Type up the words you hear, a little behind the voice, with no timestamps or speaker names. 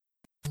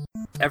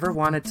Ever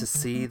wanted to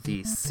see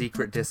the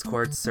secret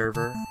Discord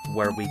server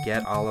where we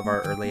get all of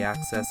our early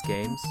access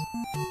games?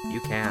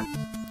 You can.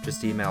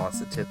 Just email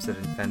us at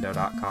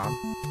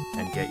tips@infendo.com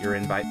and get your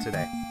invite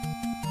today.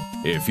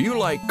 If you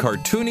like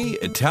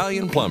cartoony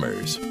Italian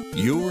plumbers,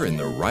 you're in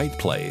the right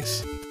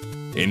place.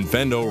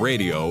 Infendo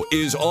Radio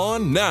is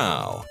on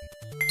now.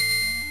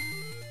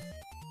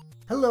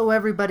 Hello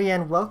everybody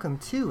and welcome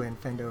to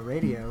Infendo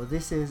Radio.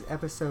 This is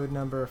episode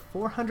number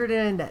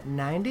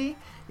 490.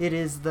 It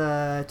is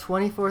the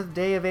 24th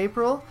day of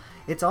April.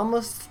 It's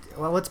almost,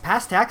 well, it's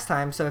past tax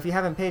time, so if you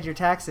haven't paid your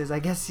taxes, I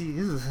guess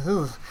you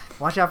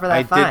watch out for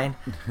that fine.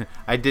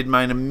 I did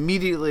mine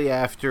immediately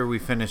after we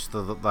finished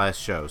the last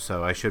show,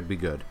 so I should be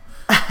good.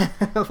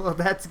 Well,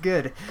 that's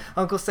good.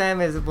 Uncle Sam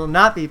will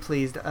not be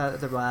pleased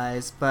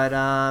otherwise, but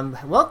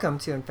welcome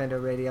to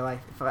Infendo Radio.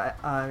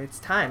 It's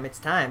time.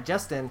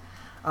 Justin,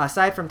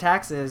 aside from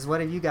taxes,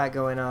 what have you got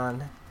going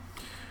on?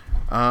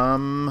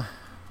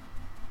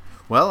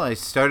 Well, I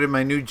started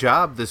my new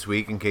job this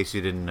week, in case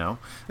you didn't know.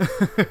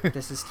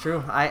 This is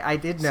true. I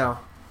did know.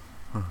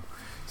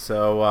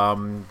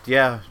 So,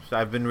 yeah,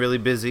 I've been really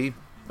busy.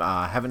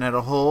 Haven't had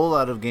a whole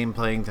lot of game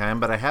playing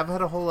time, but I have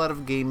had a whole lot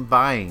of game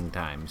buying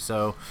time.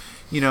 So,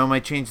 my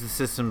change the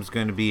system is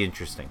going to be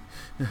interesting.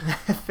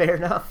 Fair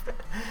enough.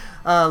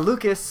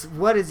 Lucas,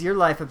 what is your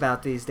life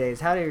about these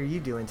days? How are you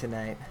doing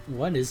tonight?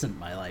 What isn't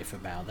my life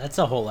about? That's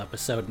a whole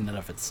episode in and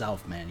of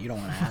itself, man. You don't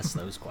want to ask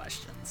those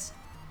questions.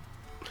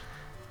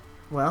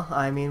 Well,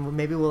 I mean,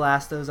 maybe we'll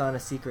ask those on a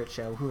secret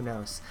show. Who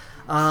knows?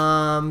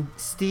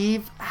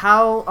 Steve,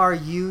 how are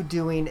you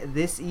doing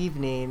this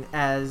evening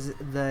as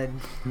the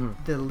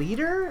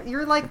leader?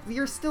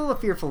 You're still a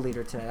fearful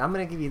leader tonight. I'm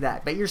going to give you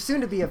that. But you're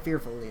soon to be a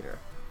fearful leader.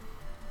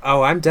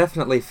 Oh, I'm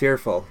definitely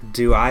fearful.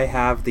 Do I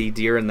have the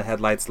deer in the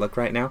headlights look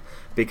right now?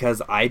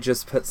 Because I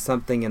just put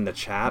something in the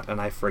chat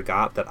and I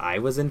forgot that I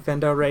was in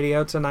Fendo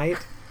Radio tonight.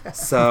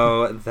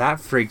 So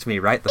that freaked me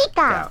right the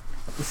out.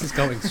 This is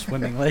going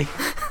swimmingly.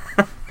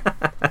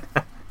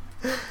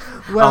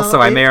 Well,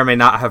 also, I may or may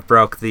not have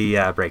broke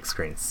the break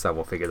screens, so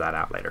we'll figure that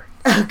out later.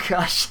 Oh,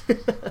 gosh.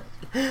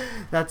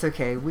 That's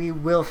okay. We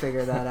will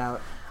figure that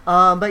out.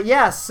 But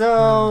yeah,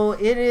 so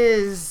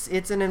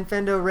it's an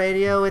Infendo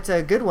Radio. It's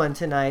a good one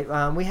tonight.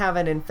 We have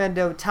an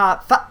Infendo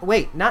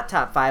not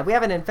top 5. We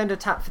have an Infendo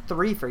top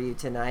 3 for you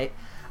tonight.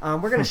 We're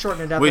going to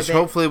shorten it up Which a bit.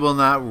 hopefully will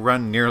not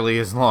run nearly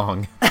as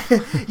long.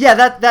 Yeah,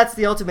 that's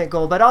the ultimate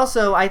goal. But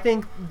also, I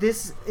think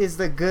this is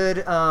the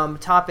good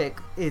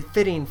topic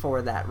fitting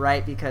for that,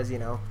 right? Because,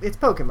 it's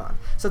Pokemon.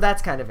 So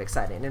that's kind of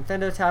exciting.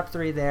 Infendo top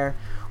 3 there.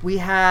 We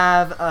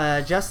have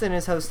Justin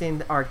is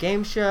hosting our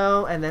game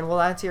show, and then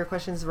we'll answer your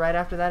questions right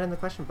after that in the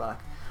question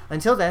block.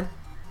 Until then,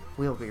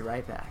 we'll be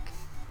right back.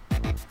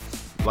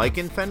 Like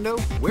Infendo?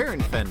 We're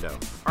Infendo.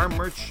 Our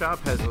merch shop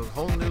has a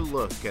whole new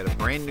look at a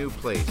brand new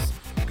place.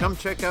 Come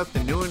check out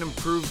the new and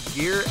improved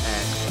gear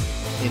at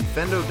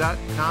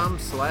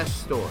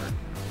infendo.com/store.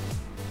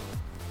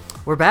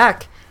 We're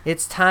back.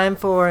 It's time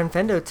for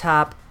Infendo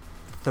Top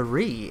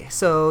 3.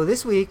 So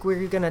this week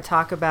we're going to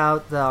talk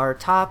about our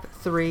top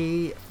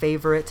 3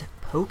 favorite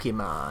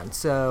Pokemon.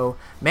 So,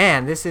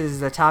 man, this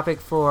is a topic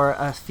for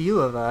a few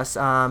of us.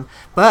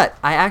 But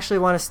I actually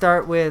want to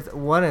start with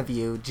one of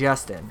you,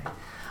 Justin.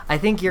 I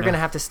think you're going to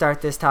have to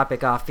start this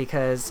topic off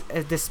because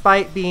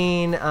despite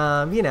being,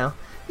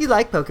 you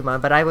like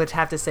Pokemon, but I would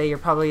have to say you're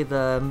probably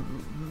the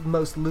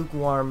most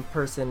lukewarm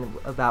person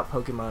about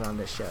Pokemon on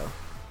this show.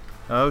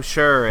 Oh,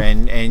 sure,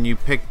 and you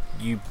pick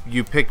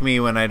me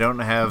when I don't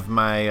have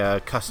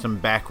my custom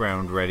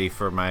background ready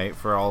for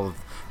all of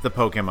the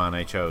Pokemon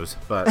I chose,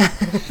 but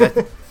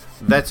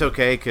that's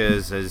okay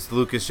because as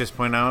Lucas just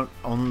pointed out,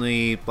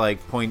 only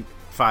like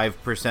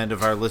 0.5%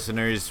 of our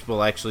listeners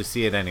will actually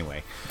see it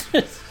anyway.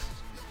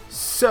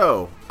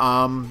 So,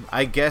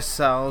 I guess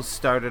I'll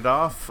start it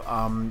off.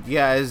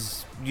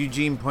 As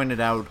Eugene pointed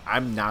out,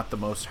 I'm not the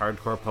most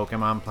hardcore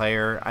Pokemon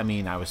player. I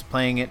mean, I was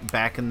playing it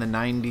back in the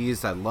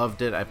 90s. I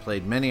loved it. I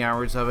played many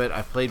hours of it.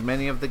 I played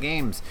many of the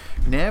games.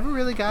 Never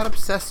really got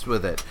obsessed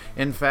with it.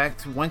 In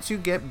fact, once you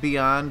get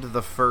beyond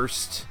the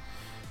first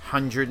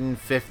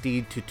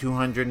 150 to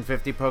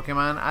 250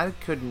 Pokemon, I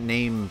couldn't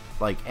name,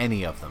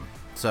 any of them.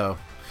 So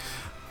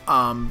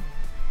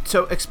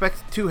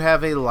expect to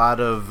have a lot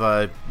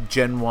of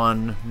Gen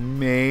 1,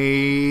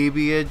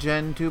 maybe a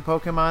Gen 2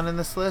 Pokemon in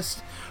this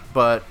list.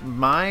 But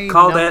my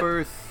Called number...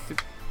 it.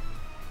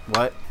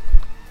 What?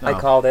 I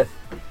called it.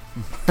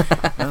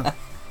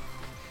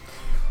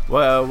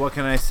 Well, what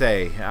can I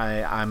say?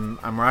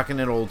 I'm rocking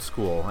it old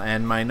school.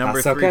 And my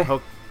number That's 3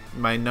 okay.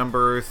 my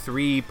number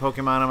 3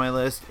 Pokemon on my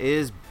list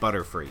is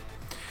Butterfree.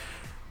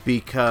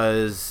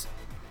 Because,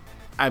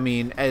 I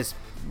mean, if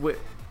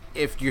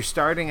you're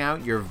starting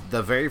out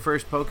the very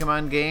first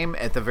Pokemon game,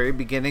 at the very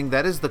beginning,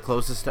 that is the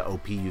closest to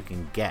OP you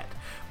can get.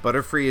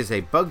 Butterfree is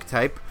a bug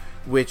type,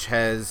 which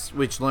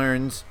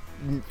learns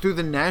through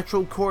the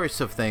natural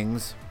course of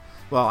things.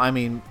 Well, I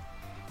mean,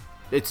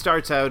 it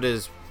starts out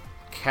as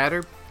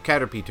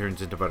Caterpie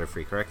turns into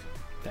Butterfree, correct?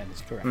 That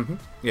is correct. Mm-hmm.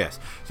 Yes.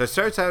 So it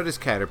starts out as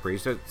Caterpie,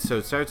 so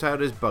it starts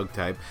out as bug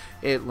type.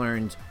 It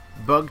learns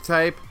bug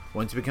type.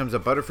 Once it becomes a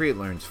Butterfree, it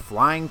learns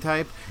flying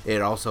type.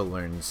 It also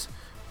learns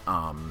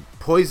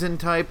poison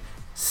type,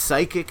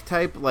 psychic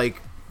type.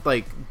 Like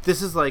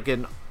this is like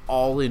an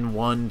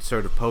all-in-one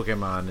sort of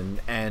Pokemon.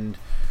 And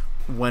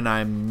when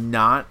I'm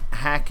not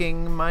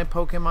hacking my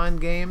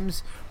Pokemon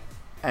games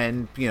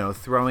and,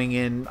 throwing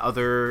in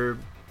other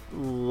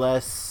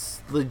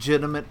less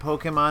legitimate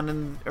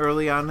Pokemon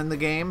early on in the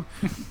game,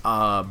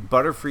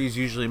 Butterfree's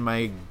usually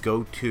my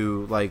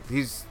go-to. Like,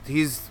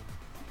 he's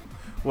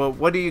well,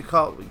 what do you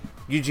call...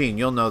 Eugene,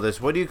 you'll know this.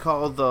 What do you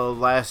call the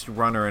last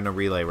runner in a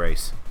relay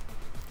race?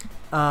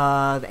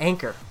 The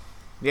anchor.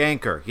 The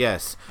anchor,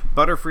 yes.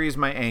 Butterfree is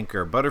my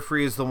anchor.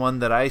 Butterfree is the one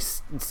that I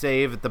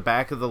save at the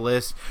back of the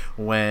list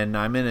when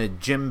I'm in a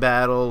gym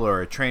battle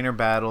or a trainer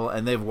battle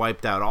and they've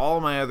wiped out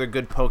all my other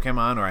good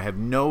Pokemon or I have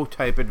no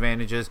type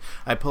advantages.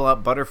 I pull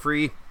out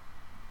Butterfree,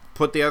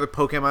 put the other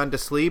Pokemon to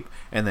sleep,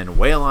 and then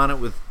wail on it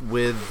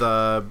with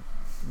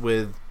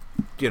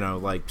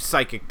like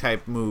psychic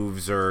type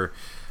moves or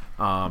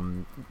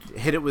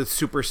hit it with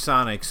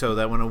supersonic so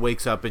that when it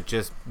wakes up it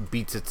just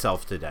beats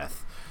itself to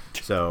death.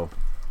 So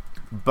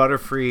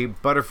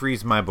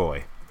Butterfree's my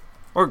boy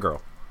or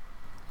girl.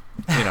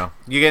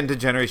 You get into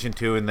Generation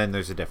 2 and then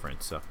there's a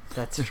difference. So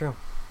That's true.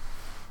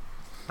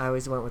 I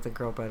always went with a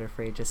girl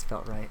Butterfree. It just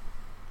felt right.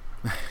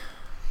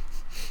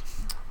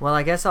 Well,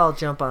 I guess I'll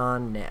jump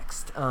on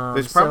next.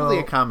 There's probably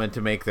a comment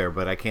to make there,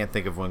 but I can't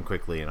think of one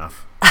quickly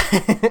enough.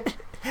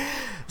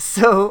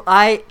 So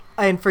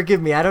and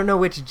forgive me, I don't know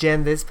which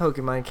gen this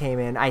Pokemon came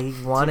in. I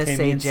want to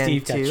say Gen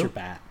Steve 2. got your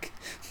back.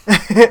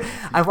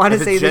 I want to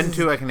If say it's this Gen is,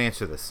 2, I can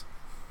answer this.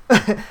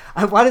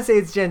 I want to say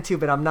it's Gen 2,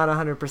 but I'm not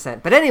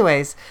 100%. But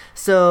anyways,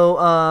 so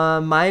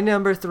my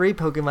number 3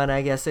 Pokemon,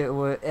 I guess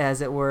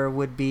as it were,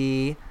 would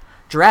be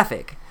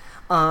Giraffic.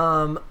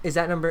 Is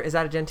that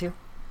a Gen 2?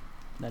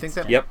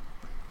 Yep.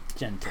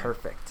 Gen 2.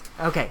 Perfect.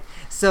 Okay,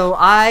 so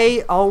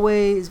I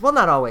always, well,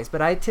 not always,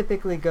 but I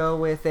typically go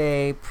with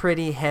a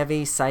pretty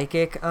heavy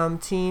psychic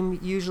team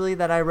usually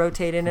that I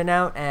rotate in and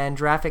out, and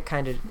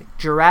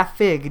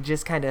Girafig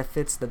just kind of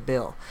fits the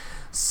bill.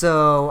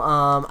 So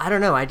I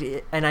don't know, I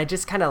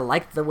just kind of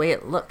liked the way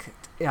it looked.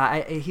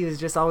 Yeah, he was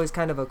just always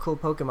kind of a cool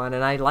Pokemon,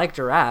 and I like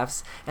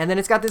giraffes. And then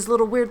it's got this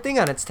little weird thing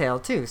on its tail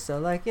too.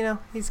 So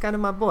he's kind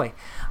of my boy.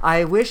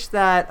 I wish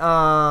that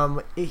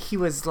he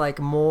was like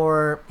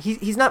more.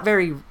 He's not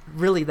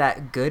really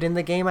that good in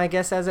the game, I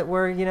guess, as it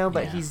were.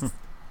 But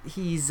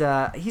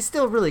yeah. he's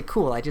still really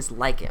cool. I just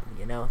like him.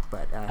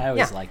 But I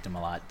always liked him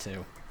a lot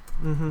too.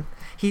 Mm-hmm.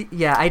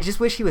 I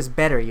just wish he was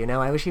better.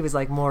 I wish he was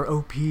like more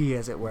OP,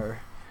 as it were.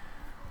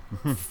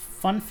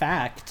 Fun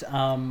fact,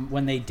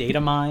 when they data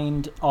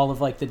mined all of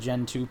the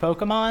Gen 2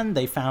 Pokemon,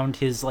 they found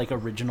his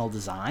original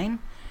design,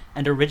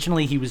 and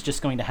originally he was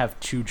just going to have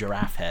 2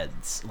 giraffe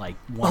heads, one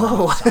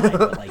on each side,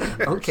 but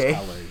inverse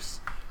colors.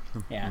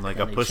 Yeah, like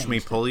a push me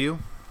pull you?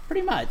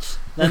 Pretty much.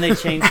 Then they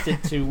changed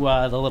it to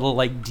the little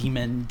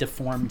demon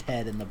deformed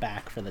head in the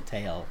back for the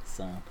tail.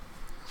 So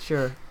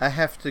sure. I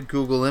have to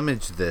Google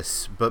image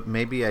this, but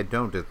maybe I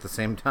don't at the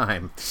same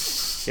time.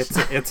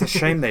 It's a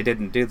shame they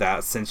didn't do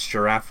that, since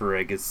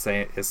Girafarig is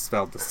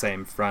spelled the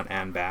same front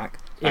and back.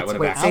 Wait,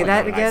 say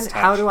that again. Nice.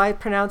 How do I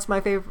pronounce my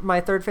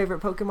third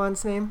favorite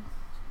Pokemon's name?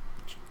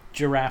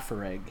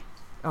 Girafarig.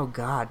 Oh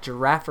God,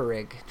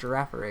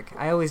 Girafarig.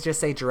 I always just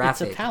say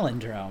Giraffic. It's a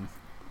palindrome.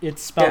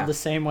 It's spelled the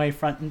same way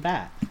front and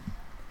back.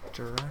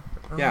 Oh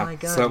my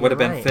God, so it would have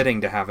been fitting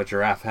to have a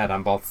giraffe head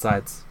on both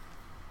sides.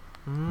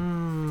 Okay.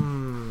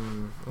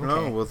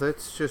 Oh, well,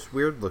 that's just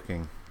weird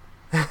looking.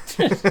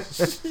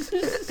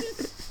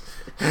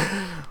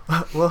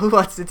 Well, who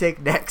wants to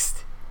take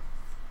next?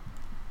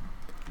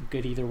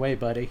 Good either way,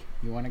 buddy.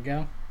 You want to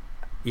go?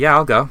 Yeah,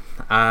 I'll go.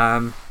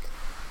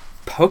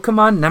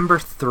 Pokemon number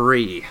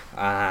 3.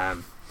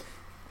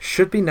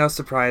 Should be no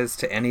surprise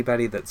to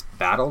anybody that's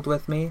battled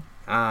with me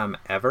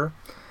ever,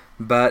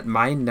 but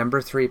my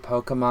number 3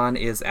 Pokemon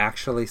is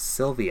actually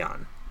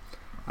Sylveon.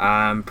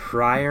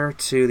 Prior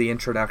to the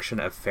introduction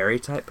of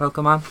Fairy-type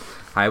Pokemon,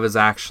 I was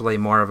actually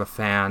more of a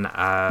fan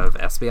of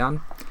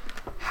Espeon.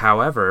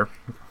 However,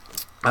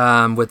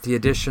 with the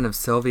addition of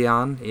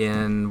Sylveon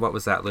in, what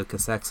was that,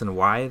 Lucas X and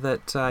Y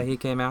that he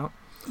came out?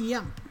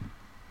 Yeah.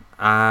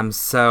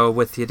 So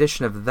with the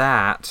addition of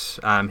that,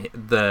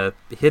 the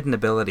hidden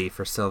ability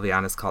for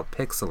Sylveon is called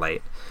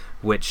Pixelate,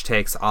 which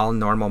takes all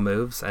normal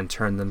moves and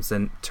turns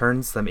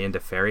them into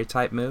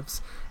Fairy-type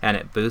moves, and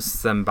it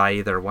boosts them by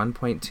either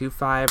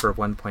 1.25 or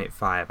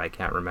 1.5. I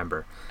can't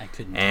remember. I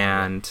couldn't.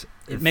 And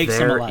it makes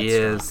them a lot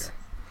stronger.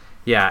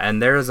 Yeah, and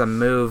there is a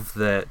move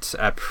that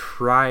a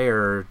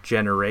prior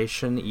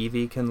generation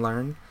Eevee can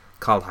learn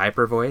called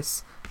Hyper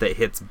Voice that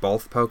hits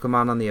both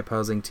Pokemon on the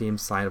opposing team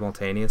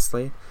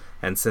simultaneously.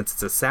 And since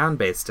it's a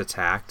sound-based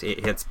attack,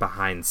 it hits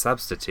behind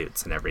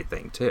substitutes and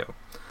everything too.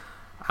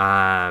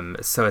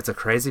 So it's a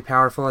crazy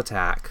powerful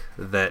attack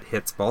that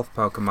hits both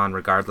Pokemon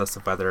regardless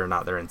of whether or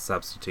not they're in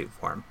substitute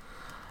form.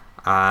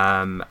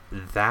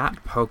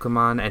 That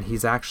Pokemon, and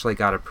he's actually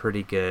got a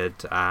pretty good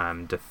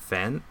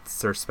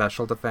defense or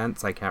special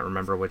defense, I can't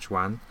remember which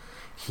one.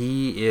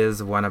 he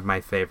is one of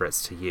my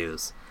favorites to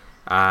use.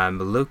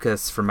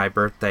 Lucas, for my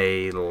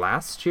birthday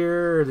last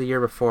year or the year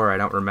before, I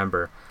don't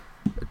remember,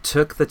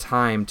 took the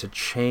time to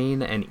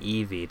chain an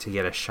Eevee to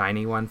get a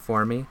shiny one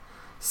for me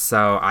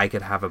so I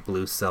could have a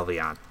blue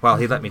Sylveon. Well,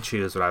 he let me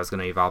choose what I was going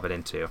to evolve it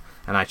into,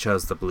 and I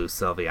chose the blue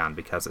Sylveon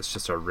because it's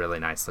just a really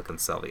nice looking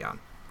Sylveon.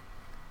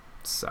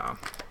 So,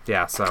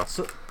 yeah, so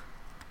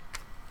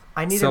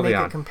I need to make a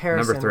Sylveon,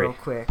 comparison number 3. real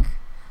quick.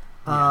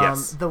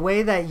 Yes. The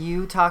way that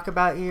you talk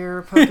about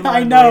your Pokemon,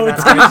 I know, the way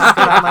that I talk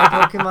about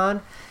my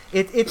Pokemon,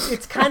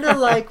 it's kind of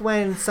like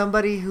when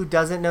somebody who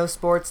doesn't know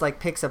sports like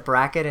picks a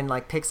bracket and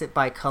like picks it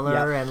by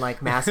color and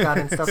like mascot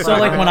and stuff. So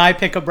like when I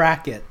pick a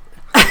bracket.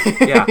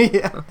 Yeah.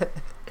 Yeah.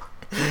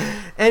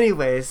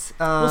 Anyways,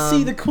 Well,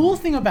 see, the cool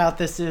thing about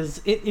this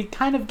is it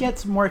kind of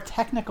gets more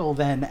technical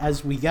then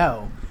as we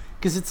go.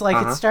 Because it's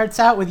like it starts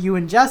out with you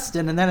and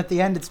Justin, and then at the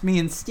end it's me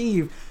and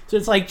Steve. So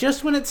it's like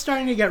just when it's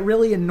starting to get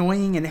really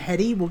annoying and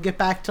heady, we'll get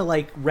back to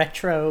like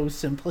retro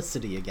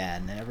simplicity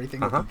again, and everything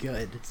will be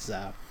good.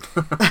 So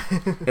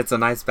It's a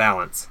nice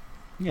balance.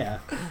 yeah,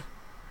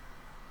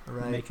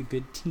 right. make a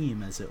good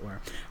team, as it were. All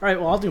right,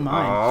 well I'll do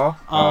mine.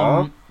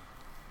 Aw.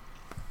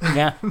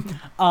 Yeah.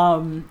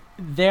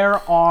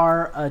 There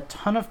are a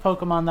ton of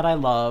Pokemon that I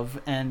love,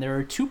 and there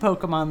are 2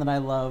 Pokemon that I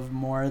love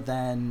more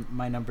than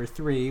my number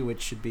 3,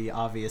 which should be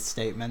obvious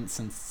statement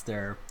since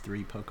there are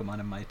 3 Pokemon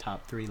in my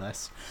top 3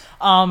 list.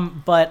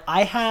 But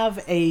I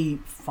have a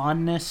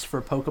fondness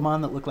for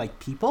Pokemon that look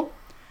like people.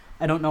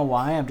 I don't know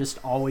why. I'm just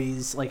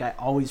always, like, I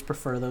always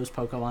prefer those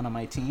Pokemon on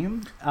my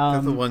team. They're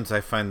the ones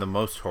I find the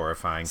most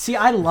horrifying. See,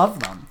 I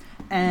love them.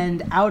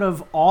 And out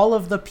of all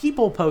of the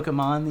people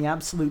Pokemon, the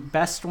absolute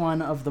best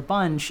one of the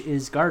bunch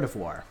is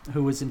Gardevoir,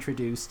 who was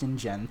introduced in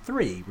Gen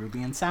 3,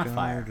 Ruby and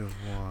Sapphire.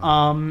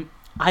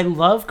 I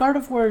love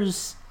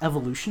Gardevoir's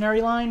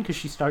evolutionary line because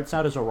she starts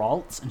out as a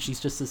Ralts, and she's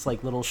just this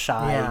like little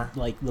shy,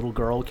 like little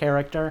girl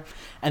character,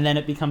 and then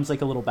it becomes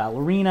like a little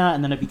ballerina,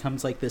 and then it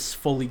becomes like this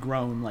fully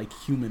grown like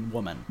human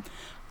woman.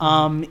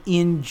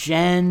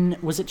 In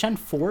was it Gen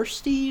 4,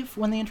 Steve,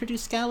 when they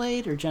introduced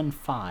Gallade, or Gen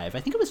 5? I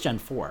think it was Gen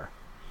 4.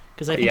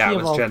 Because I think he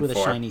evolved with a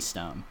shiny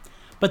stone.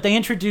 But they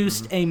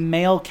introduced a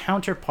male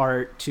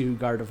counterpart to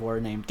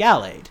Gardevoir named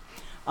Gallade.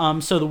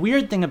 So the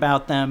weird thing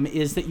about them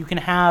is that you can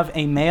have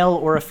a male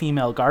or a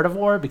female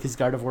Gardevoir, because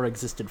Gardevoir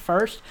existed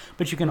first,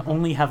 but you can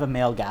only have a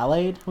male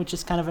Gallade, which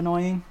is kind of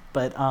annoying.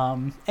 But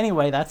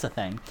anyway, that's a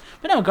thing.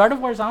 But no,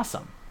 Gardevoir's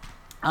awesome.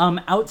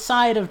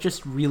 Outside of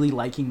just really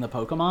liking the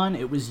Pokemon,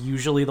 it was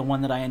usually the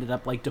one that I ended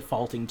up like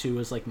defaulting to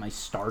as like my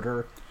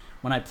starter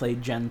when I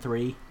played Gen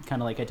 3,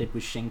 kind of like I did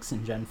with Shinx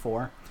in Gen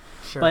 4.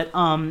 Sure. But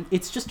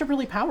it's just a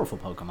really powerful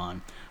Pokemon.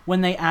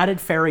 When they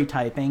added Fairy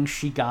typing,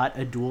 she got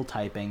a dual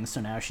typing,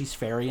 so now she's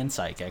Fairy and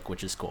Psychic,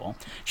 which is cool.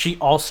 She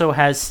also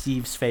has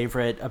Steve's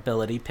favorite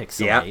ability,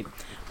 Pixelate.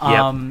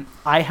 Yep.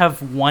 I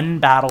have won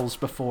battles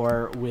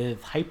before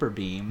with Hyper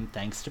Beam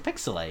thanks to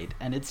Pixelate,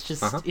 and it's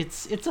just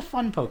it's a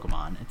fun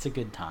Pokemon. It's a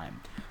good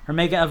time. Her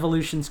Mega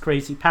Evolution's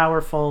crazy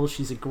powerful.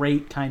 She's a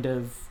great kind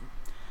of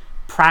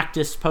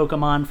practice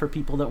Pokemon for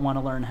people that want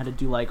to learn how to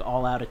do like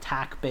all-out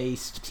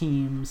attack-based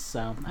teams.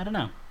 So I don't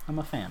know. I'm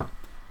a fan.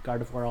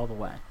 Gardevoir all the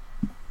way.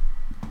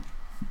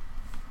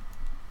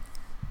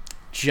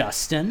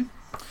 Justin.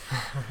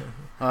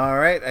 All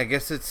right, I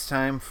guess it's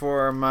time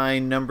for my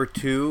number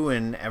 2,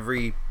 and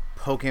every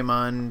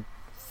Pokemon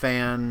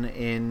fan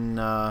in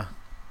the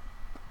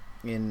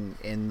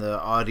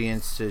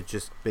audience to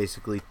just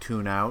basically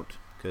tune out,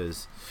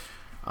 because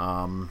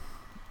I'm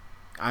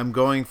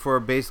going for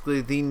basically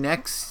the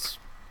next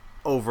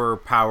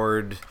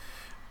overpowered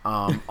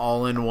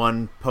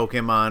all-in-one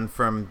Pokemon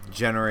from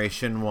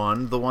Generation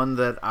 1, the one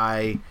that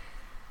I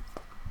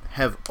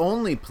have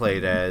only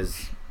played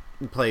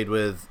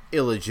with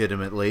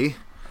illegitimately.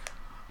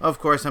 Of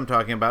course, I'm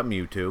talking about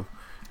Mewtwo.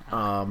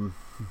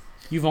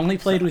 You've only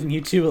played with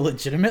Mewtwo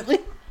illegitimately?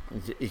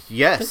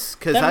 Yes,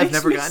 because I've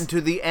never gotten to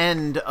the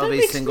end of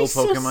a single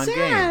Pokemon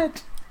game.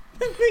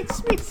 That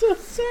makes me so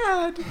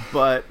sad.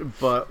 But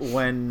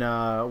when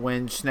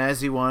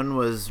Snazzy One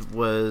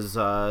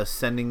was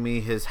sending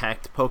me his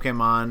hacked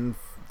Pokemon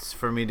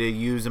for me to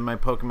use in my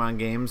Pokemon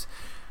games,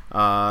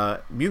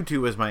 Mewtwo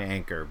was my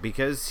anchor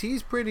because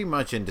he's pretty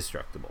much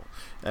indestructible.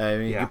 I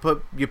mean,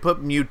 you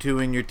put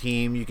Mewtwo in your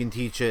team, you can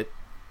teach it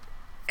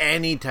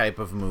any type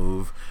of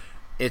move.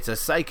 It's a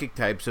psychic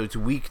type, so it's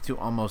weak to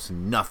almost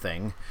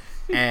nothing,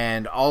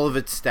 and all of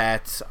its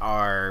stats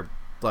are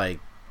like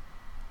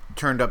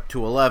turned up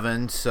to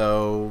 11.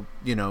 So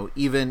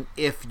even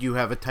if you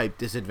have a type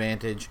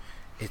disadvantage,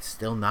 it's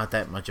still not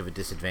that much of a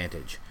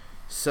disadvantage.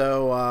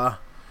 So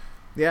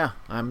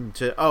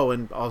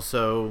and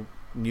also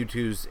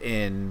Mewtwo's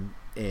in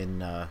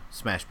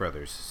Smash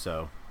Brothers,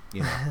 so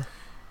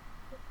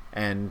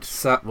and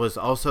was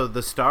also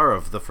the star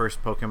of the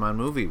first Pokemon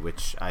movie,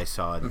 which I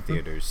saw in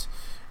theaters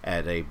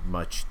at a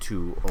much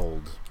too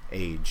old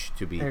age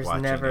to be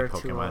watching a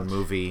Pokemon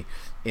movie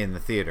in the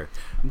theater.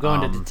 I'm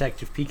going to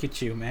Detective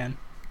Pikachu, man.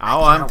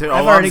 I'm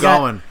already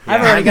going. I've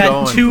already got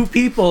going. 2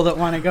 people that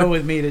want to go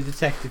with me to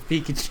Detective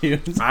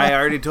Pikachu. I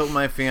already told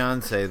my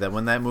fiance that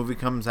when that movie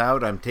comes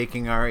out, I'm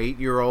taking our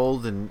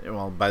 8-year-old, and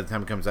well, by the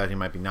time it comes out, he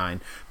might be 9.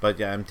 But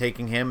yeah, I'm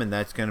taking him, and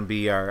that's going to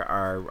be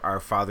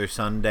our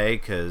father-son day,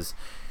 because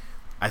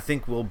I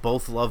think we'll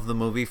both love the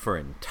movie for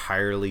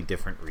entirely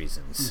different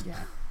reasons.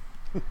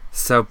 Yeah.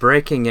 So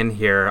breaking in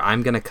here,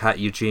 I'm going to cut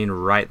Eugene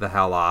right the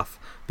hell off,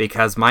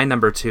 because my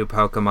number 2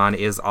 Pokemon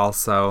is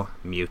also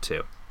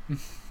Mewtwo.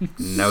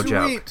 No Sweet.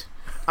 joke.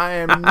 I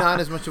am not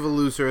as much of a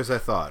loser as I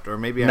thought, or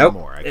maybe Nope. I'm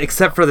more.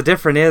 Except for the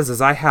difference is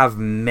I have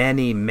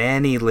many,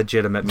 many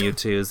legitimate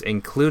Mewtwo's,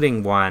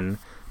 including one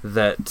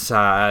that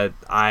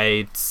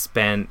I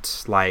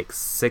spent like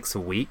 6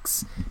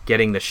 weeks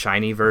getting the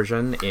shiny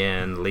version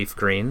in Leaf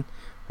Green,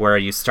 where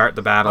you start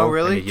the battle, Oh,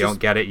 really? and if you don't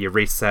get it, you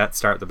reset,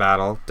 start the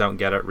battle, don't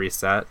get it,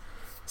 reset.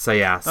 So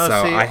yeah, Oh,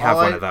 so see, I have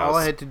one of those. All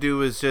I had to do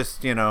was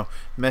just,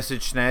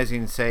 message Snazzy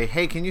and say,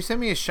 hey, can you send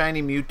me a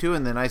shiny Mewtwo?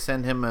 And then I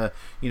send him a,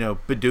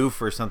 Bidoof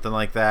or something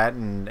like that.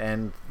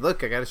 And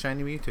look, I got a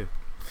shiny Mewtwo.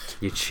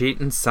 You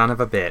cheating son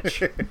of a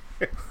bitch.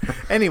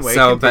 Anyway,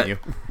 So, continue.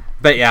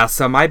 But yeah,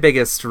 so my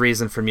biggest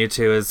reason for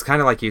Mewtwo is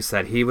kind of like you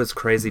said. He was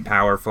crazy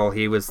powerful.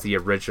 He was the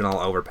original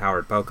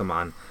overpowered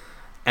Pokemon.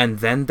 And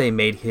then they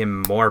made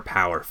him more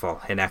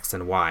powerful in X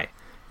and Y.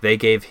 They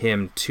gave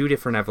him 2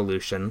 different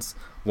evolutions,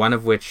 one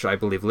of which I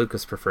believe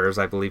Lucas prefers.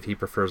 I believe he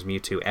prefers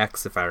Mewtwo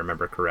X, if I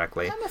remember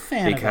correctly. I'm a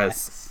fan of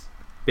X.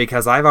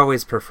 Because I've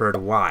always preferred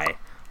Y.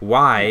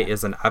 Y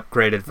is an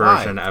upgraded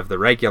version of the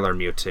regular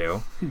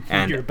Mewtwo.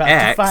 And You're about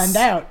X, to find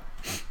out.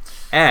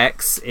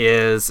 X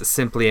is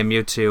simply a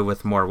Mewtwo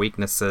with more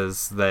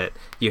weaknesses that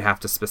you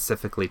have to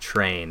specifically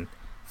train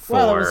for.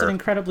 Well, it was an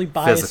incredibly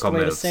biased physical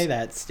way moves. to say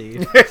that,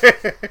 Steve.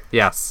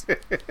 Yes,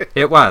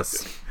 it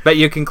was. But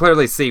you can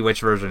clearly see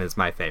which version is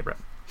my favorite.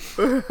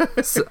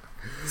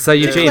 So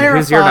Eugene,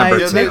 who's your clarify, number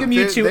Yeah, 2? Mega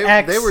Mewtwo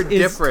X they were is-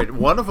 different.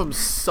 One of them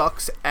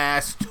sucks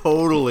ass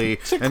totally,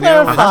 To and the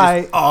other one's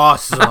clarify, just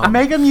awesome.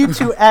 Mega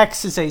Mewtwo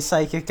X is a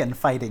psychic and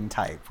fighting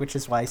type, which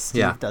is why Steve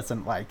Yeah.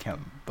 doesn't like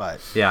him.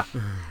 But Yeah.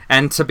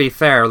 And to be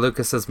fair,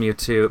 Lucas's Mega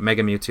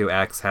Mewtwo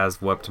X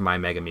has whooped my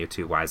Mega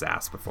Mewtwo Y's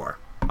ass before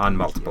on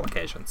multiple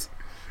occasions.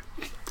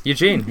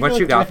 Eugene, what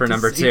you got for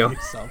number 2?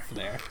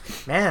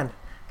 Man,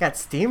 got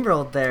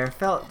steamrolled there.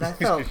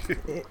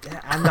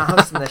 I'm not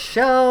hosting the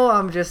show.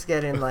 I'm just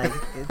getting but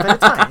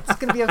it's fine. It's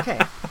gonna be okay.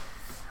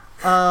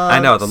 I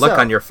know, the look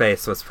on your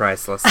face was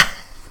priceless.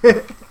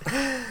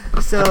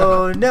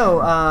 So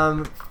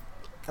no,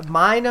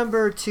 my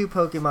number 2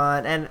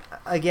 Pokemon, and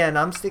again,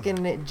 I'm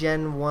sticking at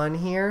Gen 1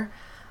 here.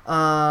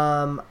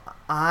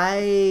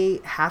 I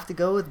have to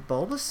go with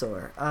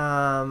Bulbasaur.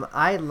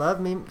 I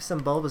love me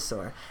some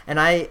Bulbasaur. And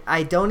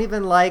I don't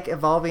even like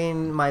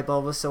evolving my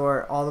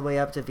Bulbasaur all the way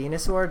up to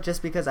Venusaur,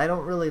 just because I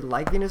don't really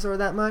like Venusaur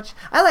that much.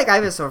 I like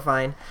Ivysaur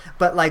fine,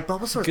 but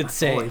Bulbasaur's good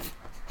my boy. save.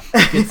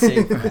 Good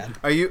save, man.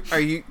 Are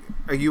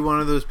you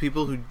one of those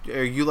people who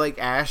are you like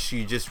Ash?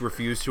 You just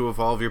refuse to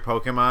evolve your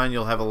Pokemon.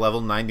 You'll have a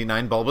level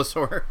 99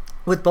 Bulbasaur.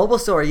 With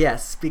Bulbasaur,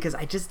 yes, because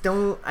I just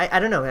don't. I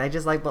don't know. I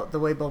just like the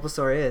way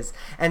Bulbasaur is,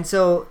 and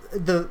so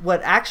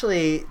what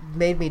actually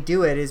made me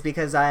do it is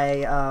because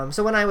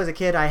so when I was a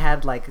kid, I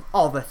had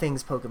all the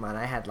things Pokemon.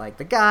 I had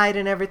the guide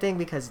and everything,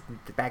 because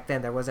back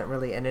then there wasn't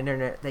really an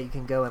internet that you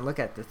can go and look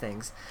at the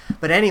things.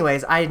 But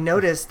anyways, I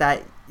noticed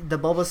that the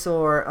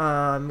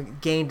Bulbasaur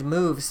gained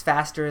moves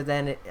faster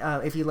than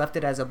if you left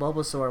it as a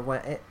Bulbasaur when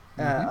it.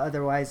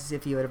 Otherwise,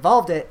 if you had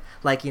evolved it,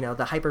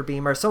 the Hyper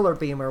Beam or Solar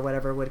Beam or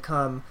whatever would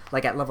come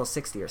at level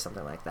 60 or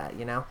something like that,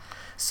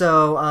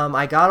 So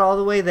I got all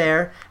the way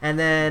there, and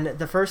then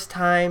the first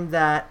time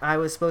that I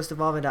was supposed to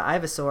evolve into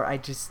Ivysaur, I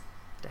just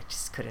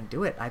couldn't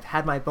do it. I've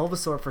had my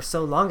Bulbasaur for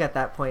so long at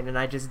that point, and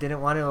I just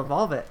didn't want to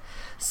evolve it.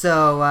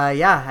 So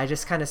I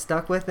just kind of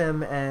stuck with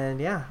him,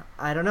 and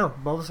I don't know.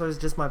 Bulbasaur is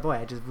just my boy.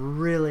 I just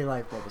really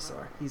like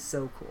Bulbasaur. He's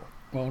so cool.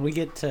 Well, when we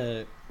get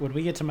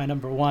to my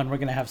number 1, we're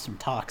gonna have some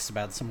talks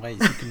about some ways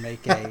you can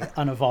make a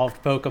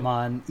unevolved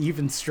Pokemon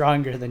even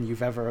stronger than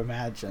you've ever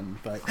imagined.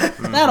 But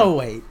that'll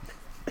wait.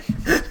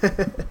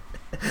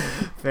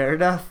 Fair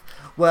enough.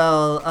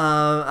 Well,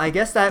 I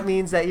guess that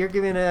means that you're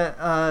giving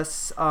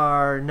us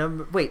our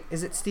number. Wait,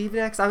 is it Steve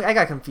next? I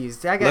got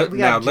confused.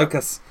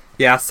 Lucas.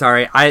 Yeah,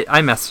 sorry,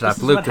 I messed it up.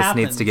 This is what Lucas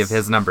needs to give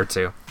happens. his number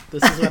 2.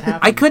 This is what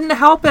happened. I couldn't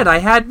help it. I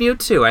had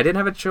Mewtwo. I didn't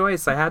have a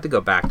choice. I had to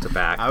go back to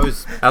back.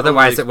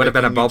 Otherwise, it would have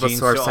been a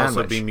Bulbasaur to sandwich.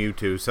 also be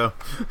Mewtwo. So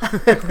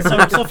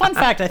So fun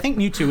fact, I think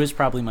Mewtwo is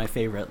probably my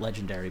favorite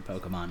legendary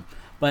Pokemon.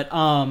 But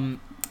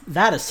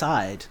that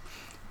aside,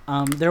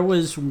 there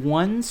was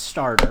one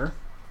starter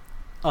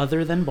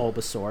other than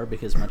Bulbasaur,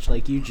 because much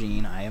like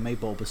Eugene, I am a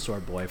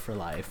Bulbasaur boy for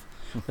life.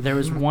 But there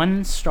was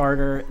one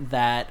starter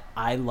that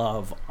I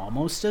love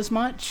almost as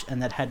much,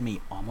 and that had me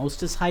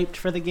almost as hyped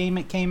for the game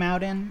it came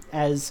out in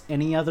as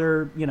any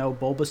other,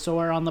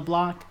 Bulbasaur on the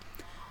block.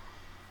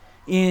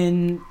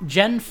 In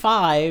Gen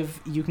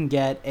 5, you can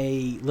get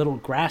a little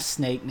grass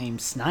snake named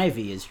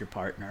Snivy as your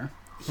partner.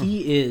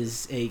 He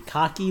is a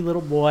cocky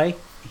little boy.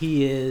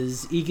 He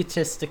is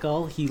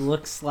egotistical. He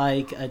looks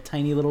like a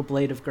tiny little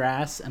blade of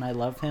grass, and I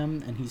love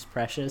him, and he's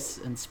precious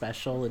and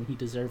special, and he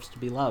deserves to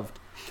be loved.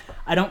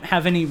 I don't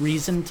have any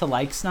reason to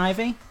like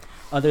Snivy,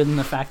 other than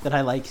the fact that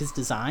I like his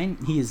design.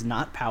 He is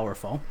not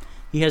powerful.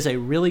 He has a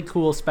really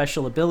cool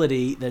special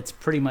ability that's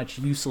pretty much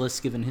useless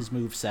given his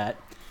moveset.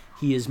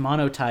 He is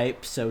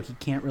monotype, so he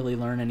can't really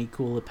learn any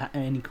cool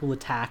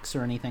attacks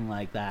or anything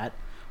like that.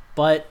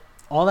 But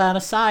all that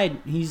aside,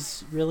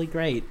 he's really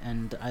great,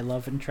 and I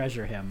love and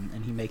treasure him,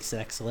 and he makes an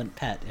excellent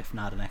pet, if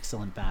not an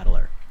excellent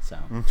battler. So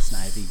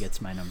Snivy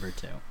gets my number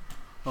 2.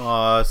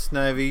 Aw,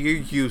 Snivy, you're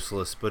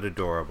useless but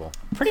adorable.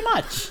 Pretty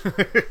much.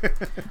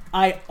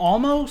 I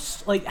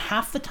almost, like,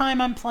 half the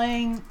time I'm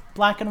playing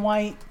Black and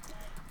White,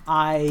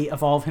 I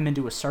evolve him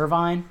into a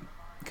Servine,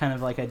 kind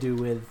of like I do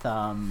with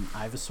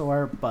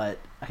Ivysaur, but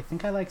I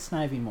think I like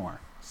Snivy more.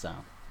 So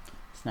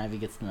Snivy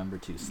gets the number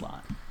 2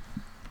 slot.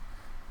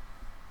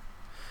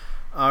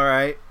 All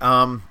right.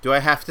 Do I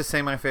have to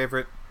say my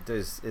favorite?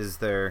 Is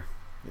there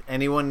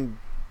anyone?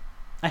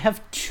 I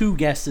have 2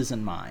 guesses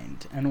in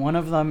mind, and one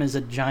of them is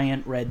a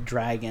giant red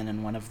dragon,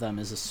 and one of them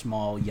is a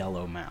small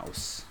yellow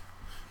mouse.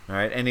 All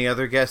right. Any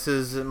other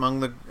guesses among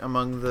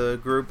the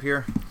group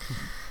here?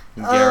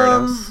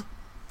 Gyarados.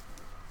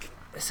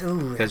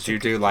 Because you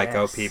do like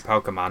OP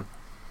Pokemon.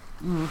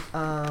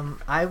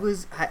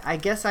 I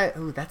guess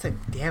that's a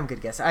damn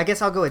good guess. I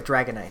guess I'll go with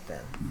Dragonite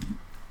then.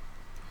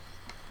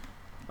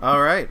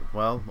 All right.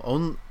 Well,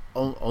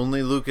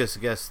 only Lucas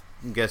guessed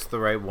the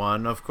right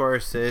one. Of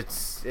course,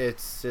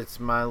 it's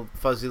my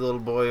fuzzy little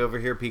boy over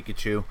here,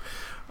 Pikachu.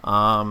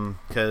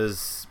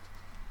 Because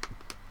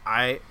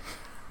I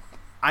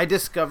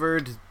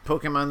discovered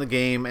Pokemon the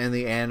game and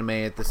the anime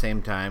at the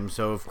same time.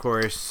 So of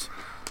course,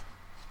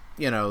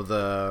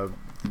 the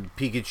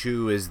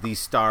Pikachu is the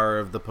star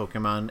of the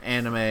Pokemon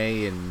anime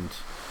and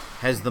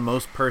has the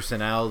most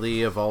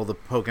personality of all the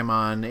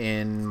Pokemon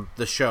in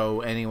the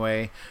show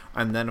anyway.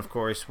 And then, of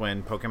course,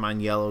 when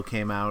Pokemon Yellow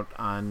came out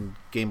on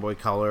Game Boy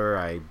Color,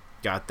 I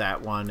got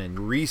that one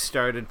and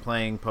restarted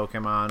playing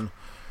Pokemon.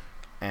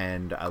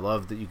 And I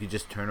love that you could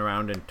just turn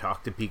around and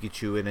talk to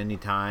Pikachu at any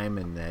time,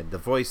 and they had the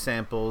voice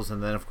samples.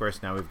 And then, of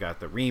course, now we've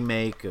got the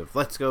remake of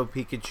Let's Go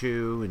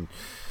Pikachu,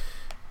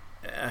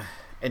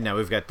 and now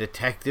we've got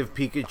Detective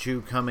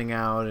Pikachu coming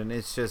out, and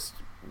it's just,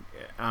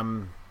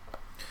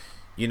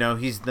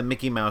 he's the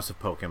Mickey Mouse of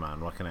Pokemon.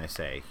 What can I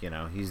say?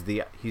 He's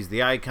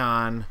the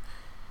icon.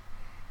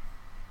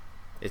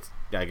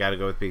 I gotta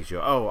go with Pikachu.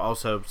 Oh,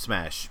 also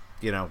Smash.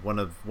 One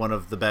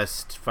of the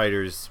best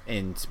fighters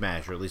in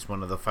Smash, or at least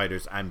one of the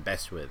fighters I'm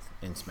best with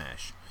in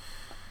Smash.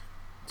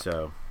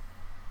 So,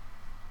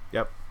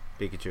 yep,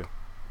 Pikachu.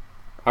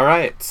 All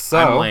right,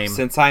 so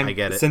since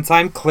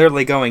I'm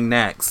clearly going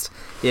next,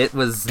 it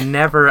was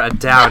never a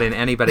doubt in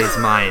anybody's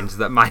mind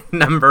that my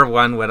number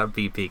 1 would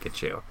be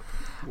Pikachu.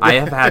 I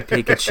have had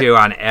Pikachu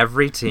on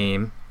every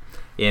team,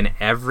 in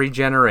every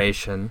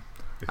generation.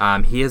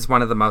 He is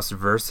one of the most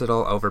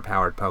versatile,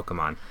 overpowered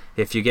Pokemon.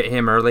 If you get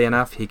him early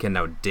enough, he can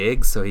know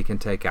Dig, so he can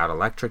take out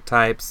electric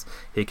types.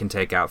 He can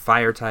take out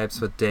fire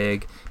types with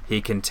Dig. He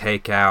can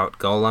take out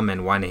Golem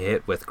in one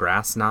hit with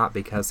Grass Knot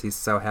because he's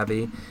so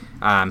heavy.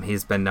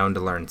 He's been known to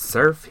learn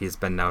Surf. He's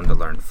been known to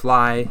learn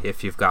Fly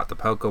if you've got the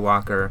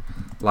Pokewalker.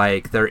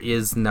 Like, there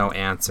is no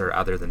answer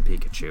other than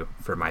Pikachu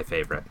for my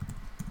favorite.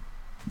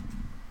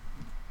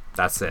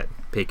 That's it.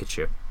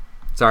 Pikachu.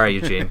 Sorry,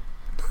 Eugene.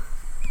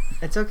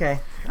 It's okay.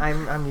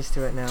 I'm used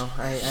to it now.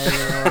 I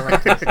really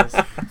like this.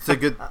 It's a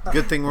good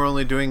thing we're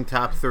only doing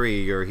top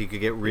 3, or he could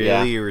get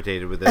really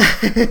irritated with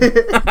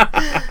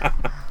it.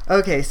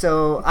 Okay,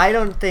 so I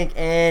don't think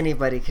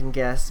anybody can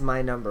guess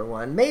my number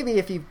 1. Maybe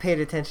if you paid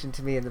attention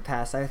to me in the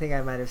past, I think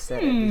I might have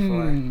said it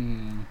before.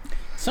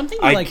 Something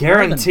you I like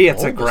guarantee more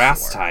it's than a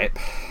grass Bulbasaur. type.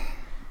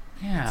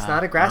 Yeah. It's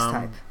not a grass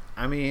type.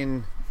 I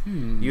mean,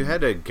 you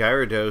had a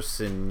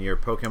Gyarados in your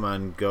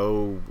Pokemon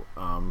Go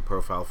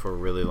profile for a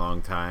really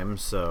long time,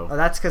 so... Oh,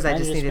 that's because I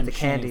just been needed the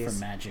shooting candies.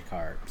 for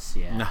Magikarps,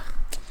 yeah.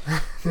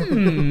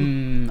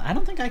 I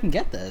don't think I can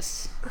get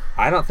this.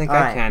 I don't think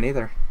I can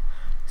either.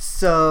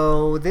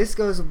 So this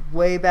goes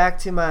way back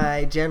to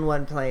my Gen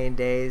 1 playing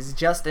days.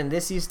 Justin,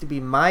 this used to be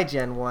my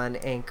Gen 1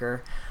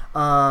 anchor.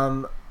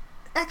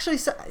 Actually,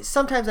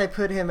 sometimes I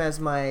put him as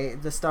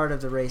the start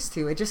of the race,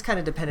 too. It just kind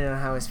of depended on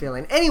how I was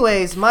feeling.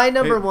 Anyways, my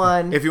number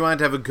 1... If you wanted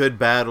to have a good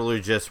battle or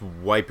just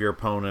wipe your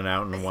opponent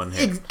out in one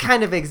hit.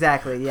 Kind of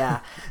exactly,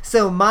 yeah.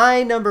 So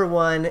my number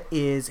 1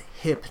 is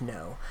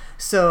Hypno.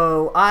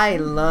 So I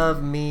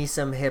love me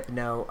some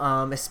Hypno,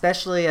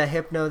 especially a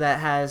Hypno that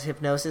has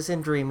Hypnosis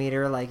and Dream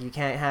Eater. Like, you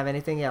can't have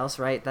anything else,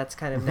 right? That's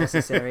kind of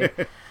necessary.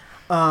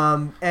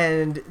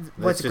 And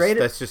what's great...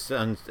 That's just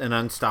an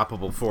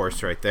unstoppable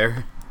force right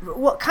there.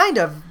 Well, kind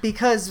of,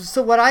 because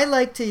what I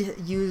like to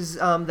use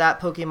that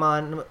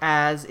Pokemon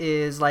as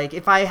is, like,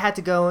 if I had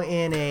to go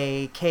in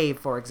a cave,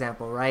 for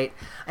example, right,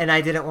 and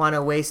I didn't want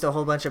to waste a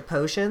whole bunch of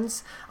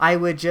potions, I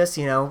would just,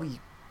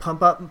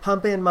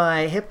 pump in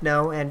my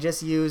Hypno and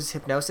just use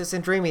Hypnosis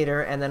and Dream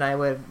Eater, and then I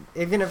would,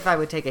 even if I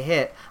would take a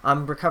hit,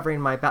 I'm recovering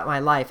my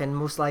life, and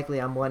most likely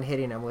I'm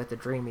one-hitting them with the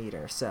Dream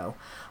Eater. So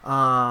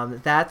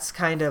that's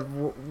kind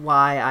of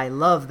why I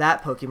love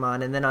that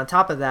Pokemon. And then on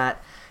top of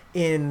that,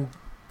 in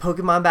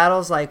Pokemon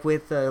battles, like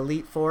with the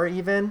Elite Four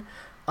even,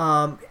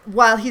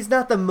 while he's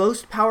not the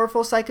most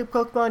powerful Psychic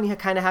Pokemon, you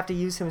kind of have to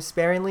use him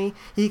sparingly.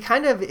 He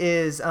kind of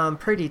is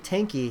pretty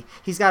tanky.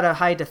 He's got a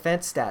high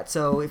defense stat,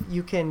 so if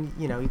you can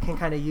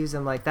kind of use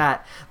him like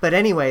that. But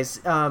anyways,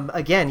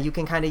 again, you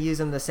can kind of use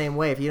him the same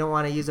way. If you don't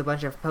want to use a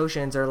bunch of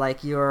potions, or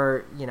like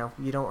you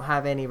don't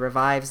have any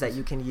revives that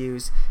you can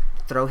use,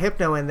 throw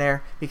Hypno in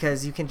there,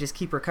 because you can just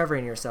keep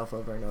recovering yourself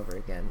over and over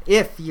again.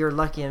 If you're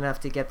lucky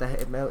enough to get the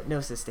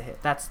Hypnosis to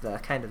hit, that's the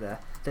kind of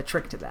the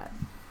trick to that.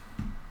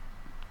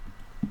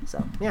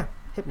 So, yeah,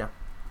 Hypno.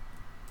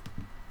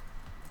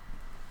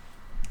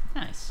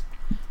 Nice.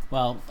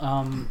 Well,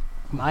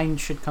 mine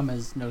should come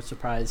as no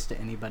surprise to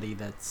anybody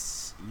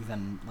that's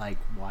even, like,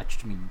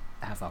 watched me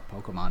have a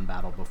Pokemon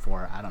battle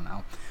before. I don't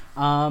know.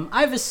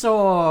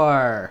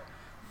 Ivysaur!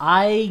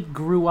 I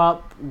grew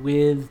up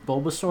with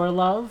Bulbasaur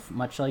love,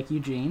 much like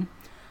Eugene.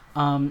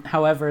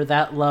 However,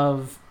 that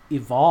love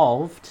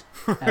evolved,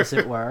 as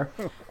it were,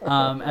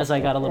 as I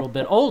got a little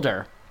bit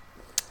older.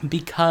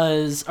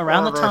 Because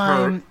around the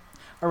time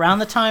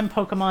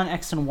Pokemon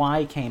X and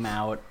Y came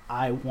out,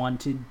 I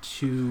wanted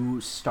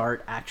to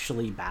start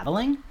actually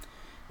battling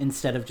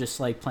instead of just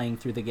like playing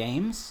through the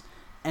games.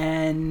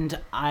 And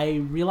I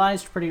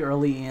realized pretty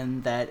early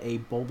in that a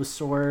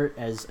Bulbasaur,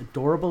 as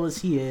adorable as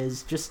he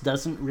is, just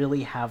doesn't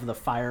really have the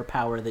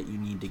firepower that you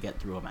need to get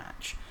through a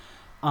match.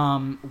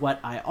 What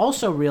I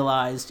also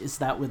realized is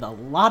that with a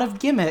lot of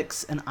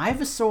gimmicks, an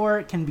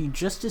Ivysaur can be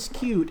just as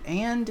cute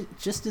and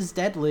just as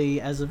deadly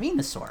as a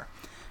Venusaur.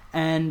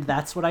 And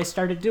that's what I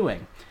started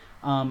doing.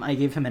 I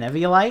gave him an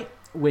Eviolite,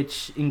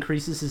 which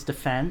increases his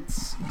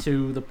defense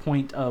to the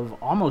point of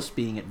almost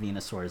being at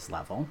Venusaur's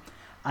level.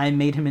 I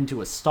made him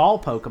into a stall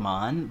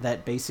Pokemon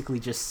that basically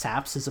just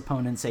saps his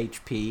opponent's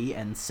HP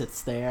and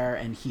sits there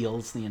and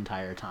heals the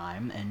entire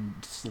time and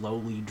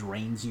slowly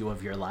drains you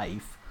of your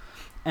life.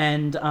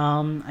 And I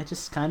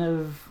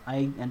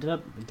ended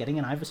up getting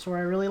an Ivysaur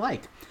I really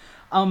like.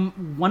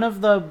 One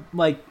of the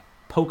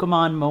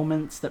Pokemon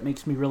moments that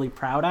makes me really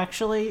proud,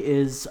 actually,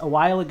 is a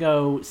while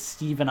ago,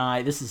 Steve and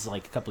I, this is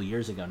like a couple of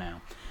years ago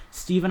now,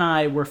 Steve and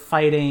I were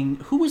fighting,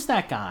 who was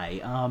that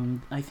guy?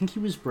 I think he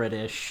was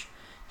British.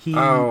 He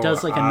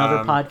does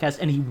another podcast,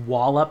 and he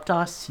walloped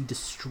us. He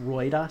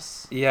destroyed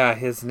us. Yeah,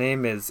 his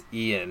name is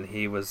Ian.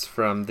 He was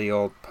from the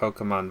old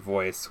Pokemon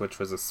Voice, which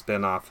was a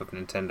spin-off of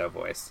Nintendo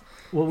Voice.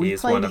 Well, we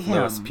He's played one of him,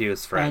 Lewis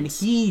Pugh's friends.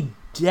 and he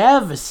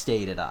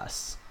devastated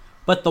us.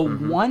 But the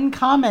one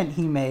comment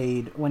he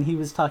made when he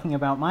was talking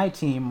about my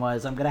team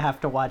was, I'm going to have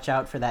to watch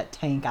out for that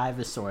tank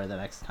Ivysaur the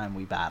next time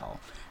we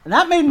battle. And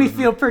that made me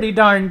feel pretty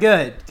darn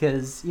good,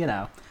 because,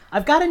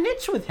 I've got a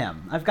niche with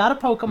him. I've got a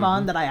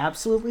Pokemon that I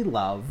absolutely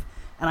love,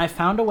 and I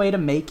found a way to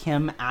make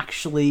him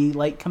actually,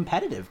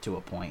 competitive to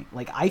a point.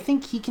 I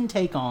think he can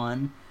take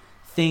on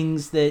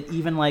things that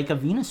even, a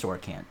Venusaur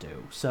can't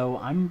do. So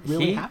I'm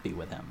really happy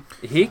with him.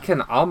 He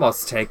can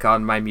almost take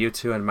on my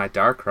Mewtwo and my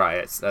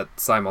Darkrai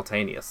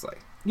simultaneously.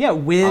 Yeah,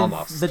 with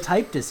Almost. the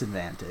type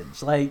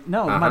disadvantage.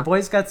 My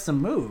boy's got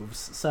some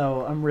moves,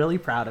 so I'm really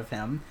proud of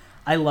him.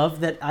 I love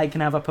that I can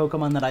have a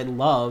Pokemon that I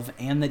love,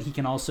 and that he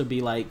can also be,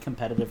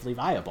 competitively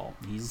viable.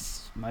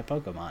 He's my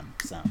Pokemon,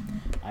 so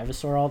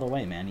Ivysaur all the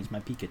way, man. He's my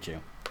Pikachu.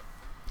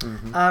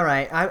 Mm-hmm. All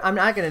right, I'm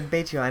not going to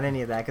debate you on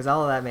any of that, because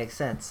all of that makes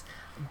sense.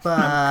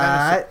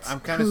 But I'm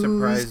kind of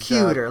surprised. Who's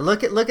cuter?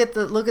 Look at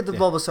the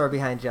Bulbasaur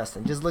behind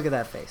Justin. Just look at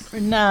that face.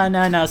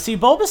 No. See,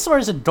 Bulbasaur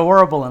is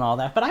adorable and all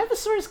that, but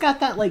Ivysaur's got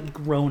that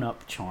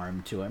grown-up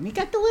charm to him. He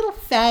got the little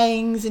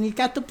fangs, and he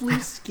got the blue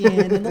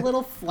skin, and the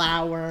little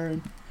flower.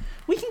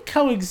 We can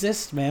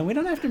coexist, man. We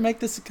don't have to make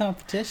this a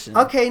competition.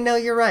 Okay, no,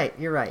 you're right.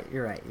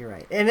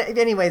 And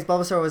anyways,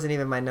 Bulbasaur wasn't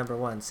even my number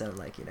one, so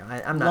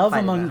I'm not. Love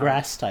among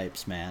grass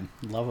types, man.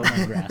 Love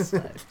among grass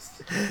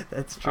types.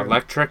 That's true.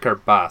 Electric or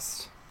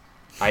bust.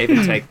 I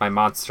even take my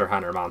Monster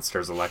Hunter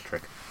monsters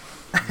electric.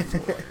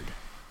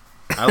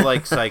 I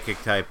like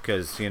Psychic type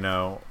because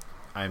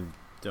I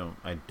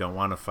don't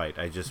want to fight.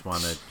 I just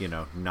want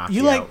to knock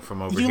you out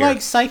from over here. You like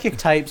Psychic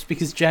types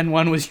because Gen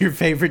 1 was your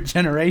favorite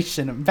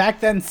generation. And back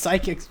then,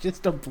 Psychic's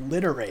just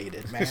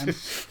obliterated, man.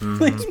 This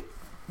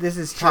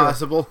is true.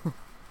 Possible.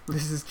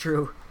 This is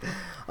true.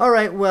 All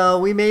right,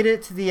 well, we made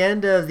it to the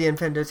end of the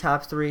Infendo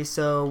Top 3,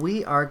 so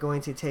we are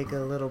going to take a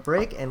little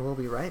break, and we'll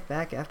be right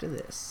back after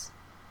this.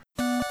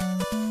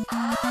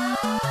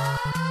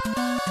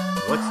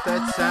 What's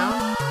that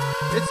sound?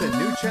 It's a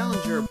new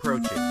challenger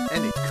approaching,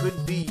 and it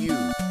could be you.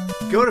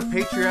 Go to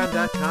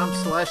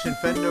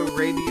patreon.com/Infendo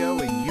Radio,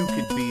 and you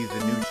could be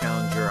the new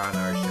challenger on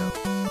our show.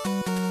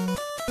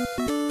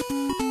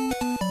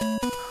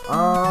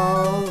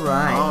 All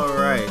right.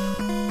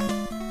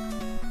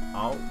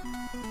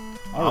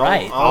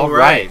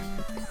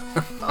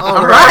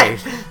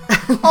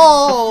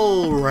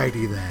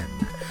 Alrighty then.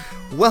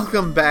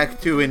 Welcome back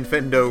to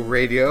Infendo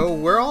Radio.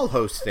 We're all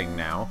hosting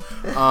now.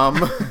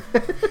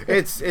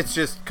 It's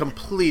just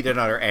complete and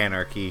utter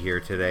anarchy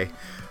here today.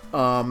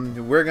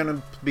 We're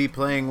gonna be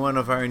playing one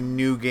of our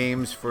new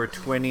games for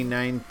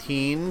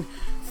 2019,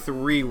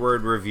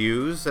 3-word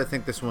reviews. I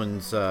think this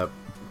one's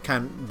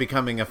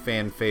becoming a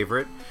fan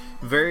favorite.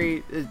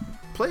 It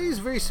plays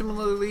very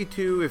similarly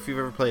to if you've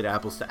ever played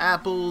Apples to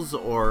Apples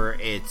or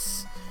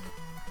its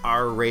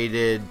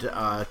R-rated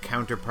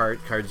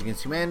counterpart, Cards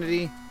Against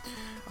Humanity.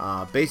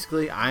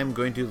 Basically, I'm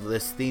going to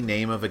list the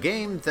name of a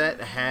game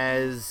that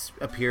has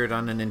appeared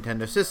on a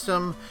Nintendo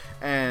system,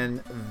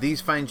 and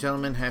these fine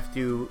gentlemen have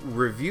to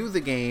review the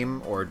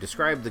game or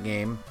describe the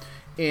game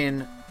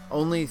in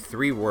only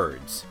 3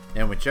 words.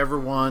 And whichever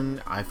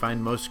one I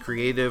find most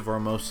creative or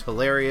most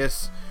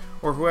hilarious,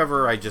 or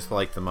whoever I just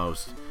like the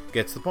most,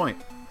 gets the point.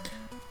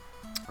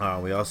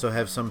 We also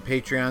have some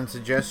Patreon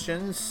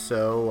suggestions,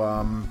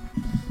 so,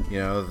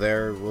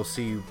 there we'll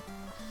see.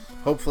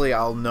 Hopefully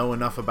I'll know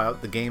enough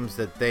about the games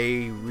that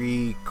they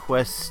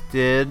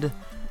requested,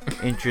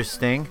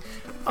 interesting,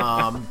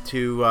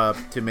 to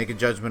make a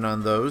judgment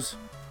on those.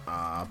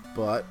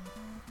 But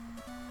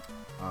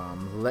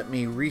let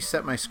me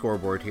reset my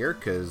scoreboard here,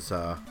 because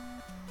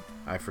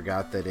I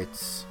forgot that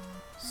it's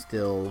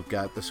still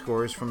got the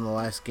scores from the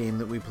last game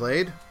that we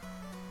played,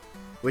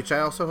 which I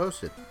also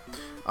hosted.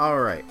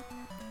 Alright,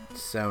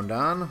 sound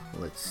on.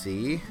 Let's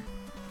see.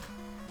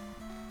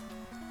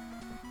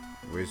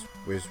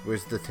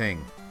 Where's the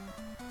ting?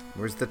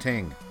 Where's the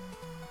ting?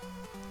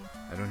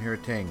 I don't hear a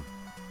ting.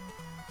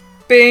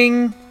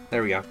 Bing!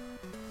 There we go.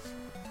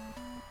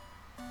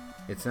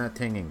 It's not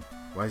tinging.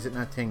 Why is it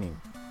not tinging?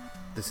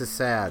 This is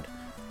sad.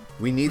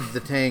 We need the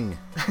ting.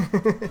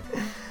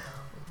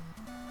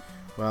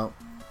 Well,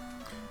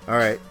 all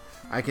right.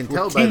 I can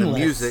tell by the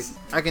music.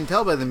 I can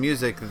tell by the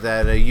music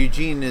that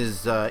Eugene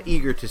is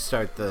eager to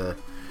start the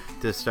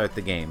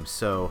game.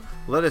 So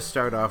let us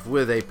start off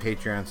with a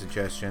Patreon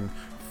suggestion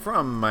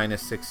from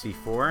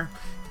Minus64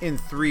 in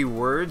 3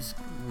 words.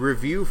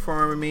 Review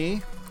for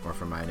me, or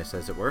for Minus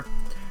as it were,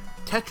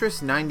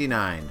 Tetris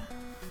 99.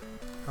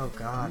 Oh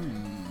God.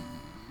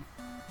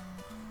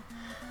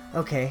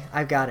 Okay,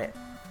 I've got it.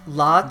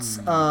 Lots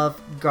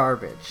of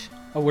garbage.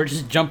 Oh, we're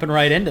just jumping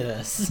right into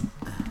this.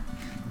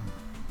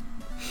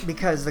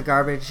 Because the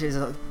garbage is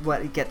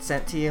what gets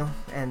sent to you,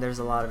 and there's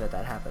a lot of it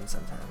that happens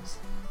sometimes.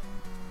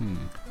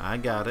 I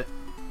got it.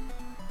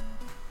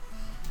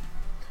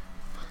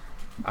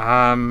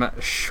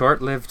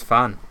 Short-lived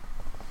fun.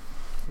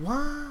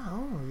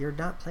 Wow, you're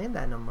not playing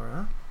that no more,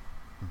 huh?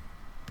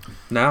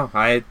 No,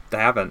 I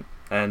haven't.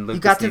 And Lucas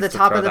you got to needs the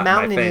top throw of the that in my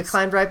mountain and you face.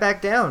 climbed right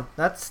back down.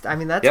 That's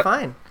Yep.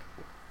 fine.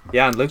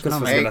 Yeah, and Lucas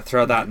was going to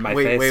throw that in my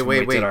face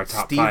when we did our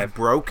top Steve 5.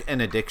 broke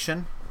an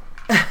addiction?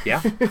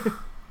 Yeah.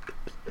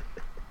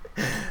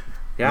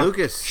 Yeah.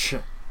 Lucas.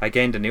 I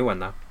gained a new one,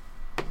 though.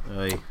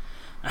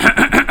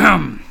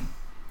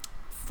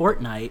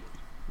 Fortnite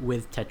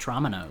with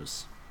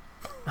Tetrominoes.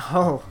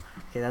 Oh,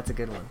 okay, that's a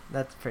good one.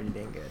 That's pretty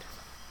dang good.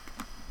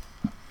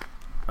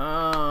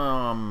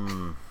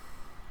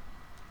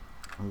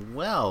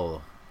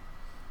 Well,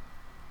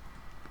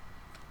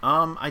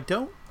 I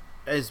don't,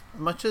 as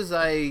much as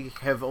I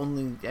have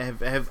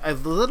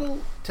as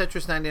little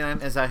Tetris 99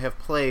 as I have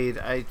played,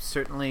 I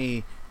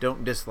certainly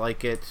don't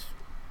dislike it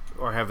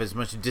or have as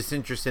much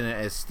disinterest in it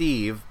as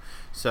Steve.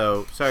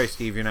 So, sorry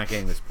Steve, you're not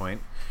getting this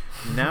point.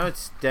 Now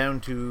it's down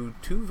to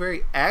 2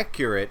 very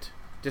accurate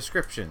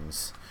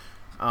descriptions.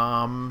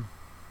 You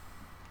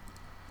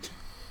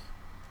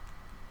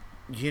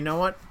know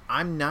what?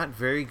 I'm not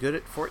very good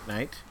at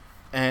Fortnite,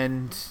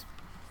 and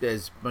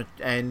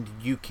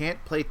you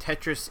can't play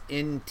Tetris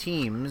in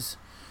teams,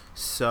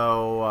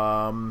 so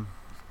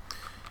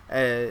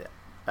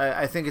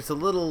I think it's a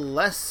little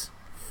less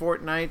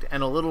Fortnite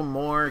and a little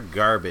more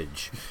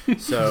garbage.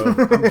 So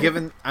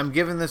I'm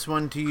giving this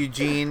one to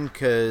Eugene,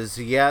 because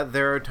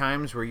there are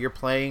times where you're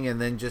playing and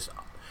then just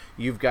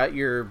you've got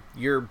your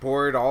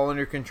board all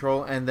under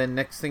control, and then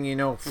next thing you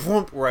know,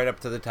 whoomp, right up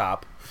to the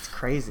top. It's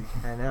crazy.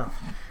 I know.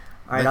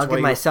 All right, I'll give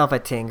myself a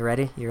ting.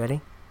 Ready? You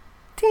ready?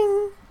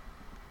 Ting.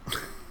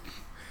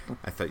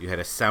 I thought you had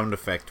a sound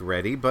effect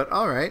ready, but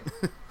all right.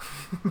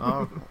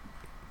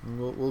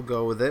 We'll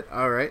go with it.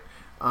 All right.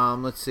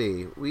 Let's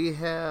see. We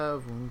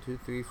have 1, 2,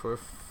 3, 4,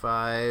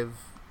 5.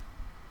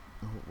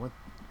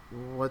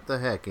 What the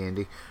heck,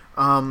 Andy?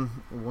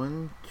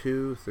 1,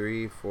 2,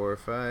 3, 4,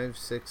 5,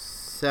 6,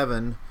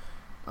 7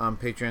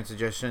 Patreon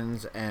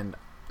suggestions, and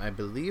I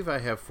believe I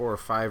have 4 or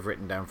 5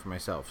 written down for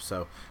myself.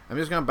 So I'm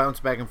just going to bounce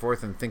back and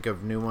forth and think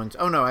of new ones.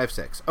 Oh, no, I have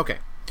 6. Okay.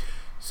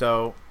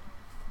 So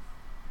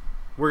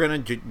we're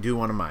going to do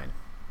one of mine.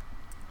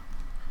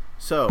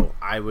 So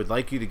I would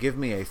like you to give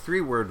me a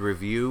 3-word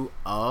review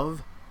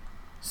of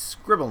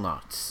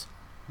Scribblenauts.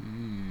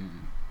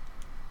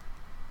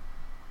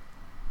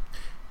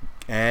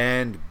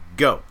 And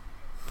go.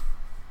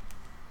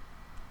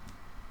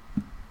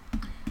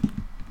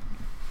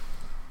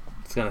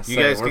 was gonna You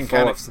say, guys we're can full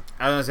kind of. of.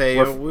 I was gonna say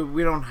we're-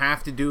 we don't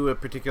have to do a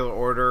particular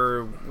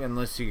order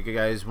unless you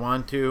guys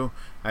want to.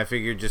 I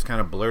figured just kind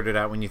of blurt it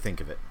out when you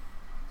think of it.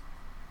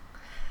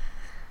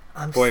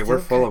 Boy, we're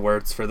full of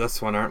words for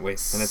this one, aren't we?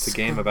 And it's a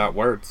game about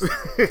words.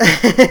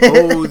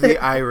 Oh, the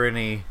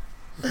irony!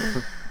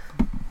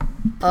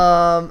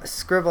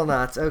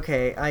 Scribblenauts.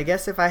 Okay, I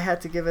guess if I had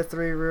to give a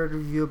 3-word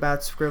review about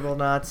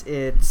Scribblenauts,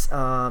 it's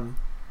I'm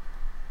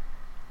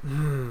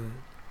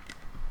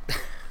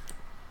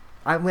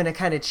gonna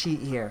kind of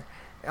cheat here.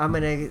 I'm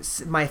gonna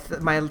my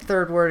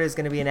third word is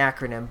gonna be an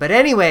acronym, but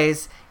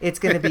anyways, it's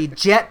gonna be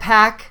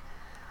Jetpack.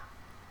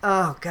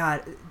 Oh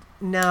God,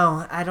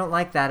 no, I don't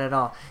like that at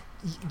all.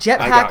 Jetpack.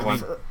 I got one.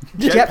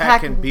 Jetpack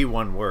can be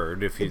one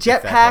word if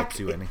that helps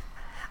you any.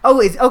 Oh,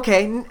 is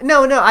okay.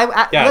 No.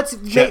 Yeah,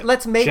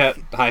 let's make jet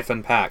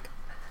hyphen pack.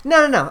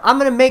 No. I'm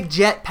gonna make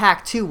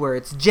Jetpack 2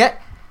 words.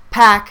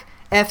 Jetpack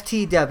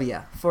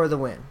FTW for the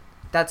win.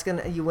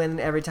 You win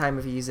every time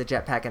if you use a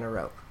jetpack in a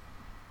rope.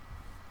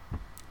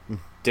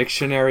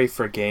 Dictionary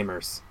for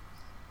gamers.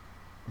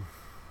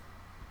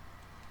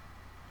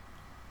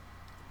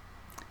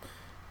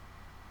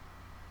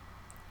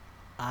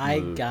 I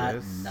got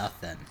Lucas.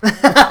 nothing.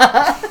 Is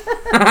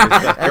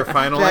that your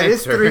final That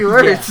answer? is 3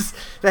 words.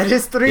 That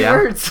is 3 Yeah.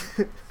 words.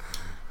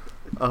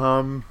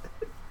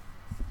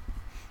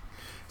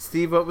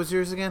 Steve, what was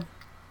yours again?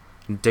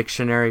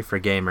 Dictionary for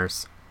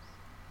gamers.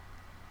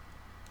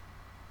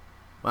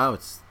 Wow,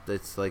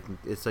 it's like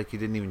you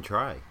didn't even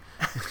try.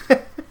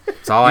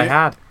 That's all I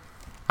had.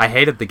 I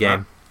hated the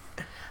game.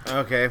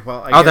 Okay,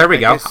 well. There we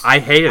go. I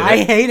hated it. I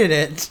hated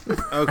it.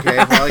 Okay,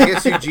 well, I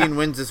guess Eugene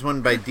wins this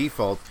one by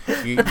default.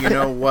 You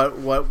know what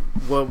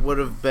would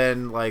have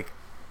been like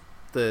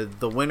the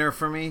winner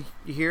for me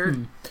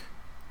here?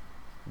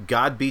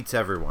 God Beats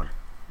Everyone.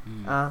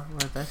 Well,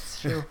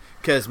 that's true.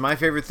 Because my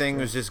favorite thing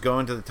was just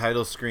going to the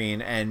title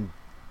screen and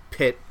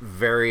pit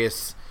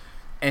various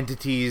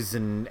entities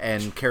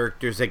and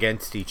characters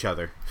against each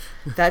other.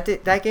 That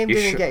game You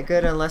didn't sure? get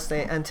good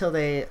until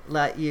they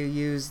let you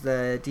use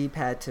the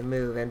D-pad to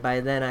move, and by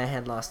then I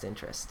had lost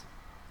interest.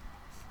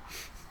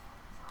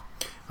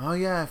 Oh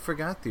yeah, I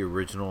forgot the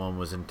original one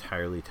was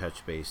entirely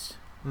touch-based.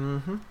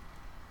 Mm-hmm.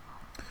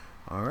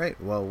 All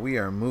right, well, we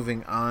are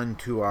moving on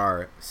to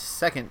our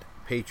second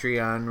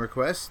Patreon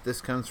request.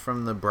 This comes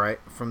from the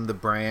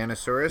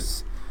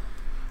Brianosaurus,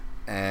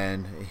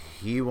 and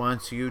he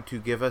wants you to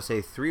give us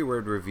a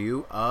 3-word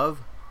review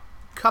of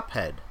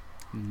Cuphead.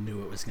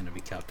 Knew it was going to be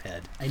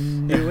Cuphead. I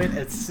knew it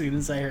as soon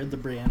as I heard the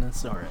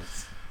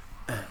Brianosaurus.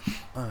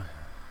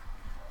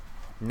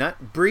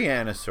 Not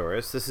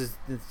Brianosaurus.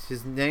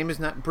 His name is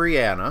not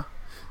Brianna.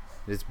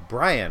 It's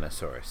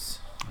Brianosaurus.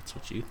 That's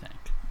what you think.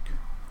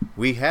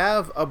 We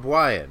have a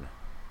Brian.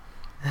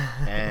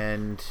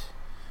 And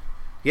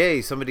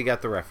yay, somebody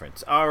got the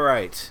reference. All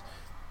right.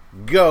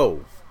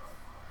 Go.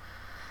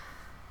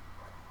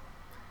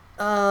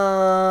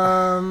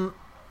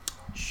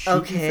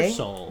 Shooting Okay. for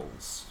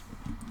Souls.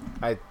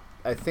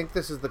 I think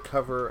this is the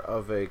cover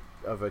of a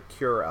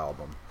Cure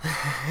album.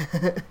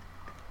 I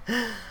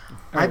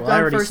I've gone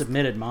already first.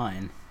 submitted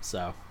mine,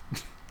 so.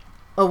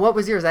 Oh, what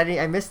was yours?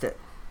 I missed it.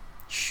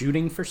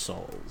 Shooting for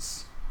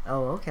Souls.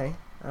 Oh, okay.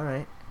 All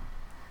right.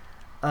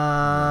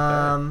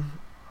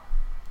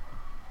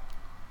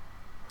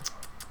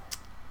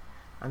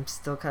 I'm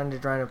still kind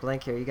of drawing a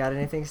blank here. You got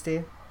anything,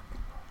 Steve?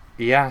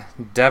 Yeah,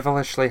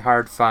 devilishly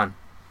hard fun.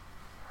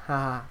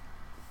 Haha.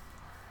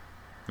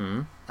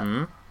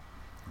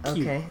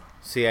 Okay.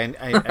 See, I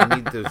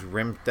need those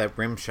that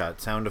rim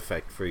shot sound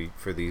effect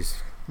for these.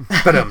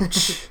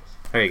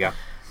 There you go.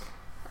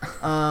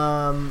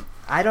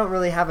 I don't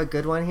really have a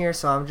good one here,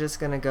 so I'm just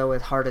gonna go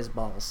with hard as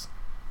balls.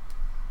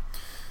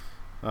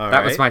 All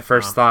That was right. my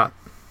first thought.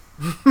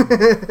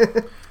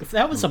 If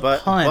that was a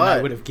But- pun, I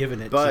but- would have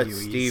given it But to you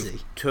Steve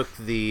easy. took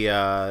the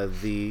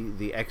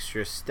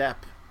extra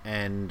step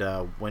and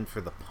went for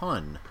the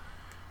pun.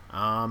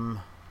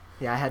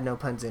 Yeah, I had no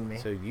puns in me.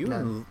 So you,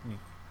 None.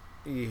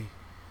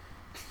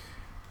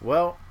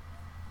 well,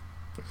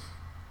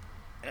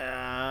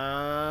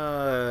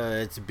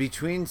 it's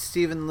between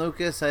Steve and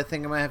Lucas. I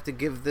think I might have to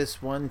give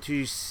this one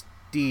to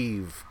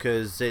Steve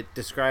because it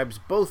describes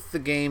both the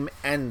game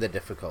and the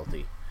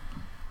difficulty.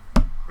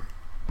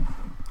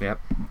 Yep.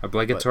 But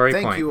Obligatory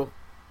point.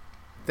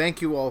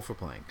 Thank you all for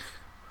playing.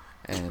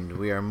 And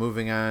we are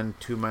moving on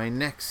to my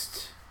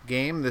next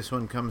game. This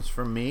one comes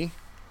from me.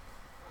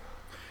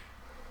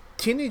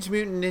 Teenage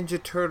Mutant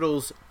Ninja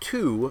Turtles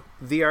 2,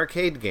 the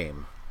arcade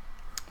game.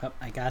 Oh,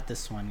 I got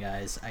this one,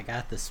 guys. I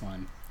got this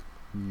one.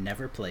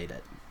 Never played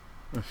it.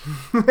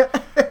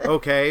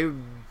 Okay,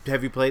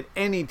 have you played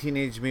any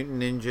Teenage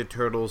Mutant Ninja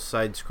Turtles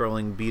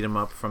side-scrolling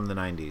beat-em-up from the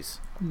 90s?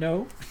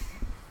 No.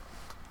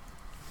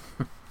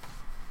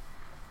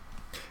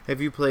 Have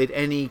you played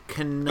any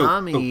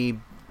Konami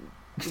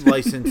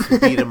licensed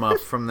beat-em-up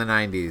from the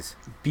 90s?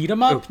 Beat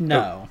 'em up?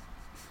 No.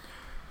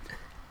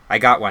 I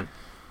got one.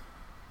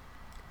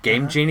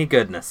 Game Genie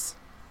Goodness.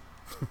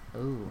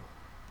 Ooh.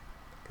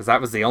 Because that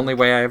was the only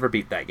way I ever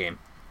beat that game.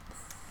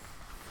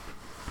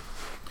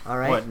 All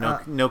right.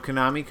 What? No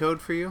Konami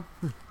code for you?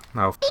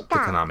 Oh, the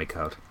Konami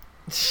code.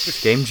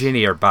 Game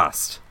Genie or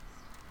bust.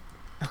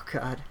 Oh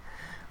God.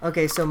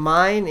 Okay, so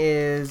mine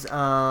is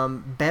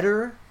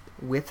Better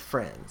with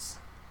Friends.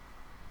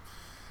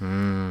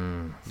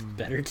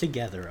 Better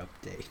Together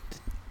update.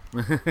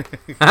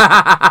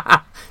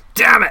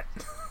 Damn it!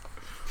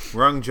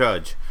 Wrong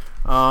judge.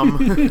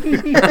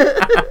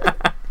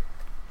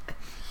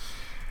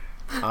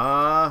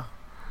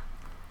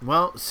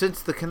 Well,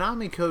 since the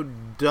Konami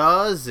code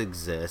does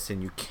exist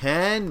and you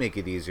can make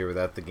it easier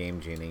without the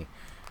Game Genie,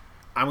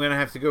 I'm going to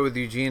have to go with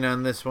Eugene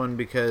on this one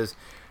because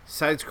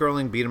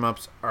side-scrolling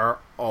beat-em-ups are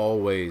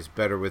always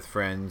better with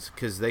friends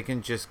because they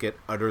can just get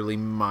utterly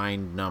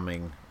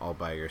mind-numbing all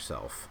by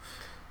yourself.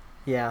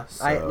 Yeah,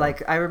 So-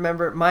 I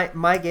remember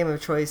my game of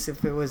choice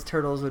if it was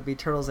Turtles would be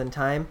Turtles in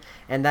Time,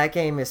 and that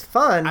game is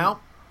fun.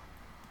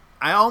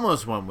 I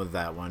almost went with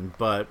that one,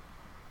 but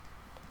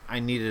I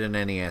needed an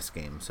NES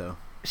game, so...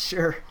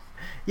 Sure.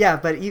 Yeah,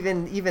 but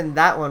even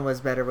that one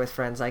was better with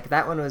friends. Like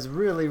that one was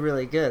really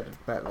really good,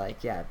 but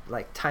like yeah,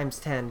 like times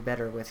 10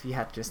 better with you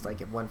had just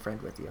like one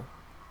friend with you.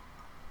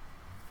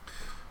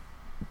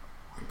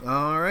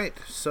 All right,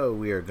 so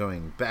we are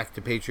going back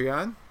to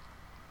Patreon.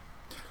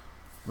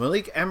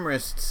 Malik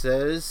Emrist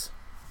says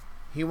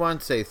he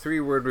wants a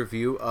 3-word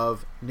review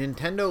of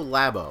Nintendo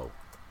Labo.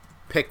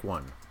 Pick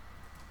one.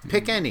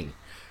 Pick any.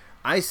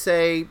 I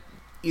say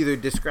either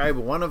describe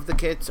one of the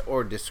kits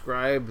or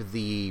describe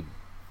the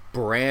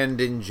brand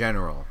in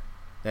general.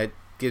 That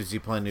gives you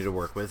plenty to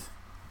work with.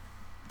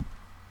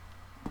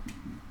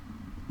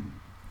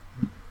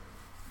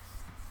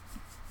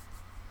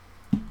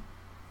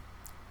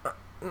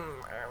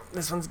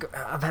 This one's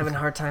I'm having a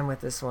hard time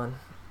with this one.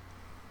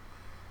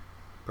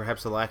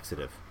 Perhaps a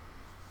laxative.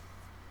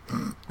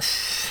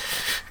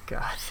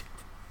 God.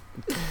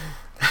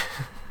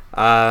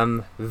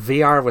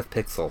 VR with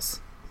pixels.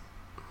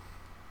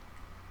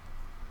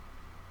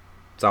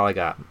 That's all I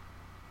got.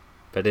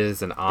 But it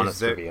is an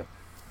honest review.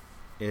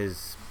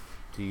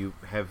 Do you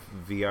have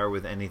VR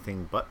with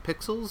anything but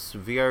pixels?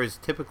 VR is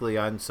typically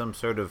on some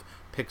sort of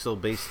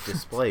pixel-based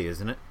display,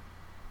 isn't it?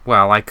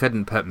 Well, I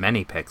couldn't put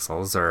many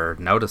pixels or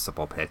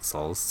noticeable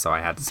pixels, so I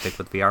had to stick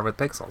with VR with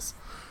pixels.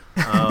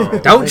 Oh,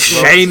 Don't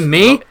shame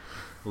me!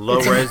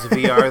 Low-res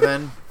VR,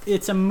 then?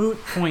 It's a moot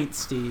point,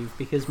 Steve,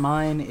 because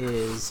mine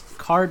is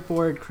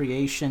Cardboard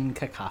Creation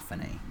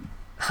Cacophony.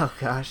 Oh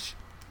gosh.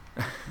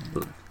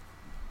 Lucas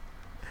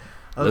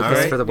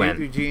Okay. for the win.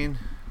 Eugene.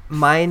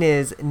 Mine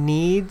is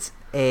needs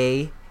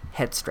a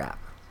head strap.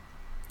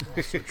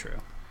 Also true.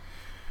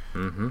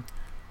 Mm-hmm.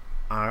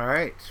 All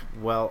right.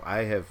 Well, I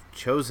have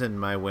chosen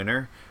my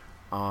winner.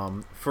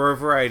 For a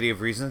variety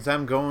of reasons,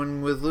 I'm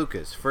going with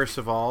Lucas. First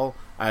of all,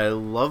 I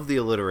love the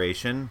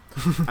alliteration.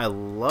 I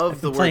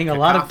love the word Playing a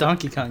lot of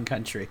cacophony. Donkey Kong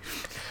Country.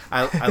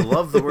 I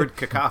love the word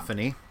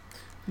cacophony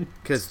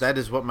because that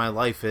is what my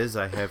life is.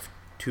 I have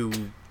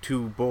two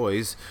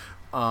boys.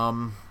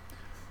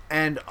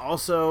 And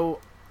also,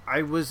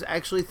 I was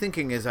actually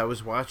thinking as I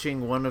was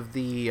watching one of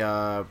the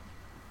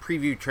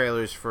preview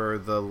trailers for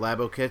the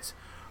Labo kits,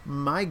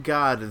 my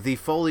God, the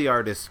Foley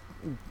artist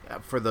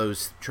for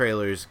those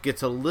trailers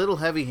gets a little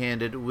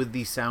heavy-handed with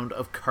the sound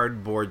of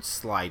cardboard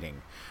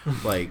sliding.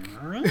 Like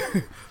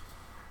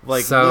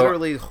So-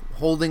 literally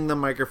holding the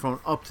microphone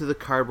up to the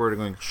cardboard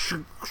and going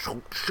shook,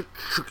 shook, shook,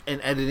 shook,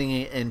 and editing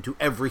it into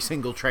every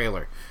single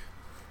trailer.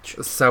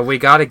 So we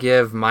gotta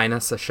give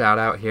Minus a shout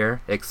out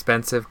here.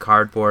 Expensive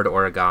cardboard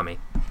origami.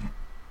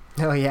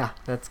 Oh yeah,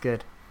 that's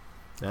good.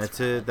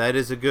 That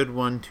is a good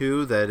one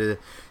too. That is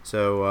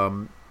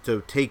so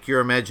take your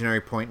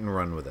imaginary point and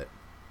run with it.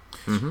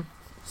 Mm-hmm.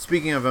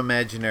 Speaking of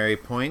imaginary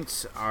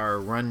points, our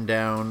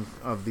rundown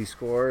of the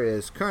score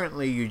is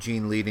currently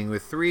Eugene leading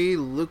with 3,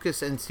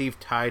 Lucas and Steve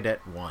tied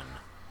at 1.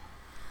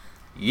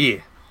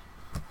 Yeah.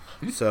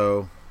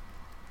 So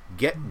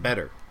get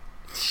better.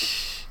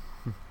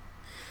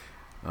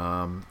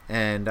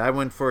 And I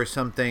went for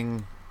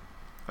something,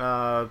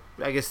 I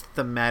guess,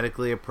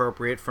 thematically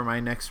appropriate for my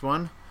next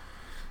one.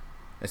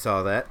 I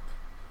saw that.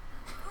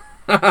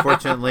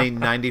 Fortunately,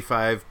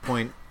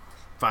 95.5%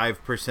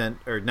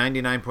 or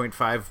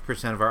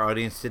 99.5% of our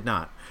audience did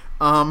not.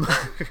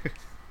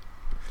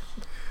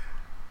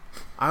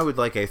 I would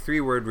like a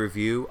 3-word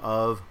review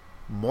of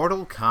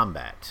Mortal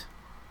Kombat.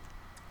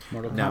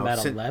 Mortal No, Kombat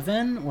sin-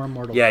 11 or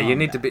Mortal Kombat? Yeah, you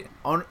need to be.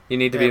 On, You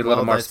need to be a little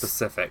well, more that's-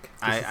 specific.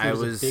 I There's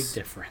was a big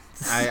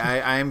difference.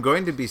 I am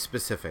going to be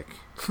specific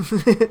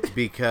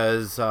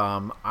because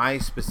I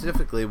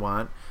specifically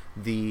want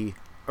the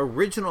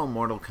original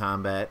Mortal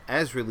Kombat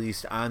as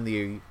released on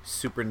the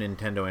Super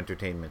Nintendo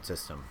Entertainment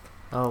System.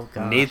 Oh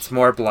god. Needs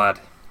more blood.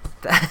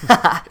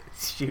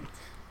 Shoot.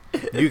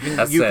 You can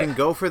That's you it. can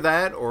go for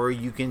that, or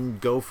you can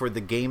go for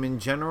the game in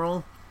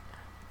general.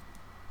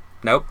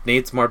 Nope,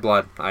 needs more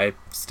blood. I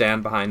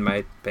stand behind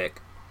my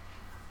pick.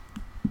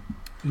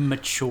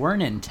 Mature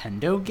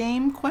Nintendo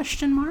game?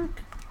 Question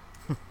mark.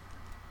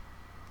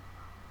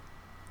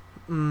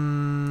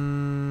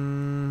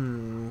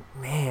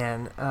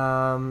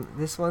 Man,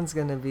 this one's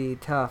gonna be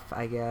tough,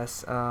 I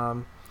guess.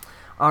 All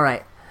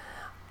right.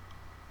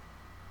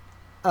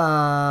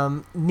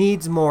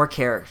 Needs more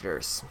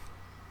characters.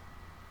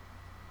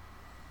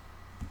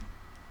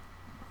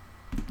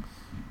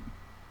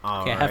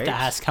 Okay, I have to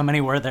ask, how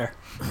many were there?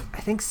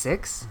 I think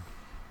 6.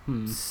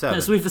 7.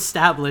 As we've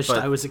established,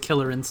 But- I was a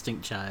Killer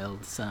Instinct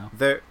child, so...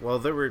 There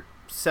were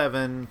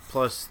 7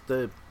 plus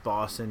the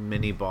boss and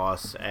mini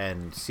boss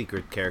and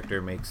secret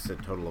character makes a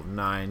total of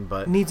 9.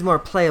 But Needs more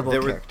playable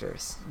There were-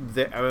 characters.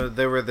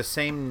 there were the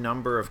same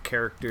number of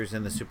characters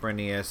in the Super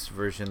NES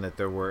version that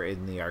there were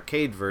in the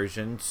arcade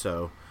version.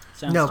 So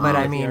Sounds No, to but me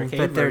I like mean, the arcade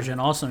but they're- version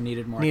also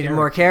needed more Needed characters.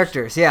 more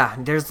characters. Yeah,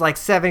 there's like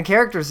 7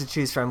 characters to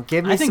choose from.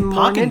 Give me I think some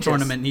more Pokken ninjas.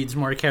 Tournament needs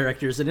more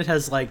characters, and it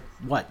has, like,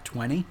 what,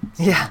 20?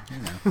 Yeah.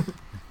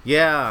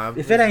 yeah,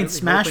 If it ain't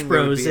Smash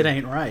Bros, it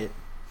ain't right.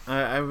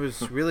 I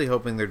was really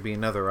hoping there'd be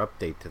another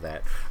update to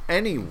that.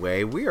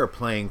 Anyway, we are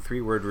playing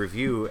 3-word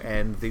review,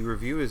 and the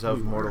review is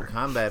of Mortal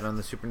Kombat on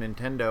the Super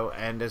Nintendo.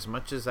 And as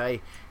much as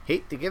I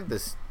hate to give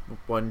this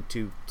one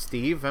to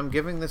Steve, I'm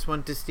giving this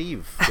one to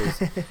Steve.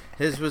 'Cause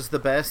his was the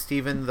best,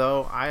 even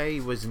though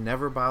I was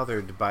never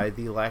bothered by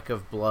the lack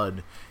of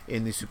blood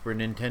in the Super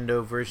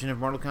Nintendo version of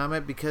Mortal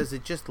Kombat because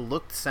it just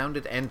looked,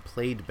 sounded, and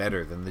played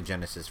better than the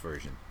Genesis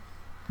version.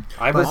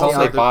 I was But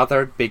only the-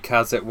 bothered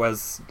because it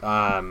was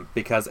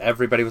because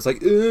everybody was like,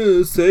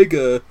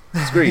 Sega.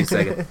 Screw you,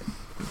 Sega.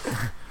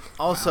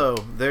 Also,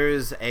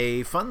 there's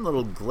a fun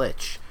little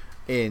glitch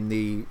in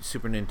the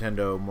Super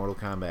Nintendo Mortal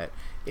Kombat.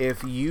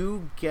 If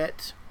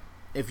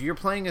you're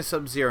playing a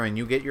Sub-Zero and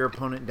you get your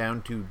opponent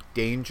down to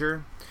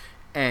danger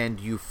and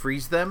you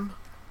freeze them,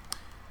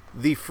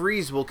 the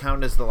freeze will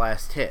count as the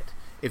last hit.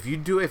 If you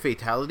do a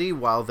fatality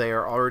while they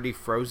are already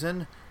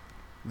frozen,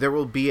 there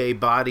will be a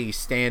body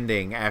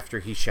standing after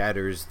he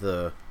shatters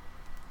the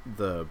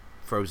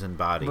frozen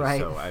body. Right.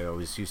 So I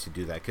always used to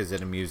do that because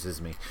it amuses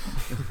me.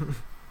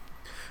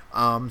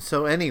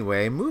 So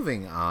anyway,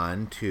 moving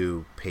on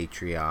to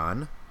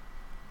Patreon.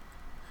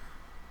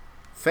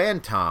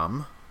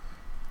 Phantom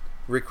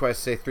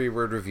requests a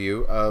 3-word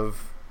review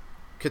of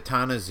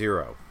Katana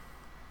Zero,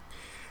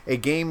 a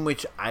game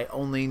which I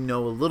only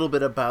know a little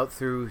bit about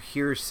through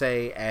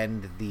hearsay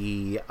and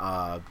the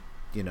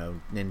Nintendo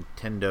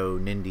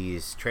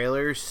Nindies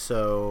trailers.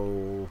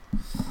 So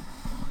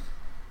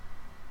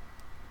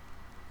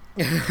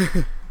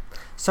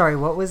Sorry,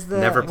 what was the...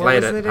 Never what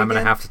played was it. I'm going to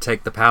again? have to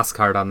take the pass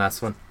card on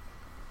this one.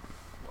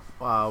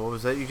 what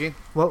was that, Eugene?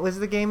 What was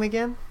the game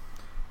again?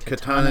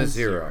 Katana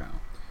Zero.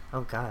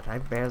 Oh god, I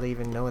barely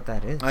even know what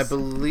that is. I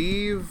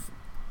believe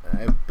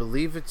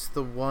it's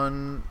the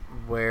one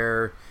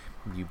where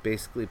you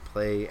basically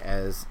play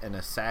as an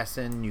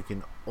assassin. You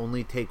can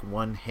only take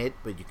one hit,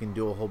 but you can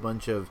do a whole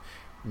bunch of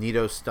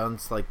neato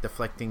stunts like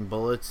deflecting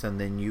bullets, and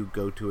then you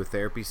go to a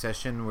therapy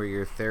session where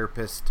your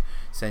therapist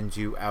sends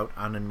you out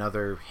on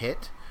another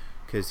hit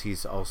because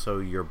he's also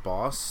your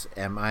boss.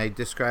 Am I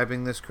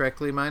describing this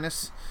correctly,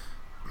 Minus?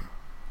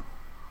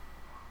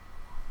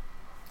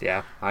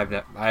 Yeah,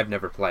 I've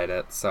never played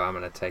it, so I'm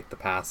going to take the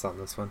pass on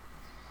this one.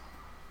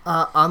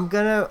 I'm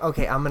gonna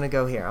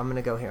go here.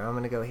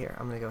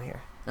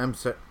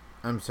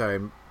 I'm sorry,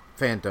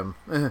 Phantom.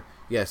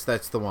 Yes,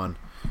 that's the one.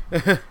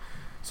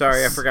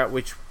 Sorry, I forgot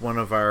which one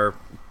of our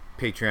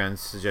Patreons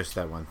suggested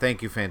that one.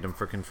 Thank you, Phantom,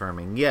 for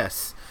confirming.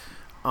 Yes,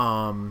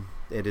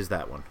 it is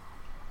that one.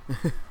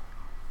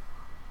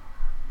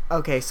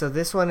 Okay, so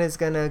this one is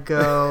gonna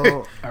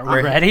go... Are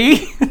we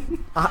ready?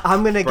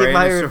 I'm gonna give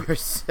my... Brianosaurus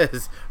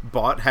says,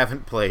 bought,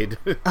 haven't played.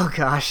 Oh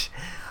gosh.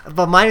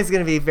 But mine is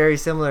going to be very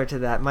similar to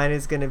that. Mine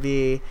is going to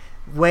be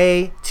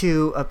way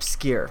too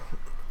obscure.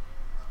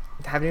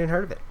 Haven't even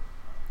heard of it.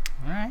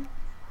 All right.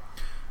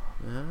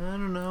 I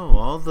don't know.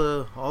 All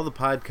the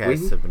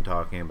podcasts have been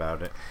talking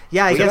about it.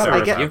 Yeah, I We guess got a I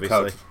review guess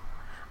code.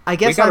 I We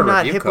guess got I'm a not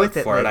review hip code with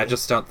it. for it. I lately.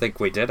 just don't think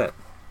we did it.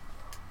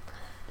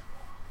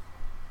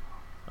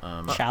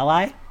 Shall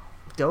I?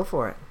 Go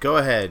for it. Go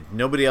ahead.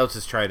 Nobody else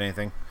has tried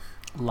anything.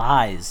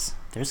 Lies.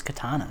 There's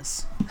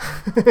katanas.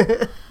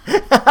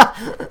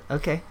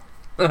 Okay.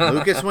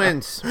 Lucas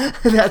wins.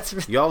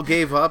 That's Y'all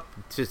gave up.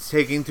 It's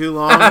taking too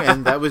long,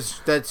 and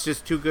that's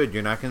just too good.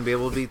 You're not going to be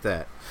able to beat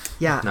that.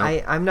 yeah. No.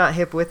 I'm not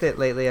hip with it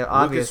lately.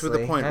 Obviously. Lucas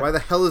with a point. Why the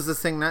hell is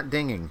this thing not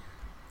dinging?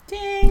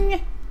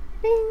 Ding!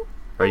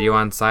 Are you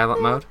on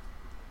silent mode?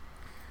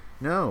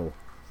 No.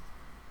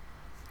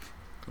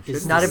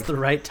 Is Not this a- the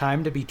right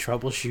time to be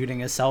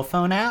troubleshooting a cell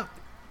phone app?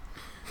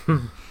 All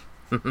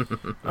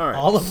right.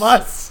 All of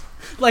us?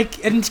 Like,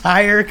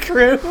 entire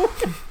crew?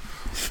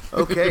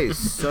 Okay,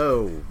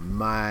 so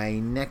my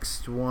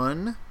next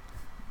one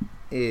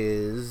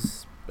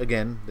is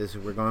again.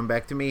 We're going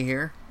back to me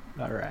here.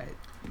 All right.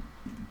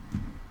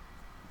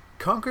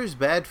 Conker's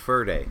Bad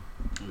Fur Day.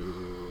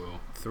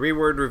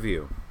 3-word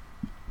review.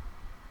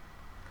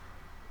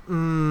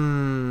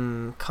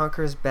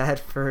 Conker's Bad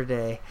Fur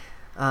Day.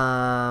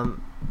 Don't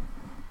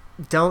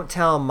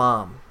tell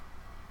mom.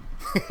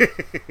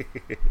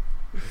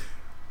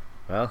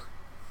 Well,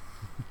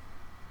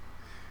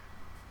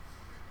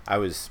 I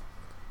was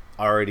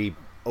already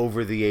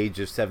over the age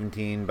of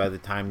 17 by the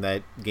time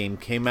that game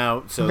came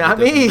out, so Not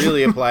that doesn't me.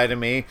 really apply to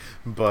me.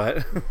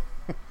 But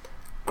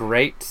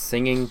Great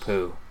Singing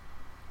Pooh.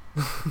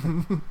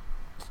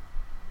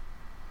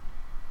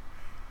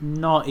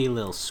 Naughty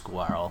little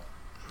squirrel.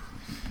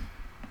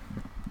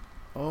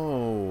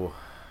 Oh.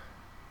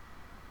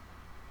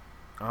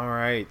 All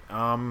right.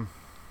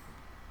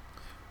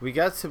 We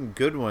got some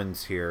good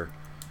ones here.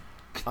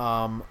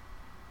 I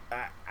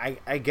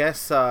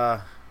guess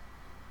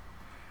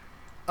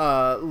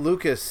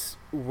Lucas,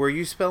 were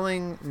you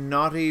spelling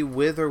naughty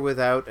with or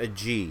without a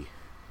G?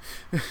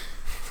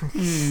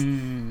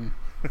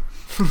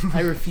 I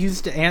refuse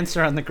to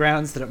answer on the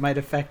grounds that it might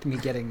affect me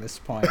getting this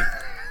point.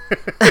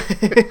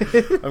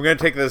 I'm going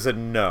to take this as a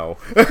no.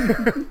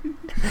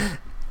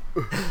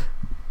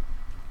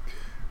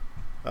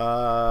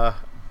 Let's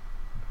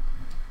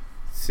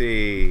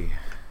see.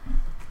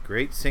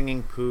 Great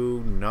Singing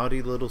Pooh,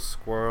 Naughty Little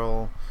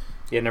Squirrel.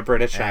 In a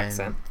British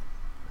accent.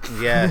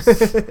 Yes,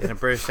 in a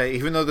British accent.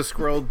 Even though the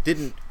squirrel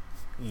didn't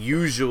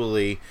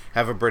usually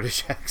have a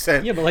British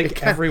accent. Yeah, but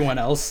like everyone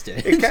else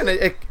did.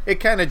 It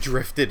kind of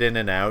drifted in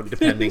and out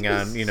depending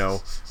on,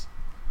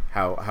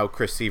 how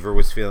Chris Seaver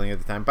was feeling at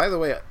the time. By the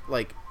way,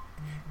 like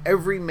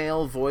every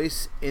male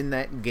voice in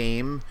that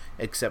game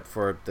except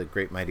for the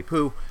Great Mighty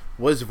Pooh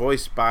was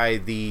voiced by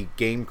the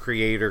game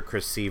creator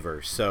Chris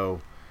Seaver.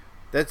 So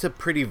that's a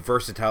pretty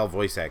versatile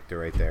voice actor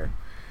right there.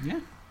 Yeah.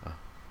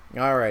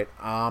 All right.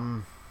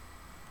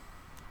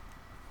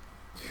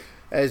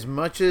 As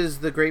much as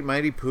the Great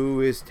Mighty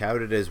Pooh is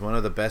touted as one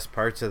of the best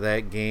parts of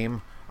that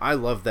game, I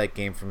love that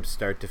game from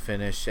start to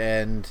finish,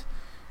 and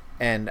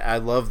I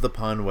love the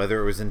pun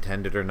whether it was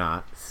intended or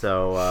not.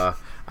 So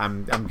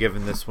I'm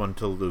giving this one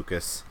to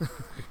Lucas.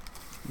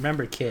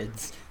 Remember,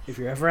 kids, if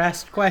you're ever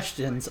asked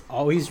questions,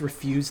 always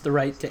refuse the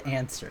right to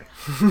answer.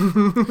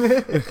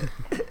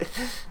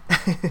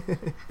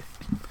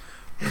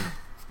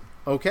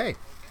 Okay.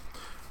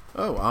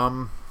 Oh,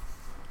 all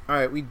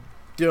right, we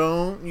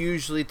don't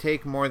usually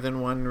take more than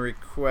one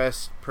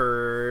request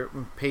per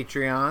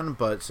Patreon,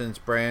 but since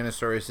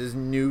Brianosaurus is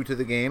new to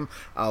the game,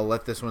 I'll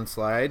let this one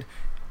slide.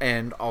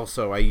 And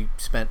also, I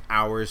spent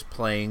hours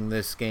playing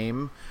this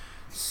game,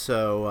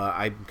 so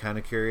I'm kind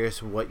of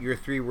curious what your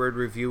 3-word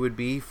review would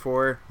be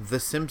for The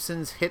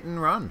Simpsons Hit and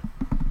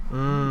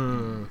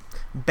Run.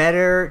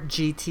 Better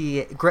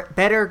GTA.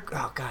 Better.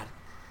 Oh God.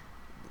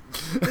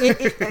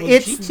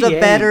 It's GTA, the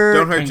better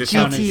don't hurt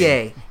yourself.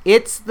 GTA.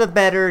 It's the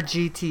better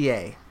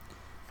GTA.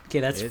 Okay,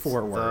 that's It's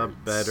 4 words.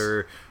 the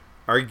better,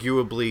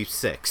 arguably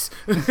 6.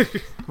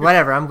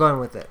 Whatever. I'm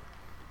going with it.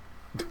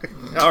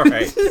 All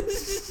right.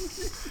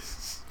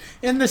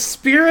 In the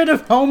spirit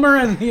of Homer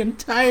and the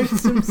entire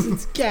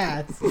Simpsons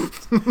cast.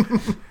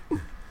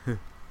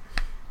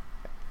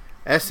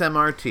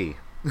 SMRT.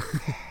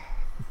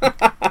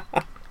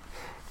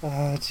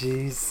 Oh,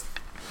 jeez.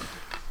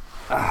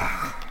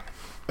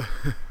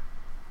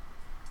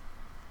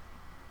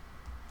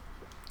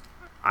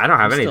 I don't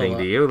have I'm anything. still,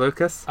 Do you,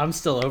 Lucas? I'm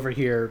still over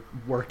here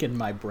working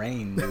my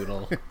brain,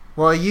 Noodle.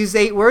 Well, use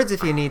 8 words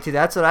if you need to.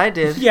 That's what I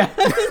did. Yeah.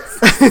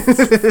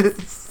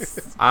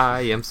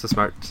 I am so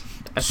smart.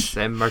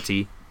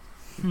 SMRT.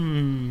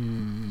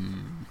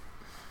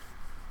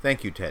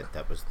 Thank you, Ted.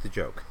 That was the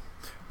joke.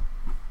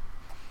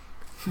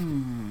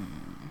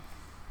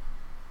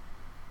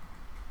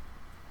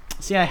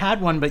 See, I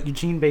had one, but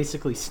Eugene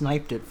basically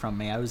sniped it from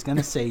me. I was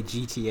gonna say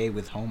GTA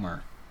with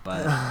Homer,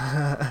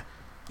 but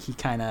he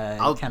kind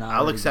of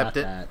I'll accept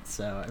it. That.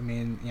 So I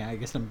mean, yeah, I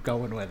guess I'm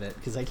going with it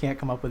because I can't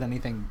come up with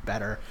anything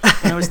better.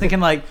 And I was thinking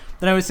like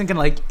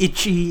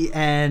itchy,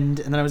 and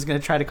then I was gonna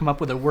try to come up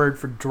with a word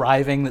for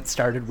driving that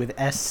started with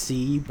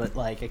SC, but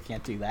like I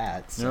can't do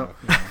that. So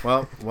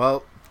No.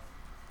 Well,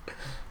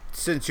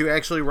 since you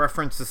actually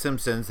referenced The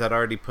Simpsons, that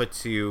already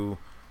puts you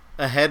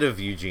ahead of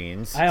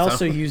Eugene's. I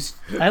also used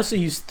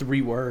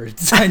 3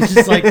 words. I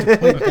just like to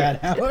point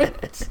that out.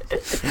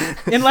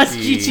 Unless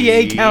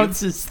GTA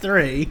counts as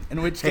 3,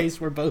 in which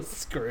case we're both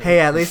screwed. Hey,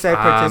 at least I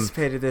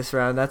participated this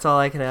round. That's all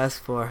I can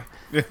ask for.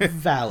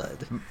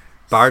 Valid.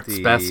 Bart's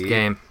Steve. best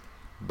game.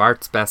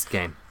 Bart's best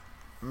game.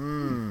 I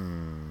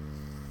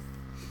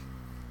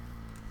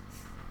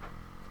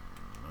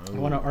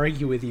want to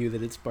argue with you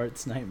that it's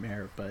Bart's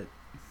Nightmare, but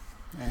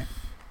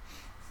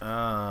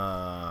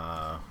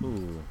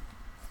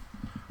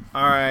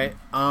All right.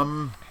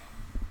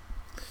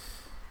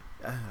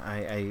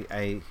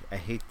 I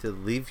hate to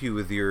leave you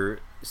with your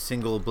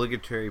single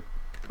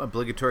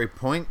obligatory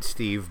point,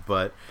 Steve,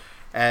 but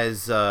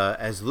as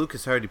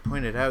Lucas already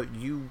pointed out,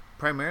 you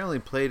primarily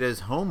played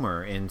as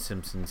Homer in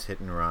Simpsons Hit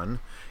and Run,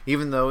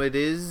 even though it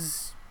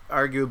is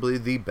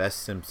arguably the best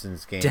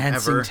Simpsons game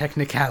dancing ever.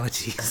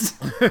 technicalities.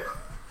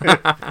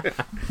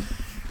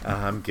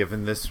 I'm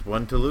giving this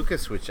one to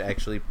Lucas, which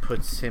actually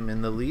puts him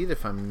in the lead,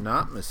 if I'm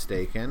not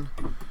mistaken.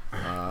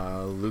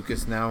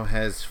 Lucas now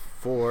has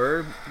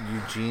 4,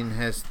 Eugene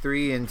has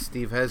 3, and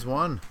Steve has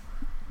 1.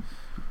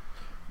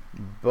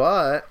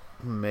 But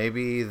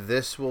maybe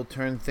this will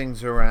turn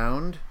things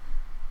around.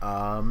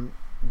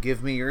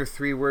 Give me your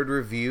 3-word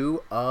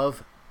review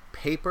of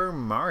Paper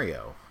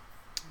Mario.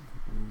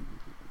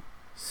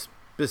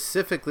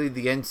 specifically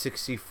the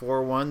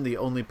N64 one, the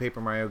only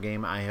Paper Mario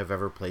game I have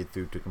ever played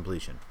through to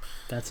completion.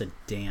 That's a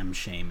damn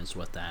shame is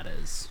what that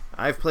is.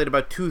 I've played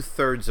about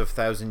 2/3 of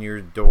Thousand Year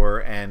Door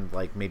and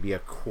like maybe a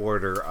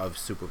quarter of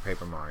Super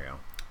Paper Mario.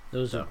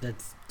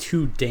 That's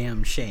two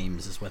damn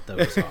shames is what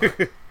those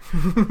are.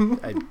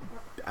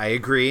 I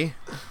agree.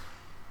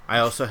 I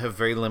also have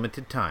very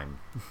limited time.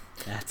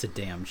 That's a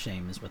damn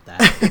shame is what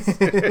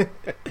that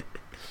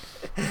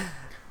is.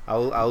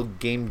 I'll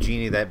game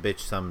genie that bitch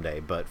someday,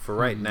 but for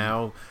right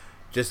now,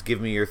 just give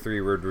me your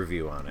 3-word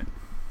review on it.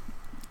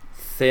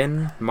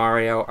 Thin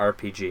Mario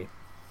RPG.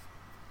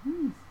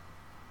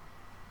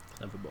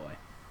 Clever boy.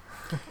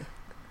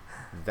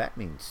 That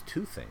means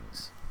 2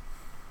 things.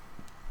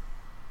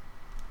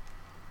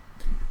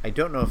 I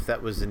don't know if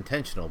that was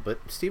intentional,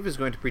 but Steve is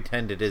going to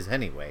pretend it is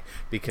anyway,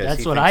 because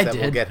That's he what thinks I that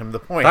will did. get him the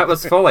point. That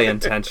was fully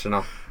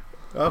intentional.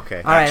 Okay.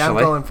 All right,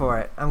 Actually.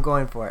 I'm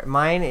going for it.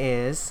 Mine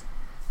is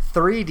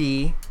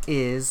 3D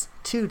is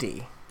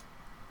 2D.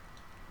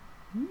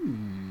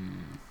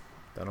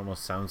 That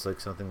almost sounds like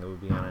something that would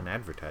be on an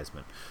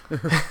advertisement.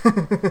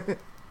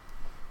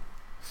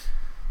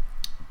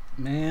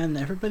 Man,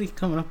 everybody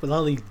coming up with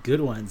all these good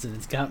ones, and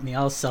it's got me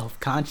all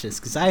self-conscious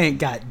because I ain't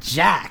got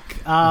jack.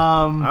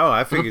 Oh,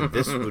 I figured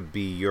this would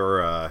be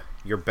your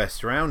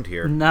best round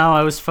here. No,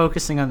 I was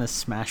focusing on the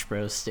Smash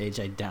Bros. Stage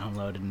I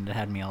downloaded, and it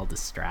had me all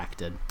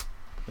distracted.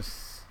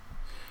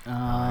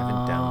 I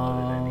haven't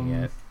downloaded any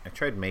yet. I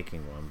tried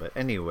making one, but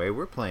anyway,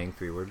 we're playing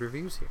 3-word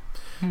reviews here.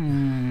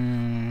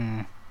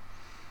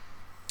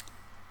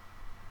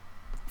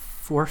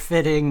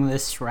 Forfeiting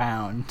this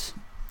round.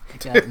 I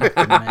got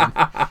nothing, man.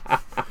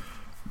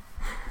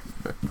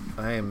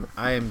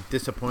 I am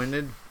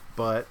disappointed,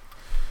 but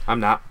I'm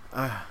not.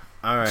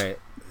 all right.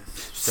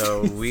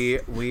 So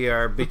we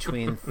are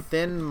between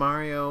Thin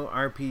Mario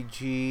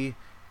RPG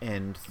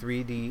and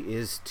 3D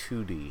is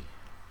 2D.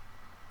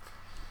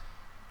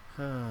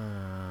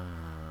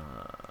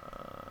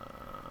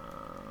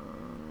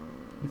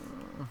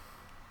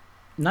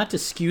 Not to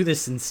skew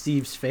this in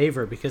Steve's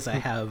favor because I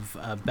have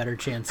a better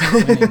chance of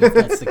winning if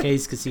that's the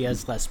case because he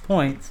has less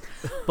points.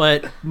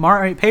 But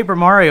Paper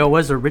Mario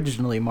was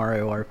originally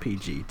Mario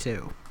RPG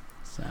too.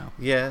 So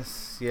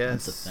Yes.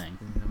 that's a thing.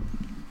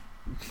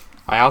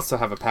 I also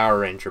have a Power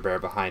Ranger bear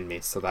behind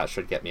me, so that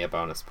should get me a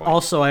bonus point.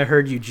 Also, I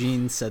heard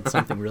Eugene said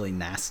something really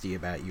nasty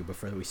about you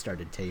before we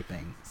started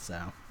taping.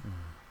 So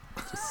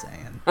just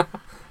saying.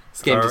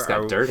 This game just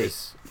got dirty.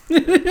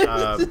 Eugene,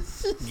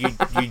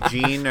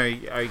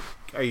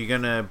 are you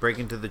gonna break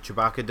into the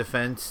Chewbacca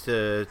defense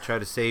to try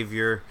to save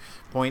your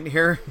point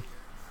here?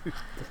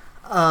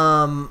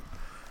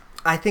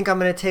 I think I'm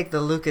going to take the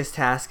Lucas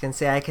task and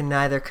say I can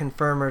neither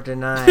confirm or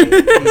deny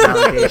these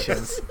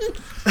allegations.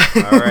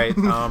 All right.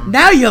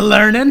 Now you're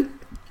learning.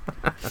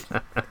 All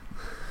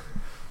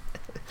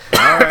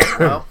right.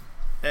 Well,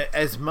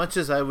 as much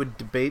as I would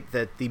debate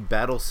that the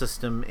battle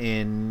system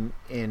in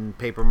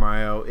Paper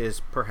Mario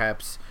is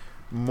perhaps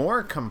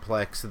more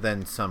complex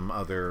than some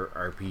other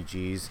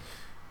RPGs,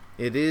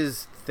 it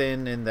is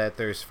thin in that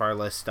there's far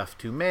less stuff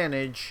to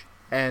manage,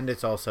 and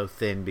it's also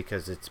thin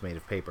because it's made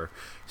of paper.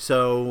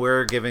 So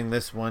we're giving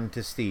this one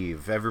to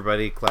Steve.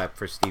 Everybody clap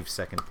for Steve's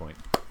second point.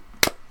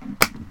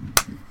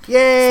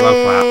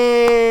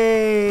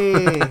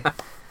 Yay!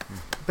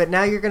 But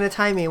now you're going to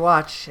tie me,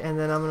 watch, and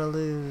then I'm going to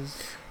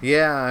lose.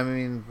 Yeah, I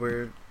mean,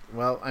 there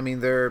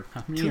are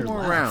How many 2 are more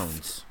left?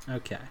 rounds.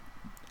 Okay.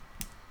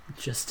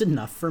 Just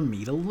enough for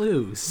me to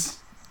lose.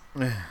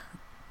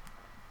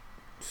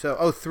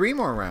 So, 3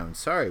 more rounds.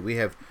 Sorry, we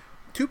have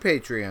 2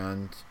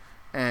 Patreons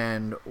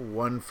and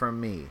 1 from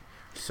me.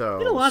 So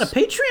We had a lot of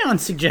Patreon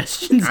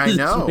suggestions I this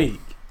know. week.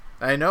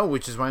 I know,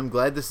 which is why I'm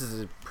glad this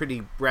is a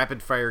pretty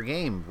rapid fire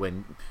game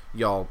when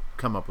y'all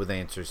come up with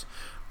answers.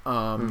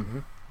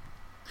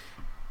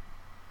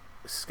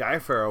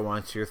 Skypharaoh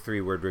wants your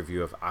 3-word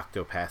review of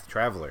Octopath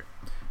Traveler,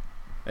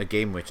 a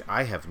game which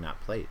I have not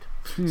played.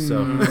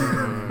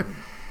 So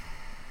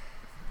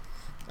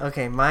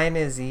Okay, mine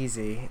is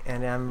easy,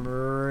 and I'm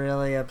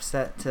really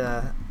upset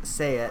to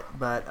say it,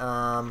 but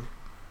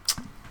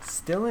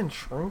still in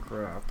shrink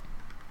wrap.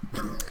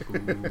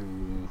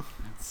 Ooh,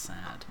 that's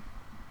sad.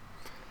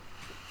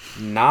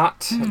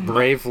 Not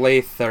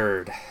Bravely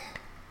Third.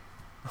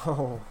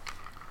 Oh,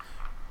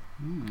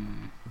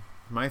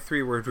 my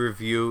 3-word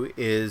review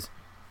is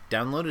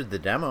downloaded the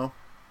demo.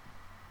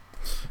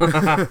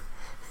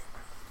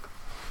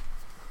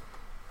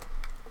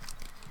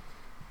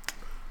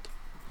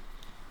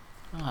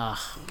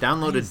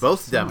 Downloaded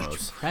both so demos.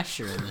 Much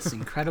pressure in this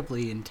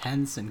incredibly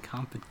intense and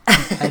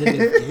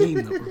competitive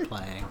game that we're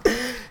playing.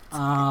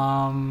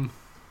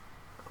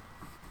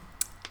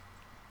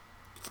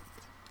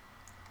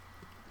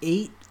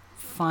 8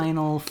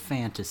 Final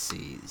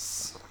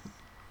Fantasies.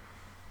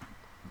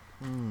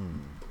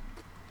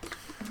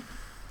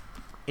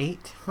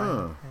 8.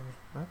 Huh.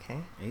 Okay.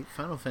 8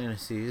 Final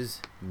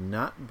Fantasies,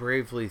 not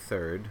Bravely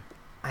Third.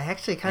 I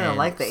actually kind of And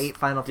like the 8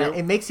 Final still-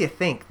 Fantasies. It makes you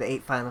think, the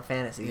 8 Final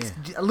Fantasies.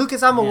 Yeah.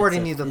 Lucas, I'm Yeah, awarding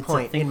it's a- you the it's a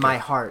point in thinker. my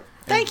heart.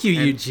 Thank you,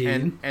 And-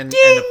 Eugene. And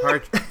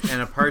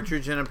a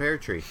partridge in a pear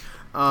tree.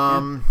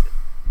 And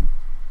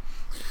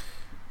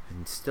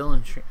still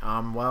in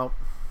well,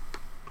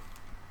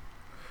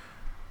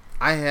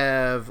 I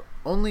have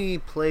only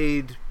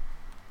played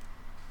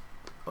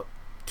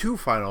 2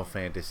 Final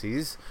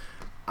Fantasies.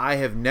 I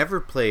have never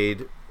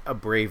played a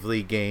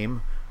Bravely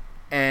game,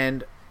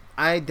 and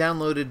I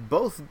downloaded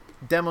both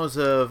demos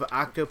of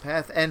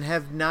Octopath and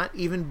have not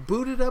even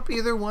booted up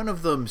either one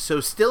of them. So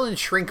still in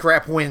shrink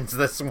wrap wins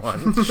this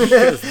one.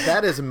 Because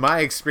that is my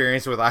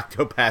experience with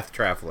Octopath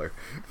Traveler.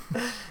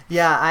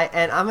 Yeah,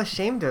 I'm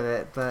ashamed of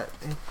it, but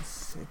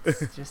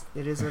it's just,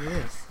 it is what it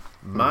is.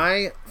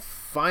 My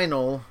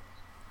final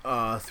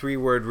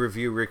 3-word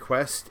review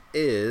request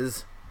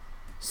is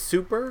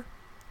Super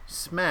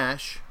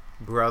Smash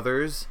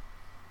Brothers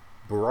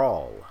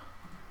Brawl.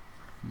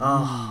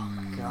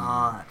 Oh,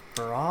 God.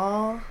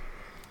 Brawl?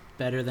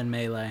 Better than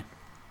Melee.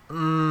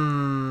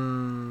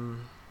 Mmm.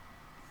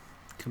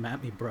 Come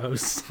at me,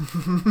 bros.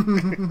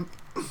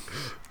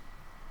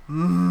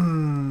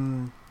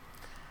 Mmm.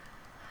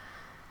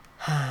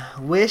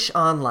 Wish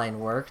Online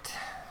worked.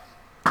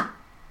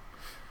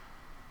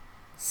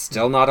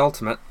 Still not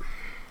Ultimate.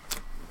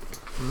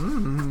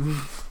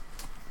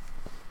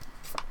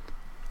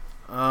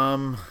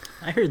 I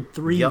heard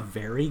 3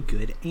 very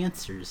good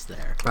answers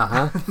there.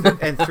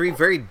 And 3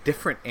 very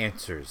different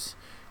answers.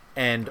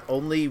 And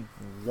only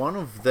one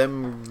of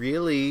them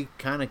really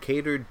kind of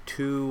catered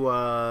to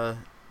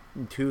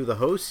the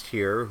host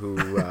here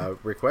who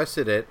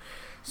requested it.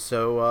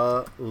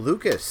 So,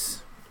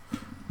 Lucas,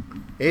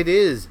 it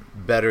is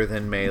better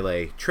than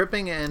Melee,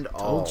 tripping and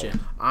all. Told you.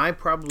 I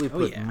probably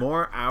put yeah.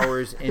 more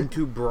hours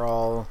into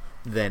Brawl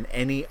than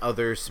any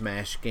other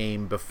Smash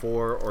game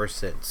before or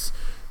since.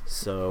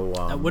 So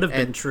That would have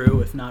been true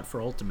if not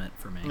for Ultimate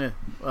for me.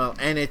 Well,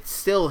 and it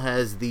still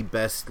has the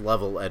best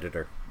level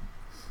editor.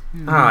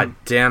 Ah,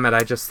 damn it,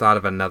 I just thought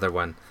of another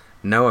one.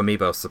 No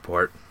amiibo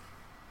support.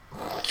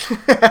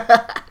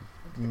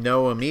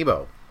 No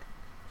amiibo.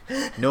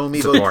 No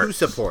amiibo to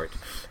support.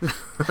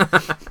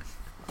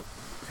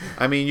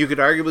 I mean, you could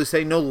arguably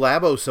say no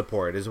Labo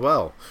support as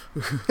well.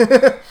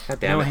 God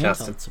damn No it,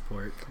 Justin. handheld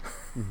support.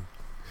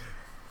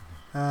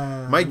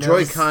 My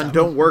Joy-Con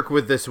don't work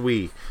with this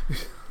Wii.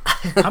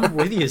 I'm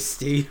with you,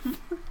 Steve.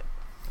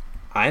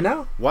 I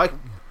know.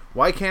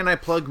 Why can't I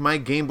plug my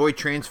Game Boy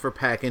Transfer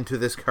Pack into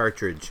this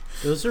cartridge?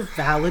 Those are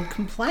valid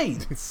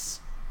complaints.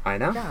 I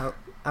know. Yeah,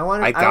 I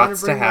want. I got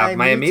to have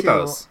my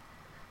amiibos.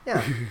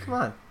 Yeah, come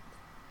on.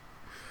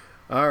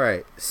 All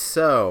right,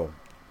 so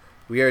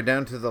we are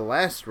down to the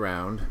last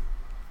round,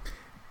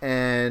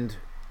 and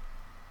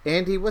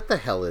Andy, what the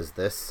hell is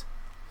this?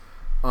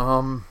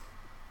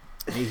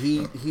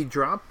 He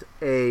dropped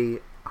a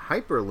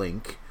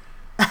hyperlink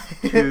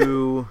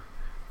to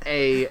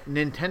a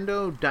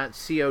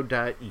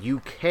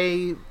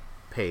Nintendo.co.uk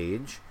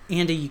page.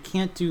 Andy, you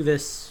can't do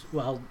this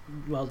while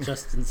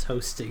Justin's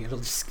hosting. It'll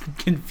just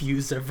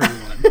confuse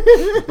everyone.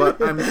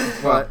 But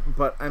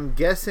I'm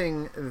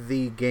guessing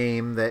the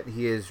game that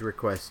he is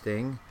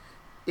requesting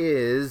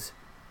is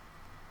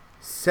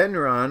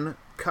Senran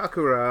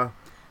Kakura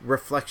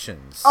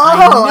Reflections.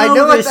 Oh, I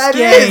know what that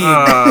is.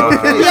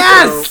 Okay,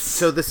 Yes!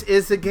 So this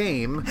is a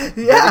game that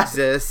Yeah.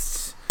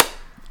 exists.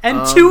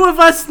 And 2 of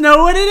us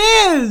know what it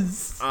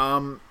is.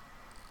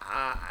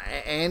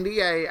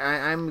 Andy,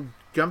 I'm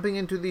jumping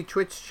into the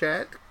Twitch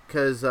chat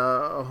because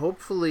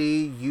hopefully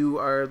you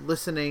are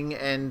listening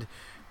and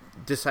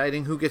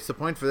deciding who gets the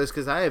point for this,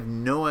 because I have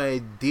no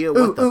idea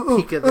what the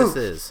peak of this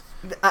is.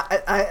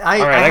 I I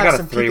have got a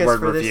some 3-word Pikas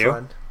for this review.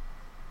 one.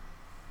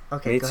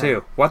 Okay, Me go too.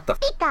 ahead. What the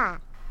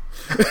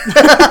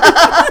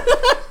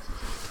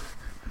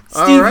Steve,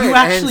 Alright, you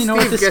actually and know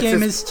what Steve this gets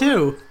game his- is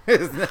too.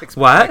 His next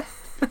What?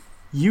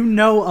 You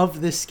know of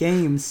this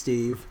game,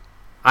 Steve.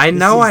 I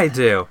know is- I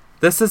do.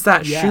 This is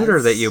that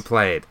shooter that Yes. you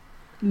played.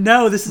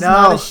 No, this is No,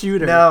 not a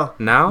shooter. No.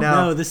 No?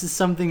 No, this is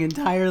something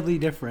entirely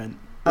different.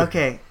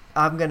 Okay,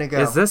 I'm gonna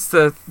go. Is this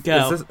the...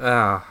 Go. Is this,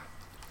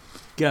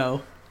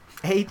 Go.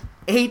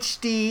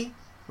 HD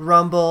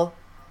Rumble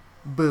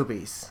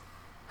Boobies.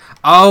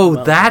 oh,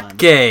 Well that done.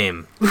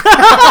 game.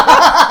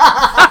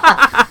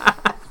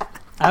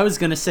 I was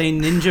gonna say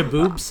Ninja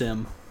Boob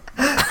Sim.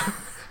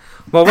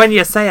 Well, when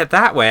you say it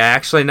that way, I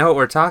actually know what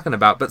we're talking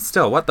about, but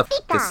still, what the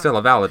is still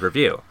a valid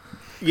review?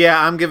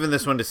 Yeah, I'm giving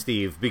this one to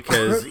Steve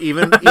because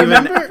even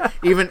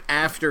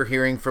after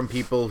hearing from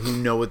people who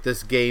know what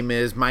this game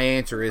is, my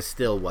answer is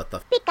still what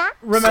the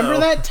Remember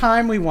So- that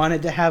time we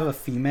wanted to have a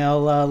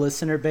female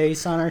listener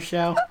base on our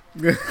show?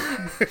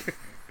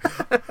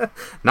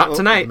 Not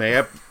tonight.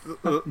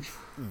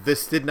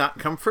 This did not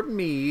come from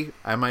me,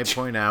 I might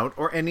point out,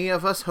 or any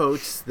of us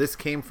hosts. This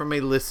came from a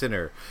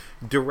listener.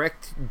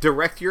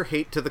 Direct your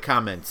hate to the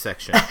comments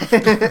section.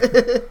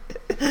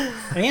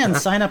 And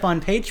sign up on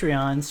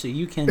Patreon so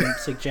you can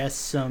suggest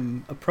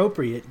some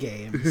appropriate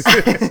games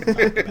to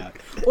talk about.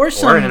 Or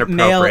some inappropriate.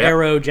 male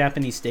arrow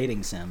Japanese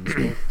dating sims.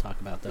 We'll talk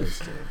about those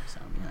too. So,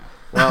 you know.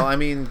 Well, I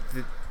mean,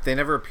 they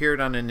never appeared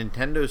on a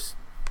Nintendo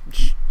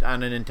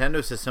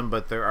system,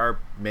 but there are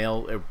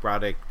male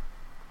erotic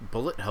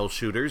bullet hell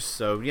shooters,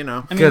 so I mean,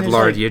 Good there's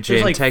Lord, there's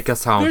Eugene, take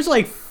us home. There's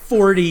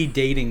 40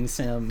 dating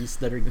sims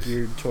that are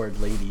geared toward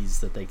ladies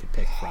that they could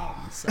pick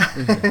from. So.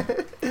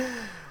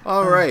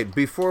 All right,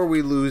 before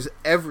we lose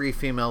every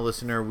female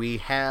listener we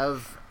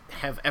have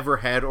ever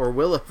had or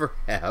will ever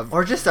have,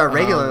 Or just our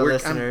regular we're-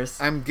 listeners.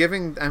 I'm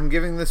giving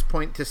this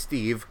point to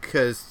Steve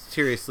because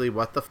seriously,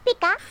 what the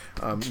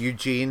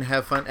Eugene,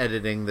 have fun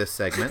editing this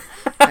segment,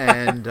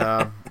 and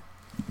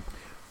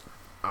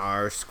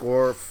our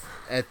score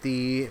at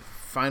the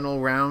final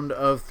round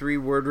of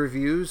 3-word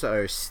reviews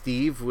are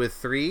Steve with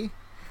 3,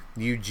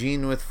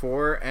 Eugene with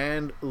 4,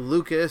 and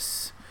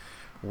Lucas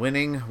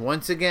winning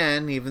once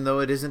again, even though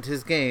it isn't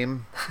his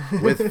game,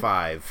 with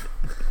 5.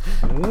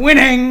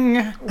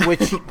 Winning!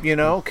 Which,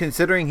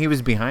 considering he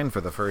was behind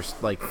for the first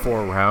 4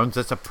 rounds,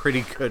 that's a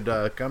pretty good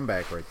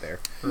comeback right there.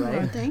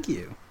 Right? Thank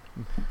you.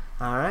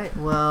 All right.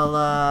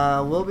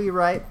 Well, we'll be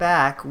right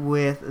back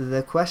with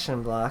the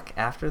question block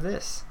after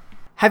this.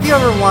 Have you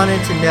ever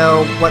wanted to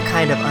know what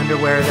kind of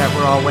underwear that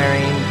we're all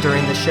wearing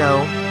during the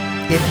show?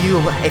 If you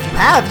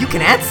have, you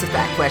can answer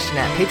that question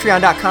at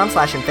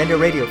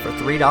patreon.com/InfendoRadio for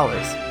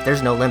 $3.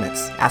 There's no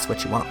limits. Ask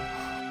what you want.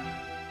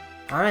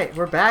 All right,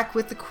 we're back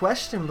with the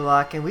question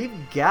block, and we've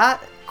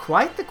got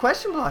quite the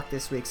question block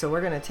this week, so we're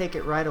going to take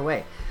it right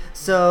away.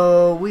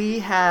 So we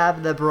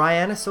have the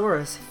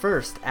Brianosaurus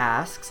first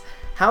asks,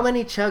 how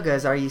many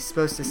chuggas are you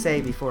supposed to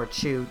say before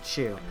chew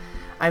chew?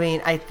 I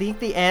mean, I think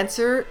the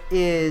answer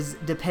is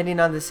depending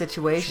on the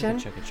situation,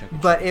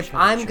 but if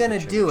I'm going to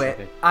do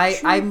it,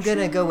 I'm going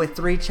to go with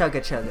 3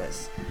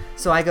 chugga-chuggas.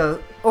 So I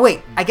go, oh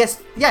wait, I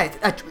guess, yeah,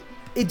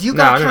 do you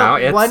got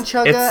count one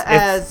chugga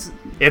as...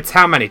 It's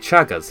how many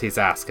chuggas he's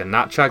asking,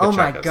 not chugga-chuggas. Oh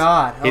my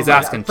god. He's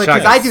asking chuggas.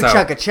 Because I do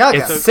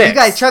chugga-chugga. It's 6. You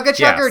guys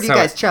chugga-chugga or do you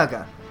guys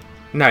chugga?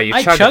 No, you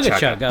I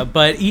chugga-chugga,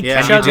 but each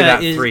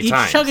chugga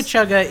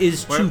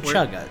is 2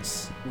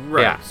 chuggas.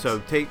 Right. Yeah. So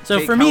take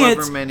for me,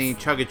 however it's many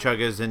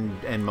chugga-chuggas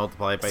and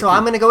multiply it by 2. So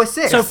I'm going to go with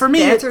 6. So for me,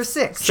 the answer is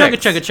 6. Chugga,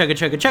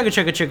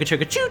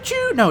 choo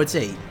choo. No, it's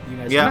 8. You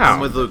guys yeah, No. I'm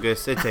with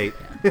Lucas. It's 8.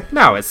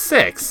 No, it's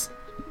 6.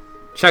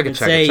 Chugga, It's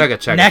chugga, eight. chugga,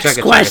 chugga, Next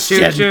chugga, question.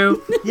 chugga,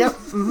 choo, choo. Yep,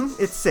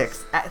 it's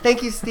 6.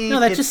 Thank you, Steve. No,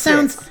 that It's just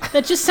 6.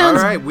 sounds.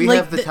 All right, we like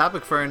have the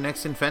topic for our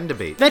next Infen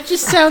debate. That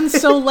just sounds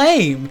so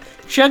lame.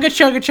 Chugga,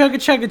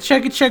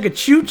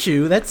 choo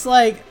choo. That's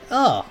like,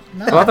 oh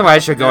no. Well,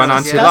 otherwise you're going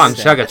on too long.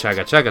 disgusting.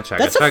 Chugga, chugga, chugga,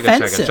 That's chugga, chugga,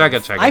 offensive. chugga,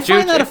 chugga, I choo,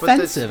 find that choo.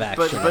 offensive,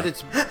 actually.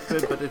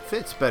 But it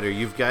fits better.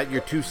 You've got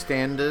your 2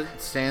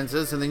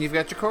 stanzas, and then you've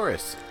got your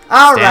chorus.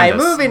 All right,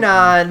 Stand us. moving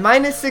on.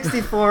 Minus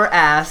 64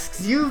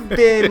 asks, you've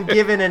been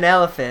given an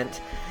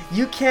elephant.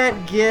 You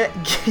can't give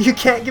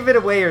it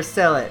away or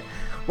sell it.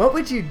 What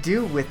would you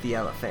do with the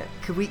elephant?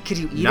 Could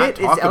you eat Not it?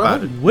 talk Is about it.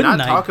 elephant Wouldn't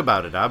Not I? talk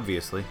about it,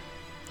 obviously.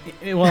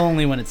 Well,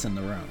 only when it's in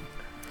the room.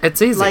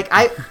 It's easy. like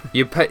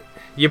You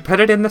put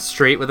it in the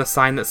street with a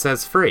sign that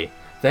says free.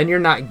 Then you're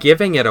not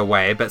giving it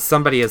away, but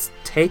somebody is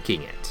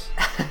taking it.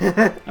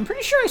 I'm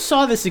pretty sure I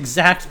saw this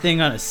exact thing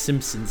on a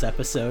Simpsons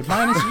episode.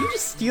 Minus, are you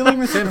just stealing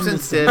this from the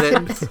Simpsons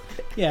did it.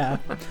 Yeah.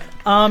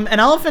 An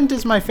elephant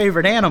is my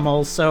favorite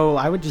animal, so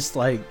I would just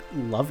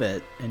love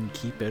it and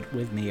keep it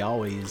with me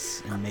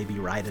always, and maybe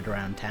ride it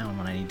around town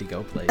when I need to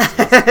go places.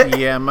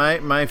 Yeah, my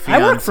fiance I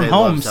work from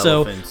home, loves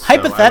so elephants,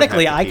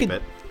 hypothetically, I I would have to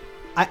could-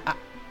 keep it.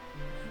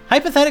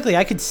 Hypothetically,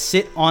 I could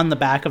sit on the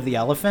back of the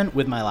elephant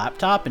with my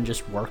laptop and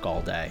just work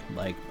all day.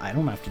 I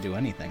don't have to do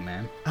anything,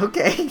 man.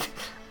 okay.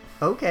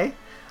 Okay.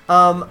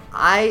 I'm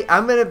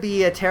gonna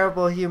be a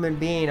terrible human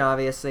being,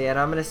 obviously, and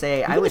I'm gonna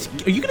say Are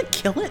you gonna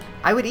kill it?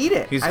 I would eat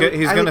it. He's I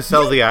gonna would-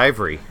 sell the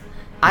ivory.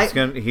 I-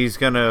 He's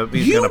gonna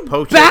You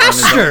poach it on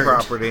his bastard! own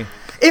property.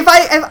 If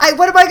I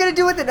what am I gonna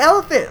do with an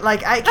elephant? I I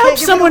can't hope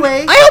give it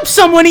away. I hope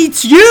someone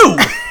eats you.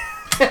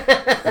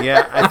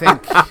 Yeah, I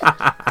think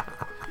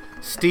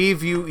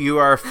Steve, you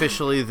are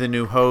officially the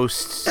new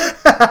host.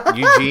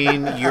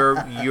 Eugene, you're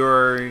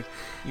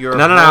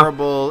No.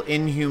 horrible,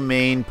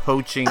 inhumane,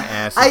 poaching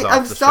asses off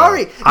I'm the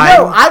sorry.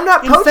 show. I'm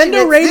not poaching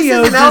Infendo it.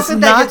 Radio This is an does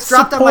elephant that not gets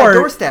dropped on my support-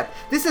 doorstep.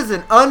 This is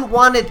an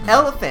unwanted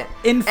elephant.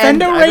 And Infendo I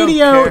don't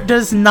Radio care.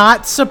 does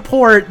not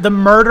support the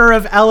murder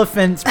of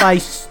elephants by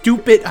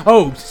stupid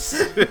hosts.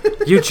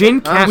 Eugene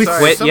can't sorry,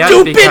 quit yet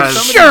Stupid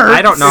because shirts!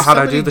 I don't know how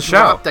to Somebody do the show.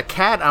 dropped a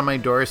cat on my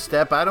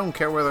doorstep. I don't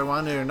care whether I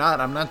want it or not.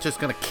 I'm not just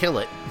gonna kill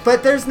it.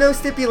 But there's no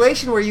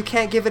stipulation where you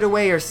can't give it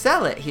away or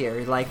sell it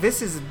here.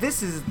 This is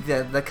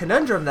the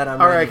conundrum that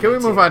I'm All right, running can we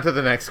into. move on to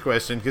the next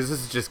question because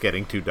this is just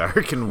getting too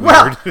dark and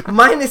Well, weird.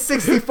 minus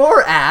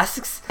 64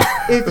 asks,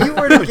 if you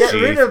were to get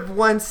Jeez. rid of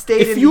one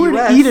state in If the you were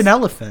U.S. to eat an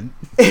elephant,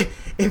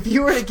 if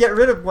you were to get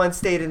rid of one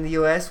state in the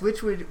U.S.,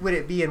 which would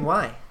it be and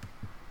why?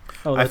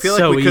 oh, I that's feel like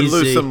so we could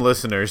lose easy. some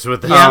listeners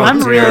with this. Yeah,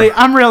 Oh, dear.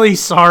 I'm really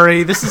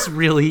sorry. This is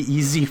really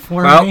easy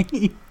for Well,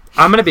 me.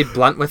 I'm going to be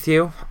blunt with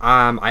you.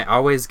 I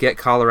always get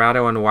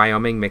Colorado and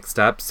Wyoming mixed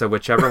up, so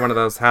whichever one of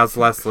those has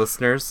less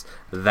listeners,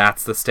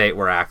 that's the state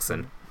we're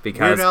axing.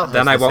 Because Weird Al has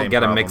then I the won't same get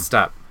them problem. mixed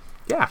up.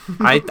 Yeah.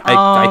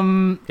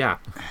 yeah.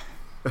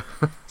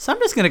 So I'm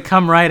just going to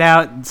come right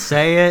out and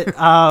say it.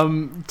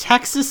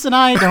 Texas and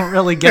I don't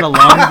really get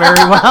along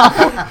very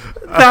well.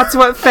 That's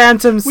what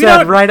Phantom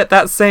said right at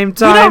that same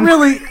time.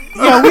 We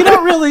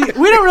don't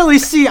really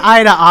see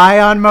eye to eye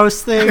on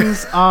most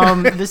things.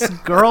 This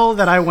girl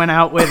that I went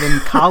out with in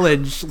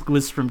college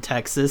was from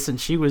Texas, and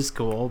she was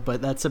cool,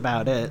 but that's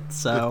about it.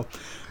 So,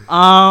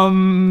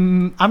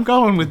 I'm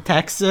going with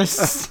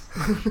Texas.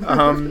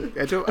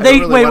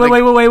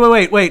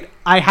 Wait.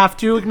 I have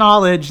to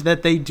acknowledge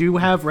that they do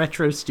have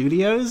Retro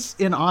Studios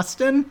in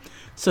Austin.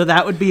 So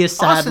that would be a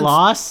sad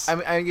loss.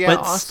 But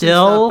Austin's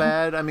still, not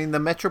bad. I mean, the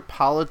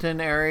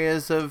metropolitan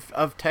areas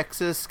of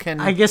Texas can.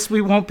 I guess we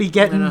won't be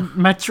getting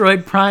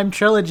Metroid Prime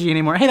Trilogy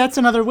anymore. Hey, that's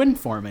another win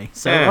for me.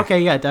 So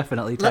okay,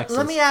 definitely Texas.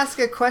 Let me ask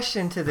a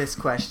question to this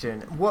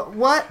question.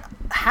 What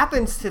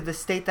happens to the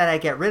state that I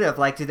get rid of?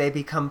 Like, do they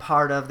become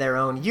part of their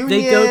own union?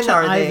 They go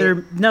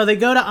to they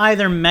go to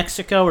either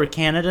Mexico or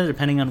Canada,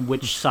 depending on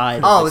which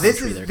side. Oh, of the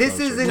country this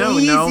is an no,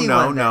 easy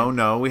one.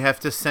 No. We have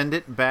to send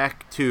it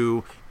back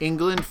to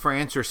England,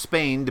 France, or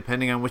Spain,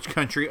 depending on which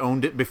country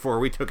owned it before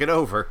we took it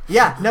over.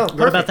 Yeah, no, perfect.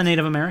 What about the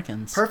Native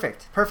Americans?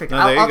 Perfect. No,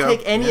 I'll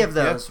take any of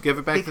those. Give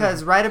it back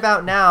because right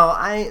about now,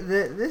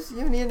 this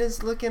union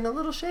is looking a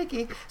little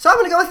shaky. So I'm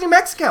gonna go with New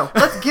Mexico.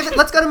 Let's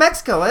go to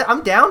Mexico.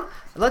 I'm down.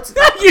 You're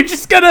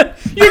gonna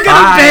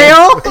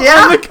bail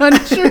on the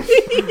country.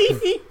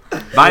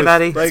 Bye,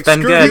 buddy. It's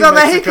been good. Viva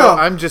Mexico.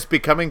 I'm just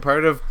becoming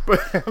part of.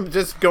 I'm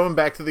just going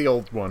back to the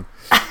old one.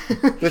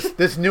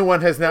 This new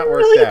one has not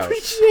worked out.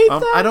 Appreciate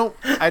that.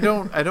 I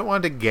don't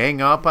want to gang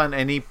up on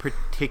any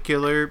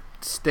particular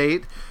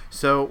state,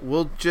 so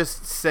we'll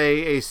just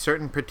say a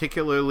certain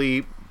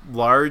particularly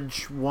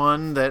large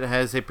one that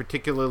has a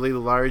particularly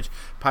large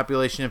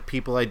population of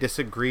people I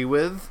disagree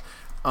with.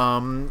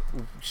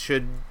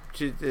 Should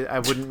I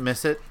wouldn't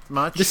miss it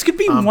much. This could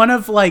be one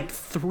of like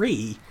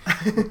 3.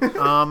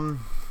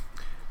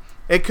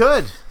 It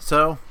could.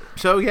 So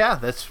yeah,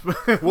 that's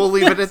we'll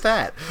leave it at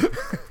that.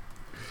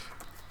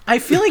 I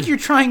feel like you're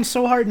trying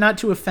so hard not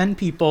to offend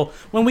people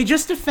when we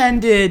just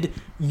offended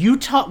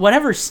Utah,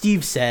 whatever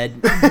Steve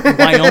said,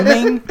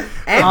 Wyoming,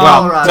 and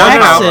Colorado.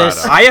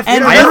 Texas,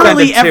 and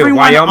literally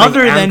everyone Wyoming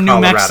other than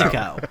New Colorado.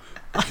 Mexico.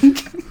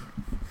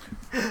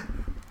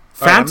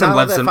 Phantom I'm not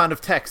lives that in fond of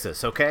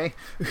Texas, okay?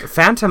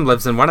 Phantom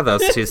lives in one of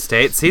those 2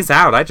 states. He's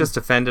out. I just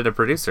offended a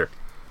producer.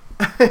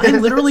 I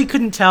literally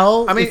couldn't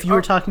tell if you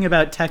were talking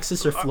about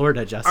Texas or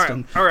Florida,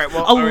 Justin. All right.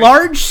 Well, a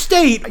large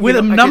state with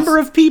a number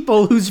of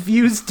people whose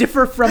views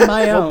differ from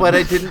my own. But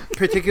I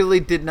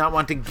did not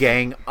want to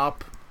gang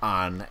up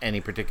on any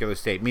particular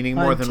state, meaning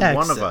more than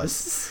Texas. one of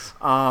us.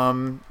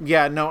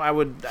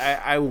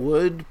 I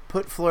would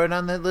put Florida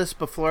on that list,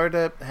 but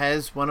Florida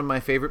has one of my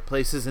favorite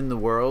places in the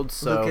world,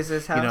 so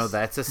Lucas's house.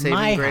 That's a saving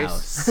My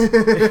grace. House.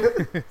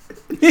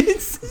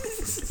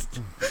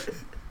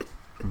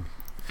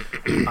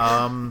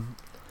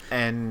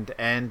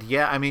 And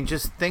yeah, I mean,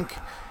 just think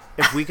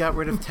if we got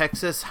rid of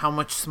Texas, how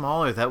much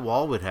smaller that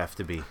wall would have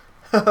to be.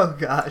 Oh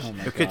gosh.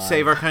 It could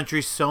save our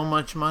country so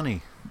much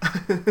money.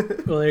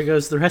 Well, there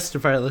goes the rest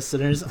of our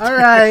listeners. All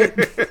right.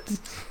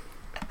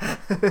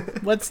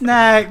 What's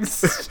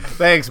next?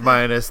 Thanks,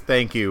 Minus.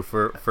 Thank you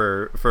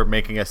for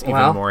making us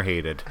even more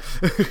hated.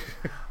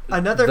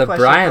 Another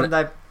question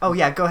from oh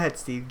yeah, go ahead,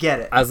 Steve.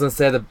 Get it. I was gonna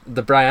say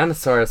the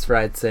Brianosaurus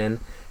writes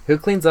in, who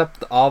cleans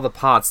up all the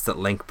pots that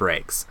Link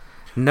breaks?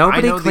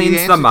 Nobody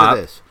cleans them up.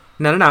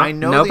 No. I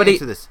know the answer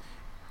to this.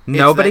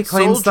 Nobody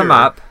cleans them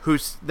up.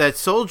 Who's that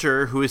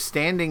soldier who is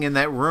standing in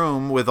that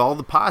room with all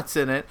the pots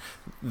in it?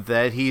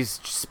 That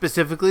he's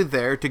specifically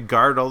there to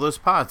guard all those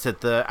pots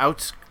at the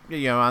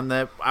on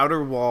the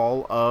outer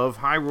wall of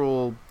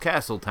Hyrule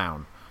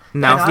Castletown.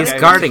 No, he's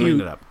guarding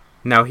it up.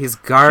 No, he's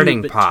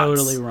guarding Cute, but pots.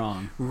 Totally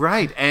wrong.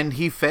 Right, and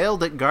he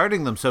failed at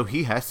guarding them, so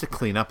he has to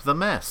clean up the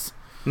mess.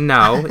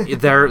 No,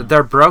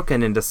 they're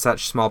broken into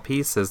such small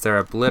pieces. They're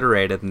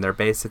obliterated and they're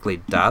basically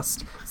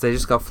dust. So they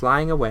just go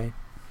flying away.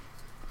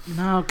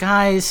 No,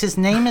 guys, his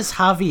name is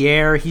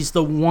Javier. He's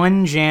the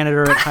one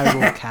janitor at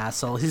Hyrule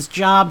Castle. His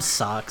job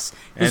sucks.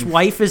 His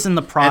wife is in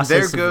the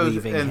process of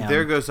leaving him. And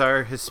there goes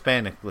our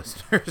Hispanic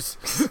listeners.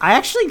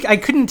 I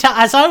couldn't tell.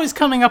 As I was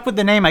coming up with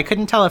the name, I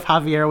couldn't tell if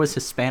Javier was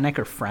Hispanic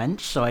or French,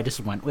 so I just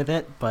went with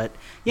it. But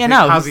yeah,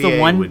 no, Javier he's the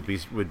one. would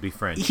be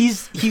French.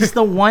 He's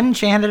the one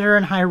janitor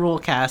in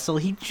Hyrule Castle.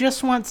 He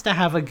just wants to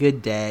have a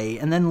good day,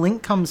 and then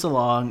Link comes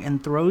along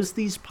and throws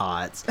these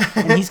pots,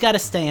 and he's got to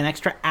stay an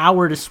extra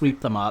hour to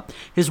sweep them up.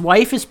 His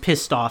wife is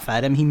pissed off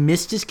at him. He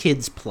missed his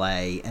kids'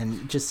 play,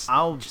 and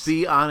I'll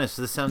be honest.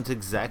 This sounds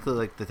exactly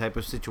like the type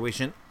of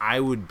situation I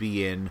would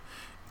be in.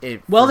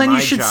 Well, then you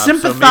should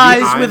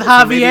sympathize with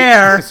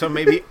Javier. So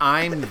maybe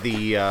I'm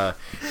the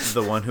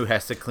one who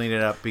has to clean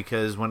it up,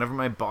 because whenever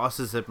my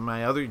bosses at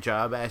my other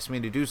job ask me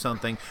to do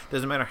something,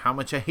 doesn't matter how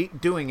much I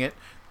hate doing it,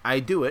 I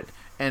do it.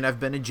 And I've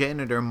been a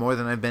janitor more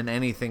than I've been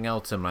anything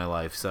else in my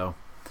life. So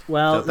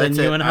then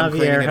you and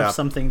Javier have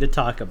something to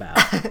talk about.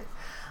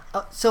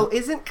 So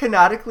isn't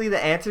canonically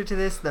the answer to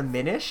this the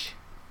Minish?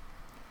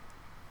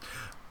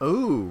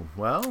 Oh,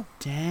 well.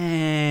 Dang.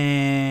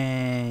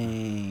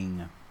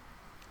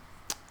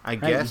 I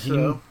guess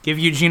so. Give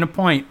Eugene a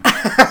point.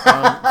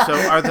 So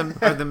are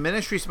the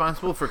Minish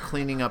responsible for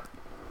cleaning up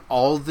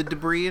all the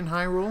debris in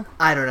Hyrule?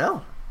 I don't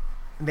know.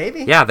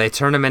 Maybe. Yeah, they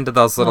turn them into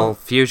those little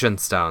fusion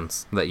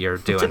stones that you're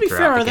doing To be throughout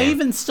fair, the are they game.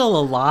 even still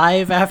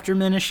alive after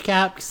Minish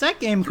Cap? Because that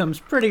game comes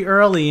pretty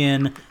early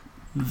in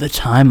the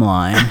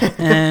timeline.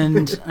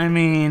 And, I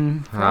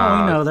mean, for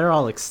all we know, they're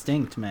all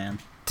extinct, man.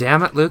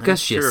 Damn it, Lucas,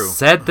 That's you true.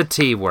 said the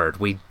T word.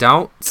 We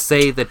don't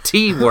say the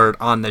T word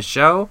on the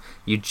show.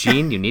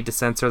 Eugene, you need to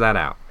censor that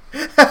out.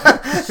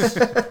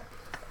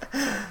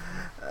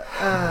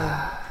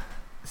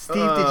 Steve,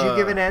 did you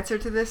give an answer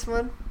to this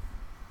one?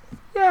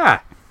 Yeah.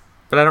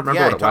 But I don't remember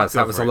Yeah, what it I was. talked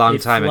That was a over it. long They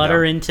time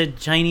flutter ago. into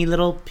tiny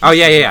little pieces Oh,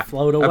 yeah. and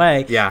float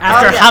away. yeah.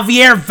 After Oh,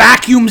 yeah. Javier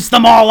vacuums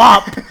them all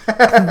up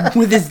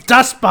with his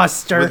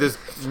dustbuster.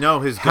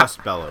 With his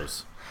gust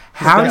bellows.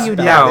 How do you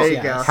Yeah, know? there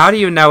you go. How do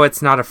you know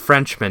it's not a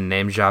Frenchman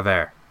named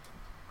Javert?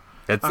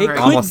 It's It could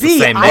almost be.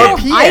 the same I name. don't-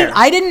 Pierre.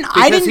 I didn't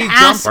Because he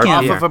ask jumped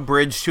off him. of a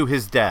bridge to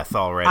his death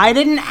already. I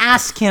didn't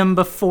ask him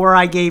before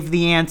I gave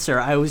the answer.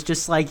 I was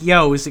just like,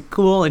 yo, is it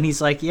cool? And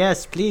he's like,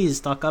 yes, please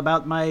talk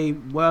about my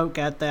work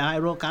at the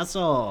Hyrule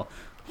Castle.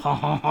 Ha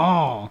ha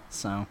ha.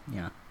 So,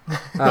 yeah.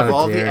 Of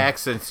all dear. the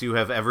accents you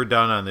have ever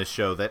done on this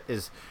show, that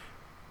is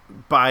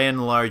by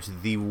and large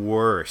the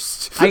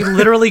worst. I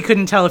literally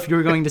couldn't tell if you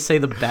were going to say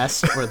the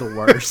best or the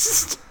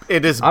worst.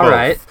 It is All both.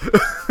 right.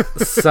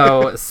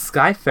 So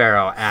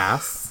Skypharaoh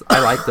asks, I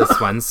like this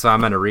one, so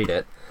I'm going to read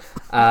it.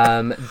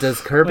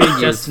 Does Kirby Wait,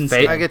 use Justin's-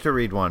 I face? get to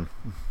read one.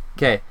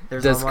 Okay.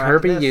 There's Does one more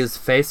after Kirby this. use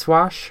face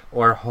wash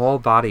or whole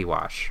body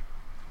wash?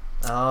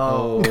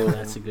 Oh. Oh,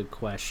 that's a good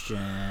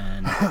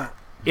question.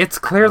 It's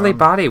clearly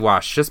body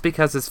wash. Just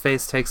because his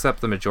face takes up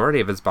the majority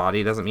of his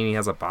body doesn't mean he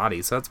has a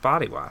body, so it's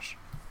body wash.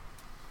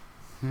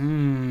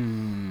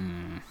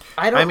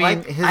 I don't I mean,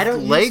 like. his I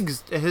don't use-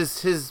 legs,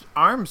 his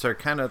arms are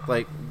kind of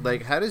like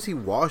how does he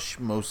wash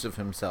most of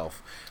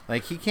himself?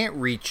 Like he can't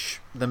reach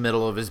the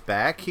middle of his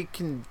back. He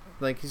can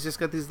he's just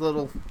got these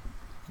little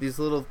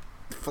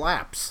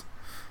flaps.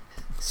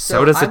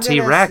 So does a I'm gonna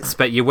T-Rex,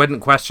 but you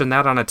wouldn't question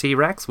that on a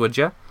T-Rex, would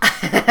you?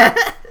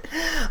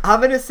 I'm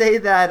gonna say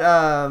that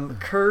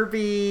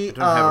Kirby, I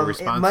don't have a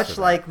response much to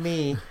that. like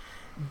me,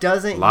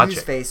 doesn't Logic.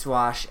 use face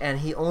wash, and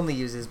he only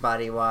uses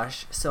body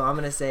wash. So I'm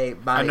gonna say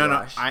body no,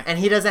 wash. I- And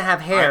he doesn't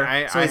have hair,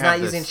 so I he's not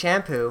have using this.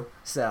 shampoo.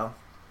 So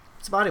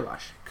it's body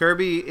wash.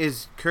 Kirby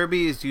is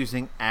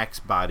using Axe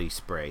body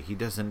spray. He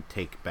doesn't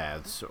take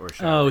baths or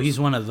showers. Oh, he's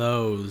one of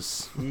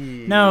those.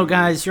 No,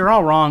 guys, you're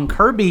all wrong.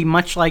 Kirby,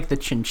 much like the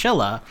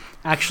chinchilla,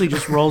 actually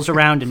just rolls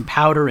around in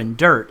powder and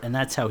dirt, and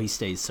that's how he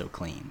stays so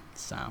clean.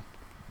 So,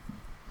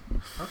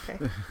 Okay.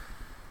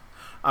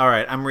 All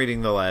right, I'm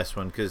reading the last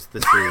one because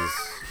this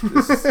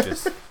is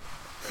just.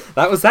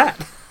 That was that.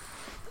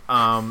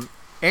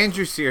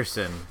 Andrew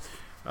Searson,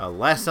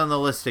 last on the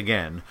list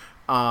again,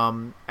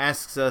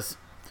 asks us,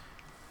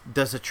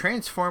 does a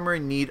Transformer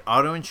need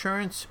auto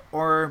insurance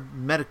or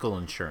medical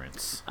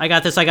insurance? I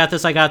got this.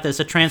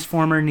 A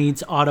Transformer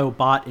needs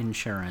Autobot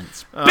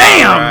insurance. All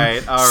Bam!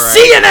 right, all right.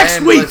 See you next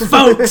And week, let's-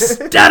 folks!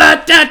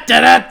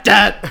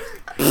 Da-da-da-da-da-da!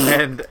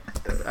 And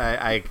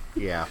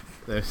yeah.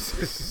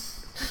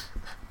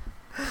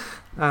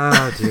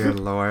 Oh, dear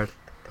Lord.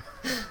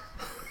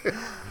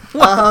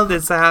 What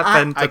this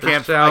happened to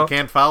the show? I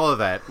can't follow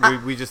that.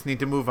 We just need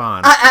to move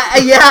on.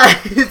 Yeah,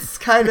 it's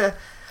kind of.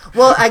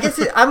 Well, I guess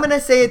I'm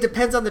gonna say it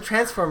depends on the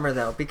Transformer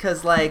though,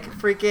 because like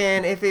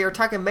freaking, if you're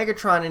talking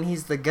Megatron and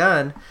he's the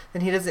gun,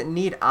 then he doesn't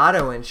need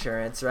auto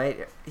insurance,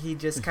 right? He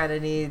just kind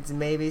of needs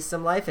maybe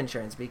some life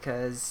insurance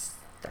because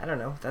I don't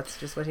know. That's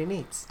just what he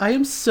needs. I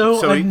am so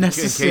So in case he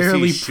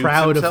unnecessarily shoots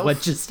proud of himself?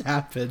 what just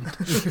happened.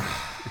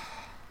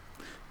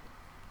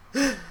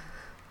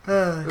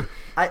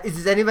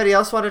 Does anybody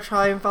else want to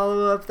try and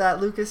follow up that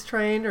Lucas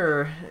train,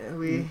 or are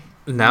we?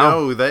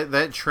 No.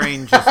 That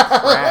train just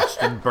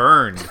crashed and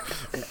burned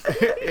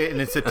in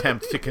its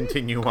attempt to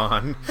continue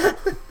on.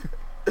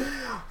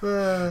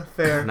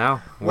 Fair.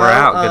 No. We're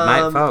Well, out. Good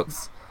night,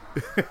 folks.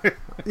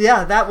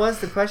 Yeah, that was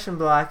the question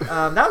block.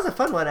 That was a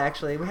fun one,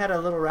 actually. We had a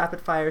little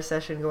rapid fire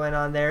session going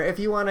on there. If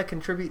you want to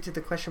contribute to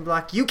the question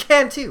block, you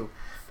can too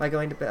by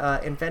going to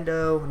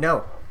Infendo.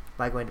 No,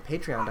 by going to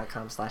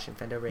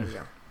patreon.com/Infendo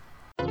Radio.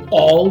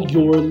 All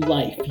your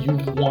life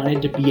you've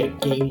wanted to be a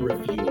game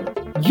reviewer.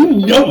 You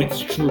know it's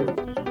true.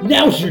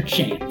 Now's your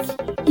chance.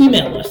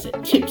 Email us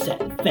at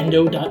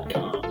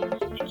tips@fendo.com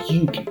and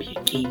you can be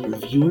a game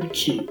reviewer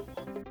too.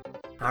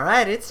 All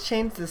right, it's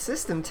Change the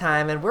System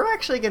time, and we're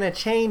actually going to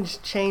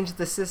change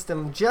the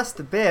system just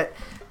a bit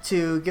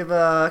to give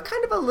a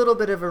kind of a little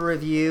bit of a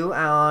review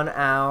on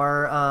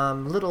our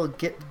little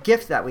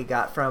gift that we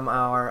got from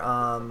our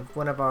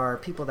one of our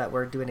people that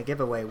we're doing a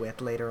giveaway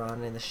with later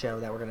on in the show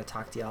that we're going to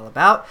talk to y'all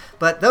about.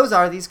 But those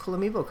are these cool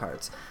amiibo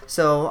cards.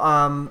 So,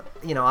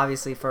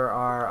 obviously for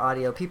our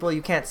audio people,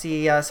 you can't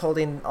see us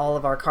holding all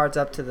of our cards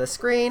up to the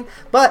screen,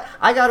 but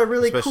I got a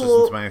really Especially cool...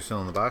 since mine are still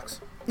in the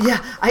box.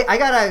 Yeah, I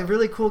got a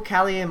really cool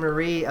Callie and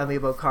Marie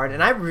amiibo card,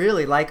 and I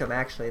really like them.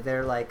 Actually,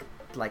 they're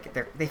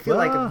they feel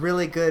like a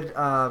really good.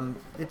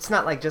 It's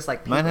not like just like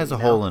paper, Mine has a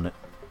you know? hole in it.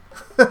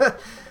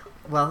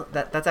 Well,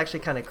 that's actually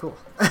kind of cool.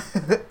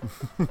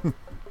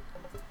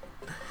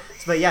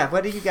 But yeah,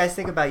 what do you guys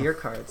think about your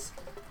cards?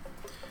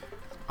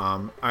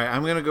 All right,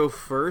 I'm gonna go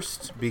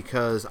first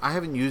because I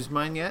haven't used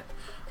mine yet.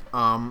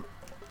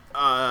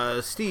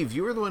 Steve,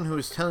 you were the one who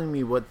was telling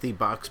me what the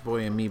Box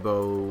Boy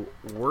amiibo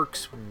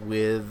works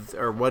with,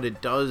 or what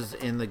it does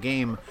in the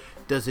game.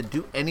 Does it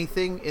do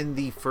anything in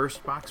the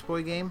first Box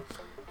Boy game?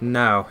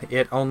 No,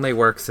 it only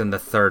works in the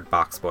third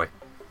Box Boy.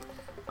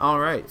 All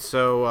right,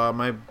 so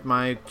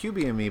my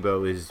QB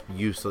amiibo is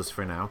useless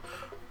for now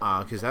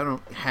because I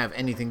don't have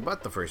anything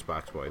but the first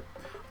Box Boy.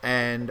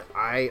 And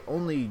I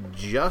only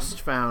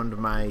just found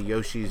my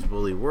Yoshi's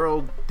Woolly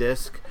World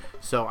disc,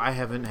 so I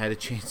haven't had a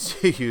chance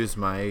to use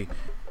my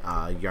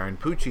Yarn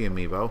Poochie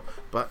amiibo.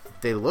 But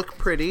they look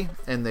pretty,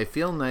 and they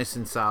feel nice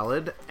and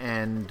solid,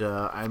 and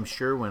I'm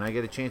sure when I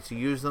get a chance to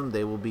use them,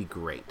 they will be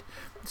great.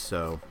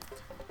 So,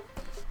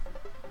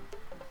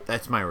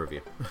 that's my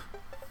review.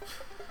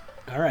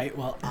 All right,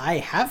 well, I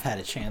have had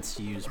a chance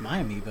to use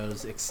my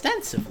amiibos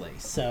extensively,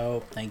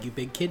 so thank you,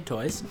 Big Kid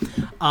Toys.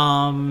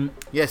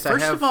 Yes,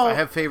 first of all, I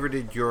have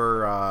favorited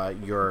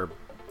your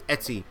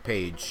Etsy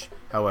page,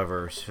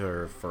 however,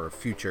 for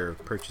future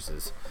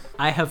purchases.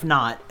 I have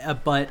not,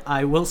 but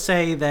I will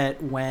say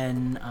that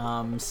when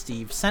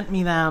Steve sent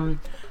me them,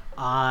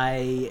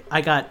 I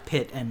got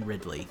Pit and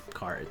Ridley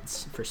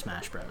cards for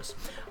Smash Bros.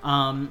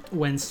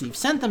 When Steve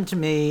sent them to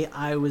me,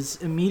 I was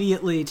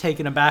immediately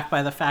taken aback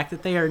by the fact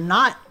that they are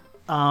not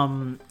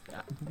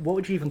what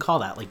would you even call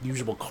that? Like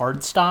usual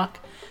card stock?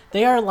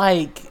 They are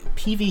like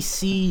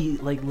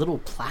PVC, like little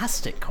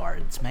plastic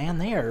cards, man.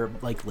 They are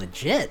like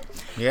legit.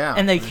 Yeah.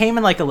 And they came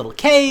in like a little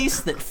case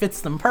that fits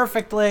them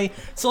perfectly.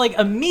 So like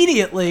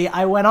immediately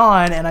I went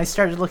on and I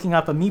started looking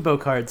up amiibo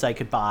cards I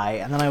could buy.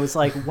 And then I was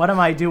like, what am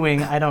I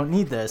doing? I don't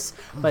need this.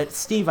 But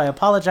Steve, I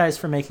apologize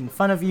for making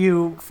fun of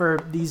you for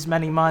these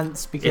many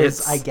months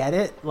because I get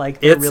it. Like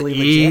they're it's really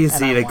legit. It's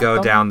easy to go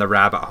them. down the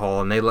rabbit hole,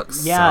 and they look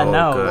so good.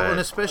 Well, and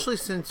especially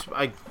since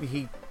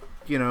he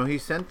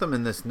sent them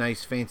in this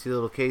nice fancy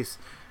little case.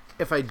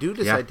 If I do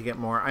decide to get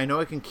more, I know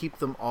I can keep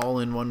them all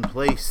in one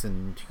place,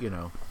 and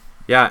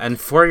Yeah, and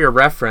for your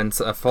reference,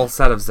 a full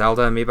set of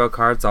Zelda amiibo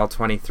cards, all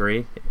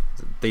 23.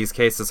 These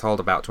cases hold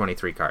about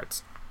 23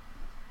 cards.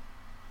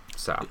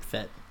 So good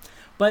fit.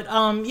 But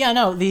I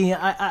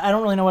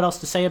don't really know what else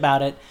to say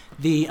about it.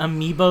 The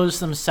amiibos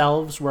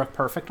themselves work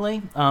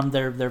perfectly.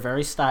 They're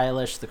very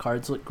stylish. The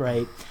cards look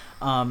great.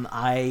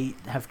 I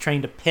have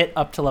trained a Pit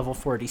up to level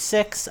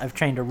 46. I've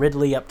trained a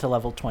Ridley up to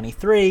level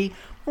 23.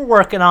 We're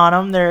working on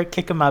them. They're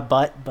kicking my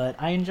butt, but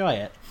I enjoy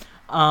it.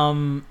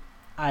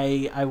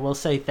 I will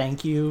say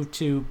thank you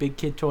to Big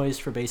Kid Toys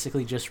for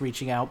basically just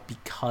reaching out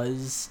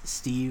because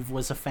Steve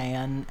was a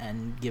fan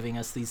and giving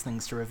us these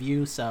things to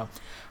review. So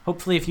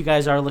hopefully if you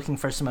guys are looking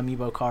for some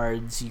amiibo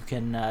cards, you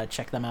can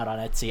check them out on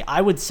Etsy.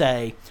 I would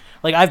say,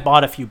 like, I've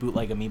bought a few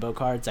bootleg amiibo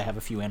cards. I have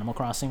a few Animal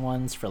Crossing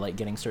ones for like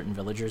getting certain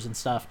villagers and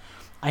stuff.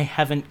 I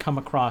haven't come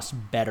across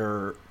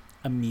better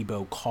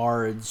amiibo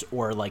cards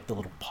or like the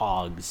little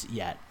pogs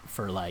yet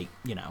for like,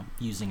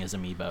 using as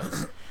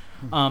amiibos.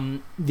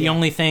 The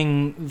only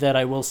thing that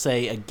I will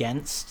say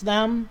against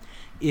them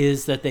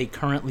is that they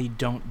currently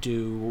don't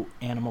do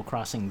Animal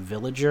Crossing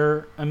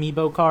villager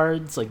amiibo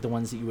cards, like the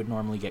ones that you would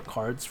normally get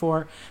cards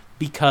for,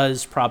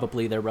 because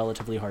probably they're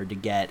relatively hard to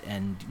get,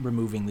 and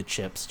removing the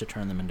chips to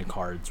turn them into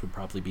cards would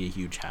probably be a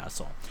huge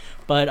hassle.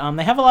 But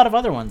they have a lot of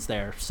other ones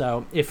there,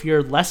 so if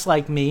you're less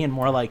like me and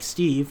more like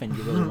Steve and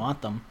you really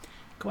want them,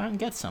 go out and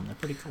get some. They're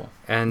pretty cool.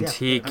 And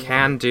he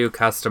can do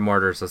custom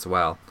orders as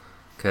well,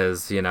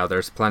 because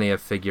there's plenty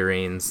of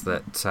figurines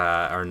that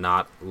are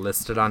not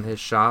listed on his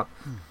shop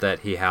that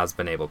he has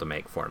been able to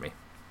make for me.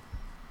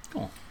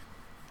 Cool.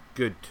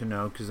 Good to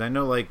know, because I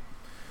know like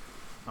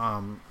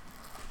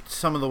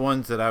some of the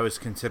ones that I was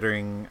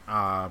considering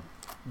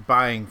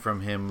buying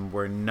from him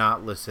were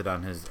not listed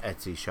on his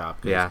Etsy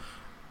shop. Yeah.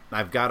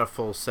 I've got a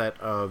full set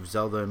of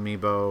Zelda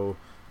amiibo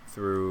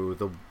through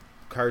the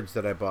cards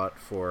that I bought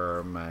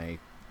for my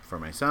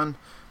son.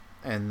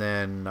 And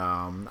then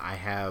I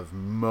have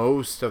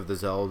most of the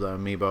Zelda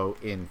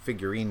amiibo in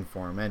figurine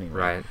form anyway.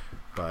 Right.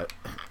 But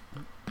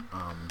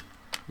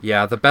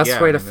the best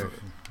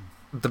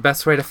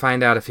way to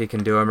find out if he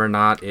can do them or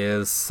not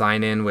is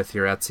sign in with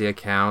your Etsy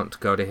account,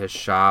 go to his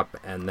shop,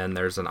 and then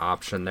there's an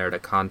option there to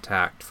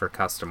contact for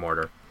custom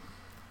order.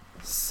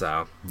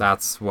 So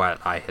that's what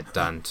I had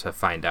done to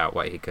find out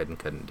what he could and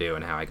couldn't do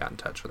and how I got in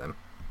touch with him.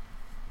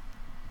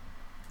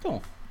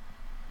 Cool.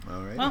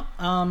 All right.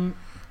 Well,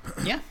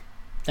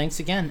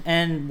 thanks again.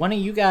 And one of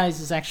you guys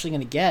is actually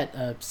going to get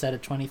a set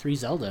of 23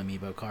 Zelda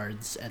amiibo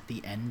cards at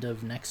the end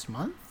of next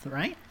month,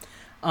 right?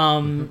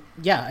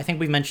 Yeah, I think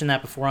we've mentioned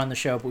that before on the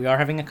show, but we are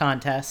having a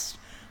contest.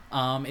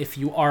 If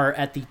you are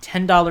at the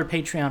 $10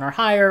 Patreon or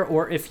higher,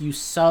 or if you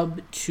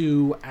sub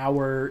to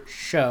our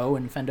show,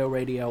 Infendo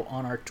Radio,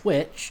 on our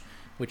Twitch,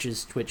 which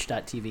is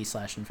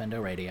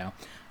twitch.tv/InfendoRadio,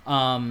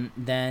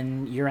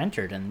 then you're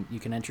entered, and you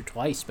can enter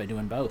twice by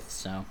doing both.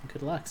 So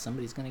good luck.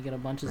 Somebody's going to get a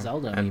bunch of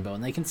Zelda amiibo,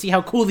 and they can see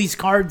how cool these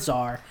cards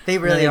are. They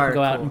really are can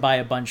go out cool. and buy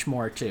a bunch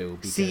more too.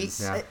 Because, See,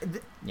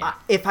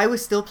 if I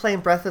was still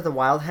playing Breath of the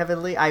Wild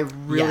heavily, I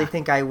really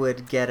think I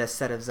would get a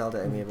set of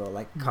Zelda amiibo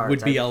like cards.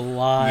 Would be a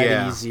lot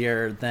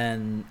easier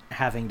than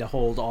having to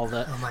hold all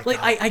the. Oh my like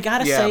God. I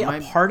gotta say,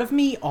 a part of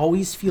me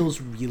always feels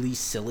really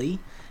silly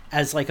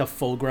as like a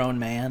full-grown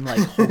man, like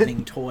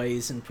holding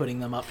toys and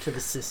putting them up to the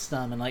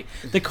system, and like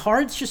the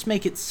cards just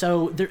make it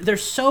so they're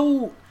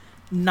so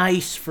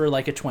nice for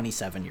like a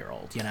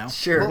 27-year-old, you know?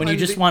 Sure. When you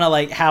just want to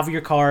like have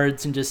your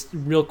cards and just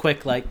real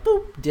quick like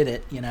boop, did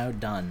it, you know,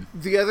 done.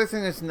 The other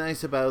thing that's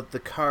nice about the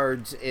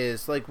cards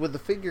is like with the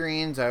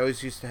figurines, I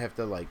always used to have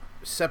to like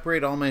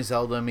separate all my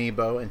Zelda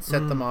amiibo and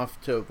set them off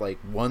to like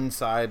one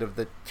side of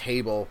the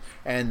table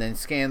and then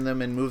scan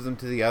them and move them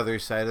to the other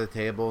side of the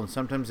table, and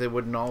sometimes they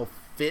wouldn't all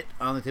fit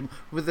on the table.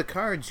 With the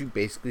cards, you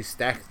basically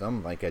stack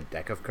them like a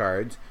deck of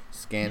cards,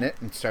 scan it,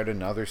 and start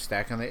another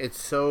stack on it.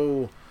 It's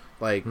so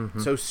like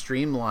so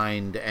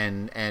streamlined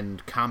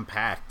and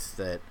compact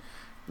that,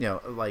 you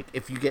know, like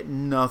if you get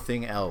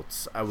nothing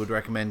else, I would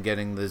recommend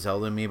getting the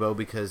Zelda amiibo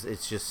because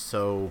it's just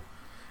so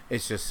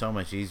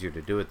much easier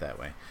to do it that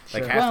way.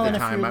 Like half the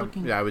time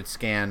I would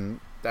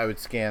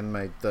scan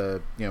my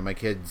my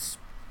kids'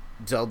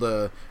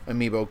 Zelda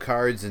amiibo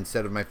cards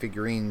instead of my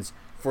figurines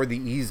for the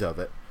ease of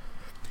it.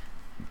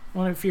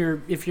 Well, if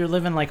you're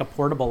living like a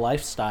portable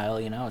lifestyle,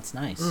 you know, it's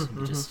nice.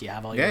 You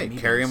have all your amiibos.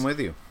 Carry them with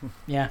you.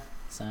 Yeah,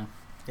 so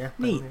Yeah,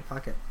 neat. in your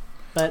pocket.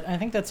 But I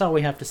think that's all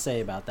we have to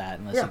say about that,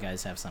 unless you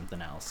guys have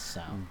something else.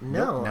 So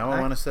No. Now I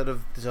want a set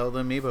of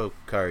Zelda amiibo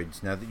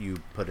cards. Now that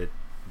you put it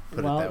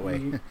that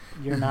way.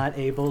 You're not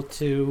able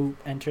to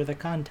enter the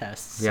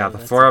contest. So Yeah, the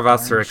four of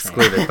us are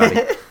excluded,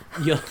 buddy.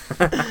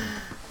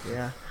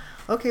 Yeah.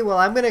 Okay, well,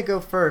 I'm going to go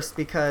first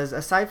because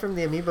aside from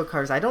the amiibo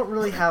cards, I don't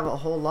really have a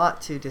whole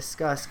lot to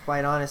discuss,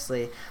 quite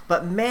honestly.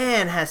 But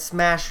man, has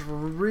Smash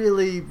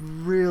really,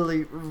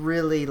 really,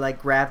 really,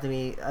 like, grabbed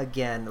me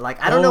again.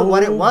 Like, I don't know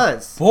what it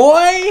was.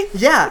 Boy!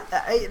 Yeah,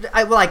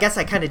 well, I guess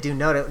I kind of do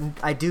know it.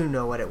 I do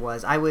know what it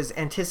was. I was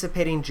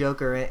anticipating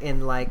Joker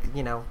in like,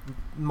 you know,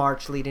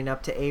 March leading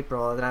up to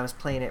April, and I was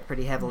playing it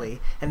pretty heavily.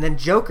 And then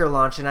Joker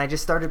launched, and I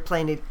just started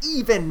playing it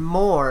even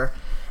more.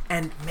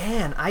 And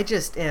man, I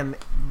just am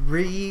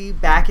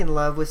back in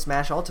love with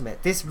Smash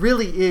Ultimate. This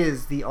really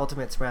is the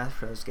ultimate Smash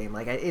Bros. Game.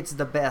 Like, it's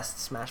the best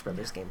Smash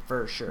Brothers game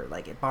for sure.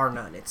 Like, bar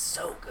none. It's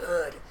so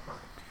good.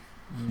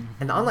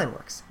 And the online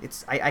works.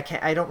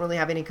 I don't really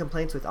have any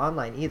complaints with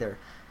online either.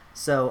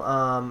 So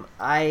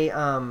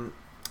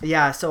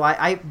so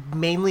I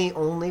mainly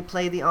only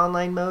play the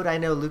online mode. I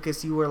know,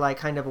 Lucas, you were like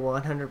kind of a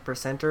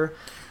 100%er.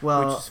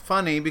 Well, which is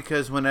funny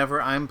because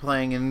whenever I'm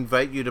playing and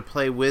invite you to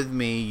play with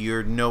me,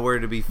 you're nowhere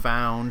to be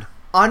found.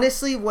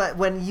 Honestly,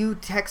 when you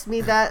text me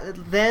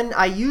that, then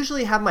I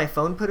usually have my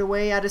phone put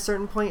away at a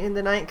certain point in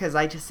the night because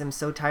I just am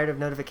so tired of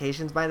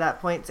notifications by that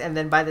point. And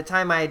then by the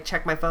time I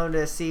check my phone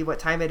to see what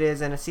time it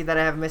is and see that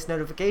I have a missed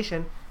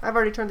notification, I've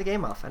already turned the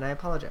game off, and I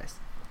apologize.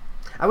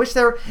 I wish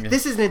there were...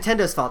 This is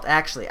Nintendo's fault,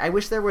 actually. I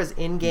wish there was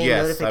in-game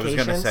notifications I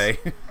was going to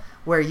say.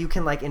 where you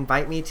can like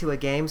invite me to a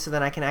game so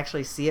then I can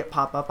actually see it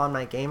pop up on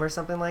my game or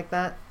something like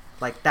that.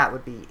 Like, that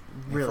would be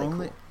really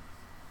cool.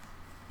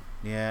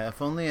 Yeah,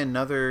 if only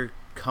another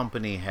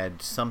company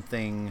had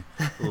something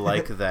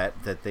like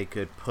that they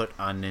could put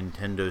on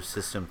Nintendo's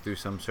system through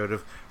some sort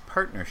of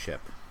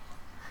partnership.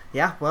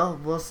 Yeah, well,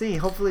 we'll see.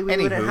 Hopefully we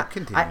wouldn't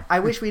continue. I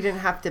wish we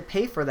didn't have to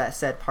pay for that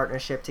said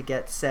partnership to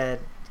get said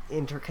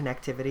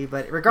interconnectivity,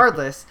 but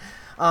regardless,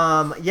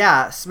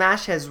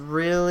 Smash has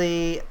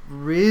really,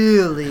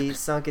 really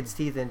sunk its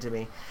teeth into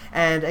me.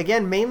 And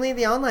again, mainly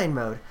the online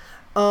mode.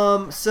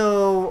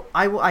 So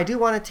I do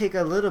want to take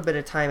a little bit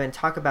of time and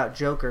talk about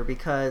Joker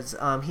because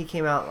he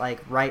came out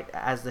like right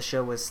as the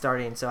show was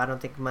starting, so I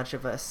don't think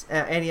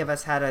any of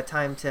us had a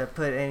time to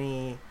put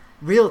any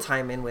real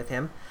time in with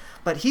him.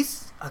 But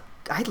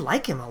I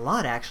like him a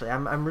lot, actually.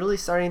 I'm really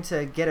starting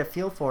to get a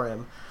feel for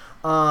him.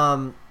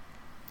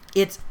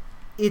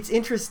 It's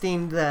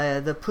interesting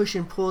the push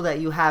and pull that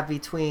you have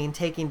between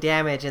taking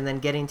damage and then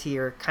getting to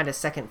your kind of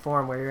second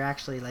form where you're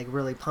actually like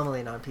really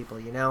pummeling on people,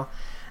 you know?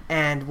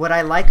 And what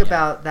I like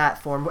about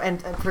that form,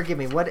 and forgive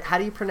me, how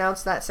do you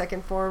pronounce that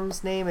second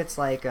form's name? It's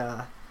like,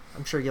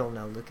 I'm sure you'll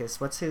know,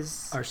 Lucas. What's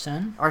his?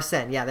 Arsene?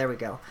 Arsene, yeah, there we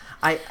go.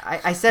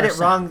 I said it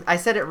wrong. I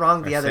said it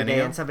wrong the other day,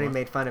 and somebody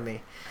made fun of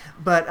me.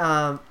 But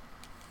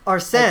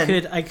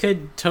Arsene. I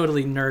could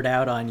totally nerd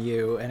out on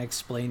you and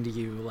explain to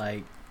you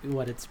like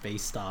what it's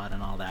based on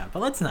and all that, but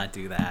let's not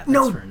do that.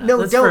 Don't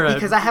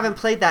because I haven't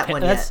played that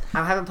one yet.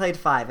 I haven't played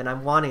 5, and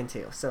I'm wanting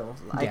to. So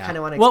I kind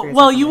of want to.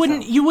 Well,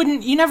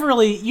 you never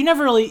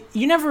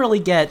really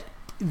get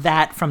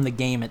that from the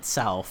game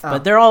itself,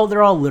 but they're all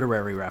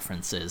literary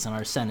references, and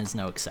Arsene is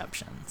no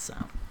exception. So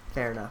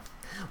fair enough.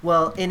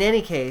 Well, in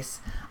any case,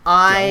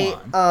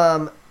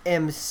 I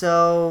am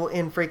so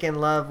in freaking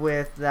love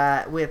with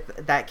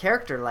that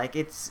character. Like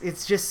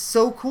it's just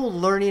so cool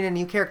learning a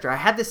new character. I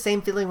had the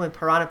same feeling when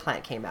Piranha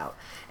Plant came out,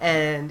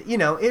 and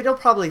it'll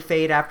probably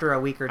fade after a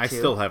week or two. I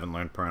still haven't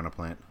learned Piranha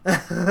Plant.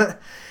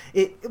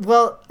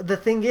 Well, the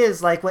thing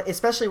is, like,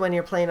 especially when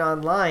you're playing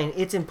online,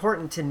 it's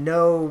important to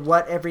know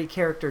what every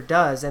character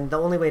does, and the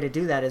only way to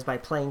do that is by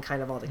playing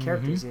kind of all the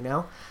characters,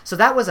 So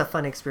that was a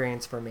fun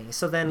experience for me.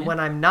 So then when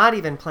I'm not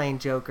even playing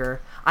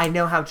Joker, I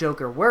know how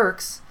Joker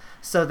works,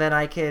 so then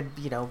I could,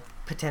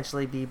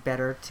 potentially be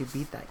better to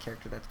beat that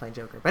character that's playing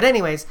Joker. But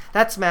anyways,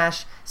 that's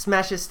Smash.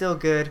 Smash is still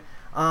good.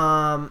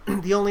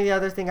 The only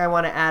other thing I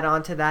want to add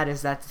on to that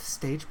is that the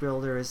stage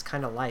builder is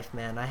kind of life,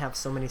 man. I have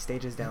so many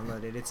stages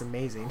downloaded. It's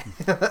amazing.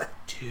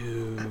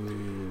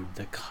 Dude,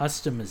 the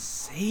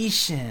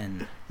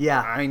customization.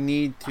 Yeah. I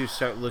need to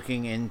start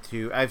looking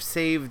into... I've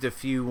saved a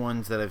few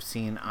ones that I've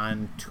seen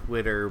on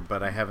Twitter,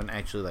 but I haven't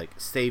actually,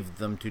 saved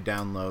them to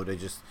download. I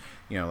just,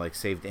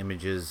 saved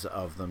images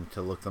of them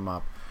to look them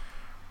up.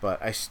 But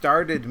I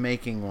started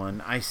making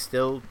one. I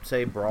still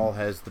say Brawl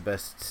has the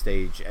best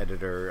stage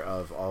editor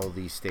of all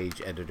these stage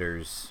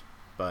editors.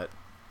 But,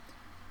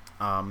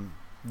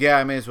 yeah,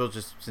 I may as well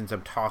just, since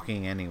I'm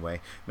talking anyway,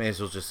 may as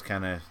well just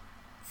kind of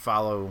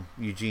follow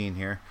Eugene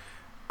here.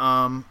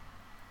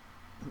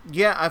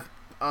 Yeah,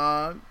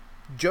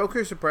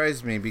 Joker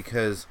surprised me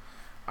because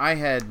I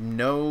had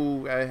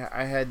no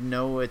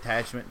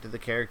attachment to the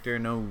character,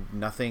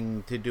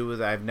 nothing to do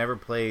with it. I've never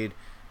played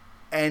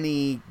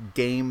any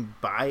game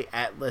by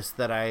Atlas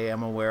that I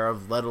am aware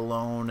of, let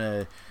alone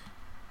a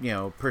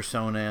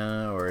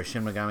Persona or a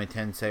Shin Megami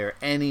Tensei or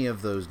any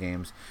of those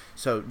games.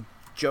 So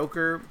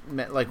Joker,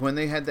 when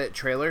they had that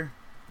trailer,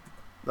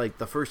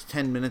 the first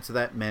 10 minutes of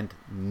that meant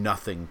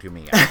nothing to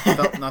me. I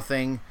felt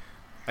nothing.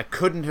 I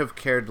couldn't have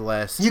cared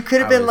less. You could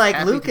have been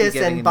like Lucas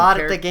and bought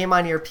the game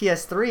on your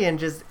PS3 and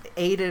just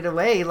ate it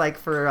away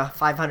for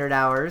 500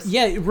 hours.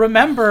 Yeah,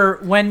 remember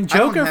when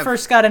Joker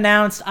first got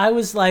announced, I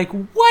was like,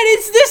 what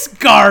is this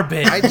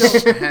garbage? I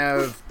don't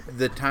have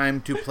the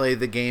time to play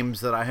the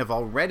games that I have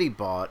already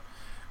bought,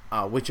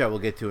 which I will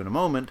get to in a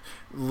moment,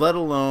 let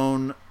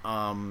alone,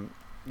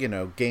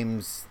 new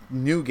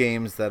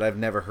games that I've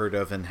never heard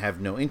of and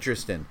have no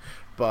interest in.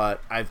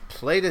 But I've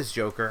played as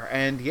Joker,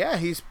 and yeah,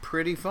 he's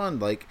pretty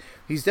fun.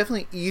 He's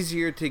definitely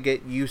easier to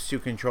get used to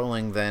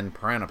controlling than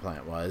Piranha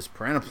Plant was.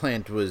 Piranha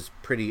Plant was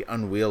pretty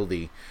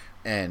unwieldy,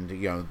 and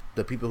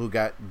the people who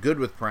got good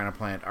with Piranha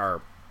Plant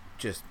are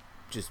just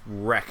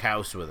wreck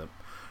house with him.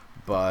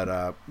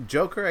 But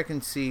Joker, I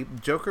can see.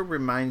 Joker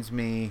reminds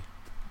me.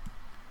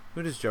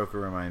 Who does Joker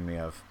remind me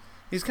of?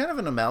 He's kind of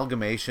an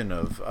amalgamation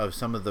of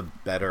some of the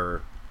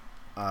better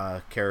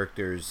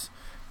characters.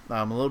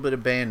 A little bit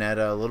of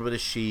Bayonetta, a little bit of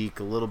Sheik,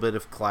 a little bit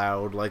of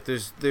Cloud.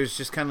 There's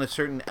just kind of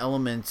certain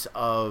elements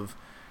of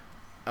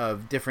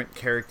different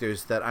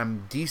characters that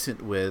I'm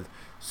decent with,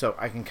 so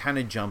I can kind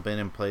of jump in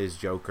and play as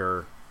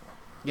Joker,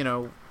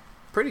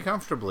 pretty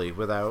comfortably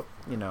without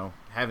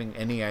having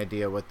any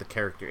idea what the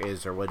character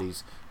is or what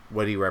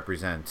he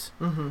represents.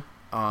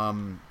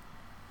 Mm-hmm.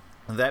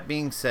 That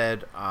being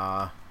said,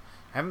 I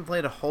haven't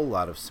played a whole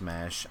lot of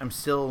Smash. I'm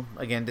still,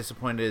 again,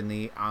 disappointed in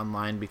the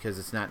online because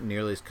it's not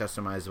nearly as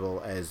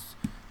customizable as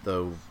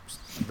the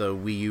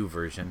Wii U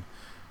version.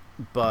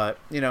 But,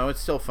 it's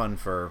still fun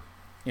for,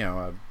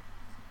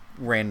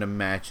 random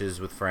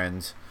matches with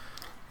friends.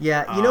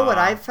 Yeah, you know what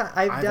I've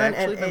done,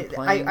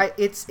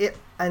 and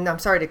and I'm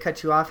sorry to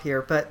cut you off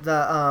here, but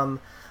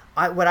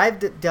what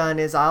I've done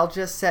is I'll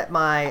just set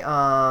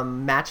my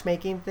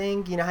matchmaking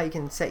thing. You know how you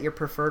can set your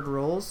preferred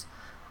rules?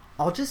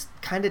 I'll just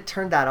kind of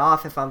turn that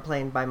off if I'm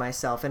playing by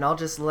myself, and I'll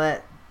just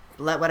let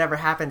whatever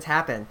happens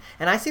happen.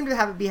 And I seem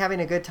to be having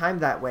a good time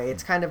that way.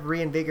 It's kind of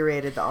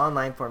reinvigorated the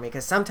online for me,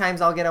 because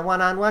sometimes I'll get a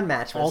one-on-one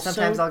match, but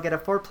sometimes I'll get a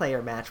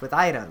 4-player match with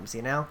items,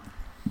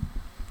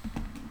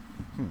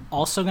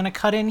 Also going to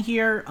cut in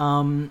here.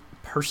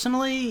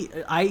 Personally,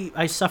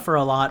 I suffer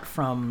a lot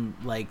from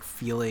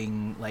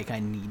feeling like I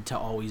need to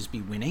always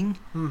be winning.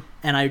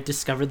 And I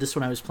discovered this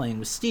when I was playing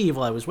with Steve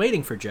while I was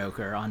waiting for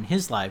Joker on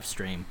his live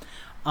stream.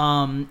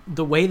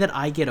 The way that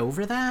I get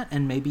over that,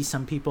 and maybe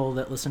some people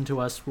that listen to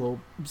us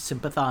will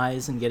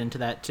sympathize and get into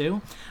that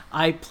too,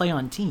 I play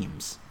on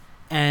teams.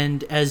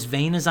 And as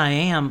vain as I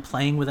am,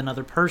 playing with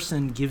another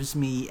person gives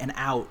me an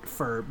out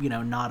for,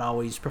 not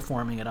always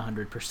performing at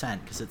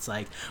 100%. Because it's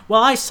like,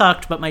 well, I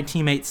sucked, but my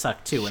teammate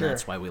sucked too, and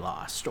that's why we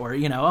lost. Or,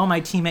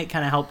 my teammate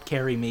kind of helped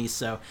carry me.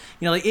 So,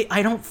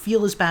 I don't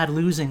feel as bad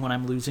losing when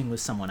I'm losing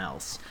with someone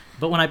else.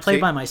 But when I play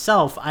by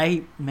myself,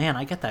 I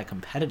get that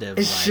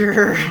competitive.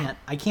 Sure.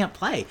 I can't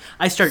play.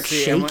 I start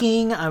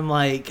shaking.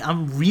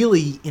 I'm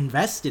really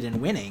invested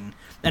in winning.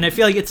 And I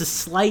feel like it's a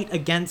slight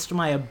against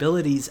my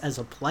abilities as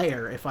a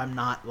player if I'm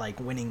not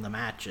winning the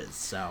matches.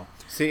 So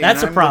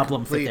that's a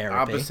problem for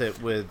therapy. Opposite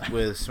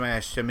with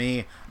Smash. To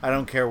me, I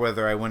don't care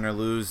whether I win or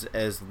lose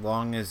as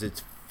long as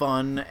it's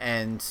fun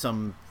and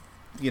some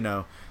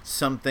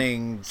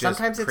something just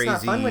Sometimes it's crazy,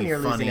 not fun when you're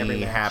losing funny every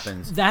match.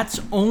 happens. That's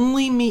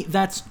only me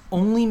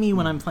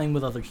when I'm playing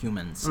with other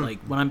humans. Like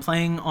when I'm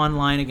playing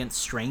online against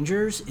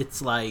strangers,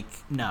 it's like,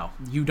 no,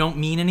 you don't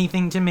mean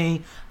anything to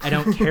me. I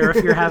don't care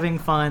if you're having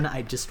fun.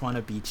 I just want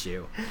to beat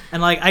you.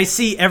 And like I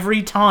see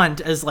every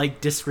taunt as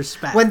like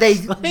disrespect. When they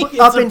like, up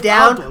it's a and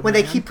down, problem, when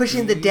they man. keep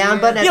pushing the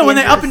down button at Yeah, the when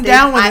end they of up the and stage,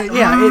 down, when it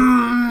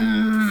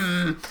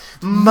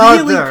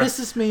really mother.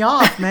 pisses me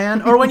off,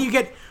 man. Or when you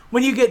get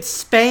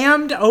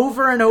spammed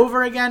over and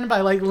over again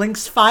by like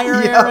Link's fire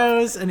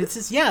arrows, and it's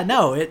just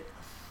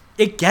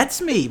it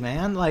gets me,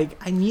 man. Like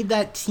I need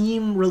that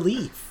team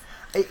relief.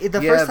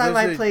 The first time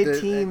I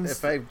played teams,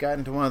 if I got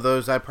into one of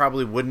those, I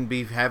probably wouldn't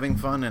be having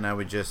fun, and I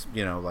would just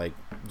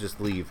just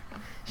leave.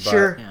 But,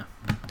 sure. Yeah.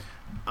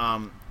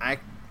 I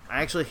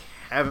actually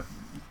haven't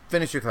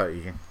finished your thought,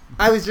 Eugene.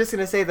 I was just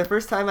gonna say the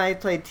first time I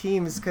played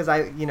teams, because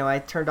I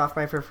turned off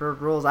my preferred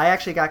rules. I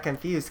actually got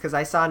confused because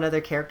I saw another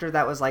character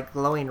that was like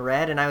glowing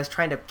red, and I was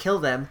trying to kill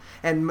them,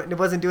 and it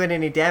wasn't doing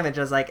any damage.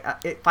 I was like,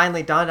 it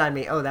finally dawned on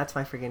me. Oh, that's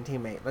my freaking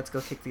teammate. Let's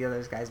go kick the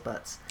other guy's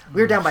butts.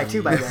 We were down by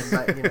 2 by then,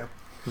 but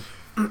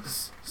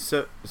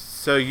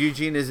So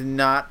Eugene is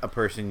not a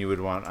person you would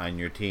want on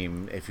your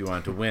team if you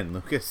want to win,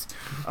 Lucas.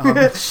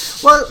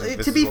 well,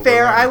 to be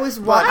fair, I was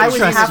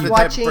half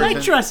watching. I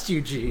trust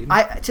Eugene.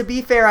 To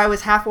be fair, I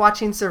was half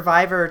watching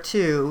Survivor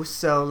too,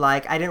 so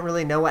like I didn't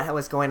really know what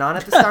was going on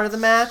at the start of the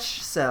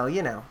match. So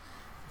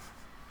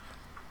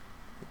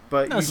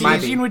But no,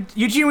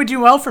 Eugene would do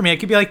well for me. I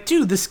could be like,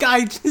 dude, this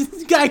guy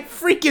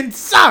freaking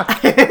sucked.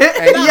 He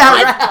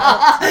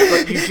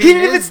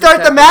didn't even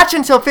start the match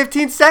until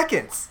 15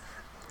 seconds.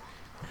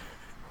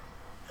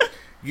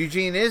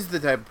 Eugene is the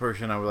type of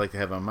person I would like to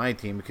have on my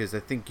team because I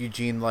think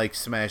Eugene likes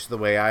Smash the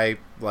way I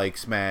like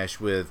Smash,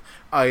 with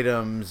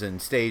items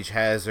and stage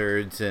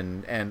hazards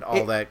and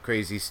all that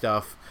crazy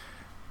stuff.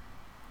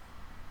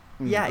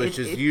 Yeah, which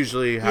is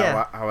usually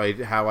how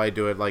I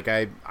do it. Like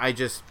I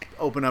just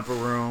open up a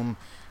room,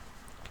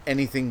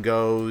 anything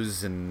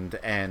goes, and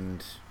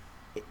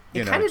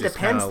it kind of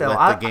depends though.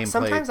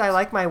 Sometimes I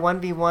like my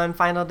 1v1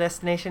 Final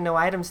Destination no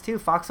items too,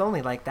 Fox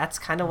only. Like that's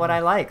kind of what I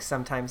like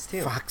sometimes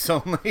too. Fox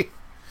only.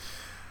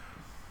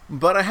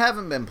 But I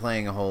haven't been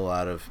playing a whole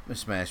lot of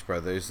Smash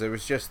Brothers. There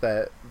was just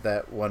that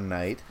one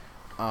night.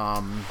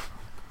 I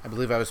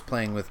believe I was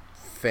playing with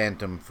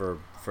Phantom for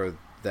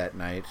that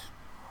night.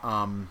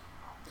 And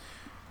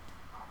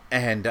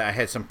I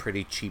had some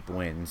pretty cheap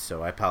wins,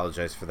 so I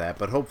apologize for that.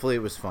 But hopefully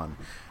it was fun.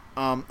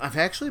 I've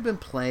actually been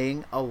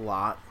playing a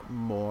lot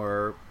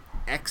more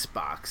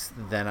Xbox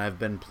than I've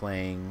been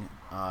playing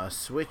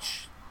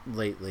Switch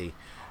lately.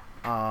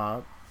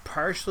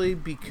 Partially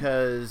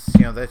because,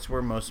 that's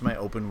where most of my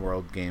open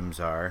world games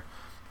are.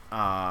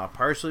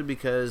 Partially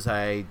because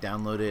I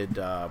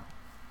downloaded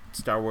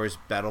Star Wars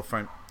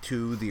Battlefront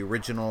 2, the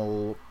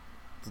original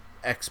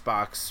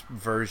Xbox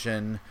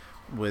version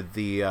with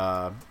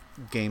the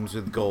games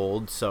with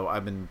gold. So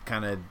I've been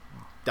kind of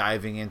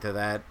diving into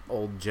that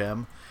old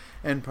gem.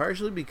 And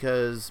partially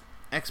because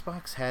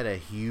Xbox had a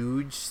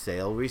huge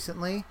sale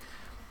recently,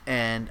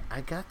 and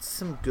I got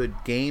some good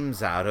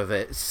games out of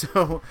it.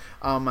 So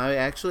I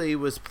actually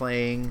was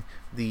playing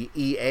the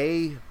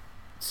EA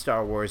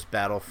Star Wars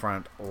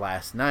Battlefront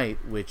last night,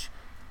 which,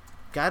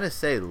 gotta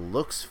say,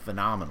 looks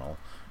phenomenal.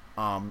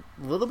 A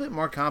little bit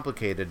more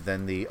complicated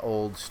than the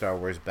old Star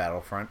Wars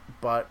Battlefront,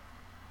 but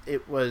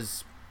it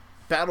was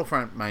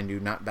Battlefront, mind you,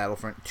 not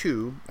Battlefront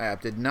 2. I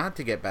opted not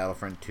to get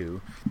Battlefront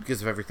 2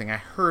 because of everything I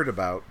heard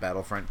about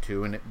Battlefront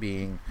 2 and it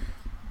being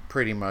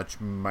pretty much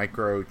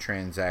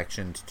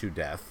microtransactions to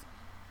death.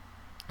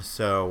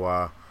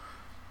 So,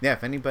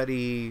 if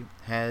anybody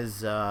has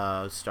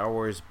Star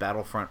Wars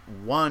Battlefront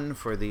 1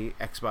 for the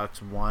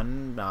Xbox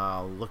One,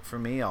 look for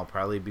me. I'll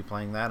probably be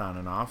playing that on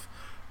and off.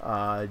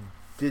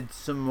 Did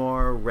some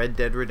more Red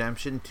Dead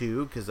Redemption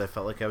 2 because I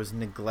felt like I was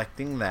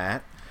neglecting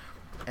that.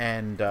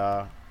 And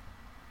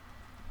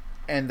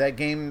that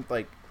game,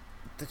 like,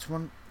 that's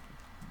one...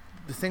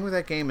 The thing with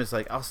that game is,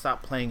 like, I'll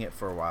stop playing it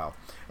for a while.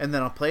 And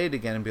then I'll play it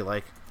again and be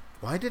like,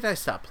 why did I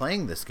stop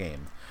playing this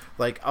game?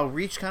 Like, I'll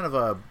reach kind of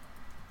a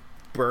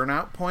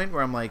burnout point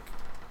where I'm like,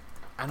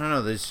 I don't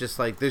know, there's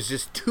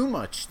just too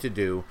much to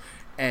do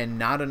and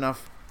not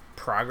enough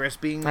progress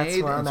being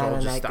made, and so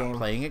I'll just stop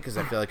playing it because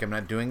I feel like I'm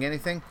not doing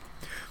anything.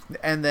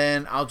 And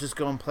then I'll just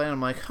go and play, and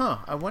I'm like,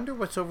 I wonder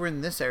what's over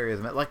in this area of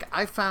the map. Like,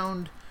 I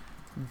found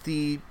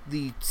the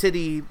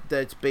city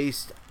that's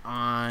based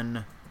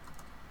on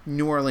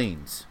New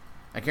Orleans.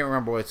 I can't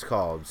remember what it's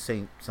called,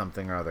 Saint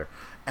something or other.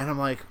 And I'm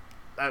like,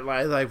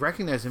 I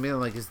recognize him, and I'm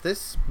like, is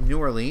this New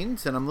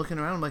Orleans? And I'm looking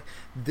around, I'm like,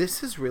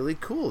 this is really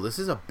cool. This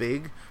is a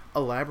big,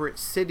 elaborate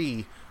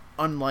city,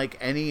 unlike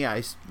any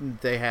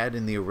they had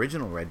in the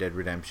original Red Dead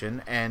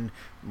Redemption, and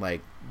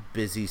like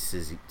busy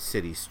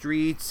city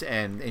streets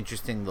and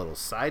interesting little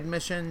side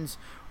missions,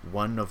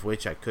 one of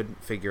which I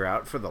couldn't figure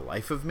out for the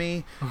life of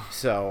me,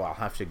 so I'll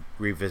have to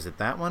revisit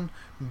that one.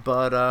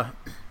 But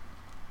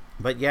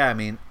yeah, I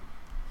mean,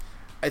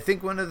 I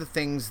think one of the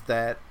things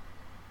that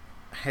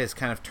has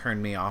kind of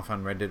turned me off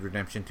on Red Dead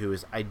Redemption 2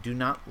 is I do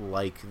not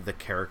like the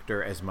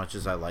character as much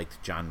as I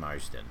liked John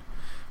Marsden.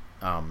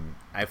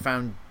 I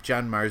found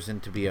John Marsden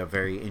to be a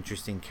very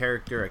interesting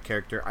character, a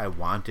character I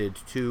wanted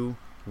to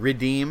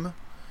redeem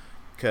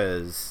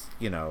because,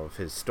 of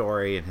his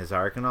story and his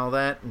arc and all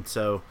that. And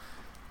so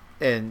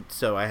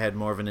I had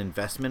more of an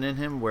investment in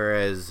him,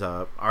 whereas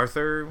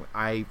Arthur,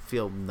 I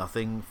feel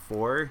nothing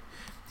for.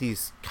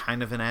 He's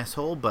kind of an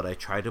asshole, but I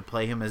try to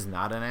play him as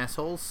not an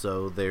asshole,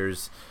 so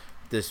there's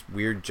this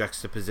weird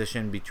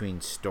juxtaposition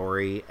between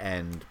story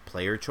and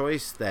player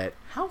choice that...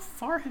 How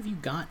far have you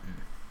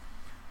gotten?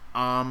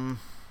 Yeah.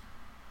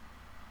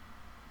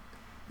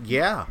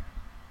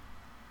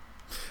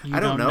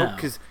 I don't know,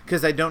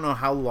 because I don't know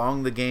how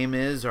long the game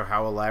is, or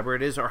how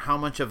elaborate it is, or how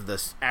much of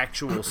the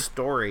actual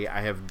story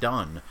I have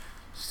done.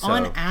 So,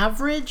 on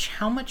average,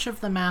 how much of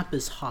the map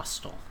is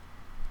hostile?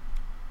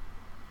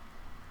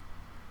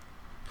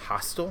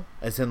 Hostile?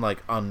 As in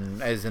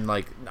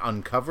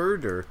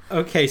uncovered, or...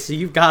 Okay, so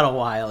you've got a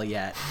while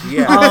yet.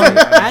 Yeah.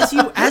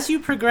 As you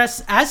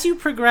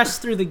progress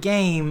through the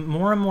game,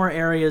 more and more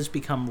areas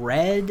become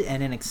red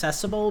and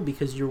inaccessible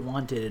because you're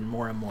wanted in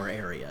more and more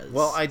areas.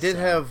 Well, I did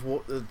have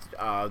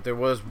there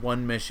was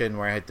one mission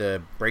where I had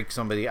to break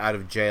somebody out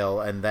of jail,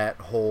 and that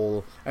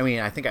whole... I mean,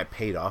 I think I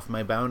paid off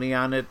my bounty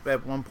on it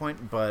at one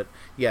point, but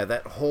yeah,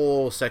 that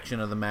whole section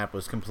of the map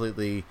was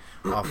completely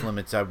off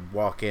limits. I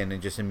walk in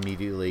and just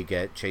immediately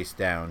get chased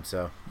down,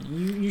 so...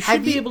 You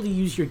should be able to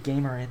use your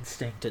gamer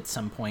instinct at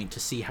some point to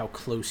see how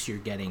close you're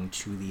getting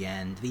to the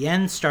end. The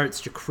end starts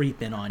to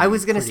creep in on you. I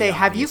was going to say,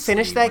 have you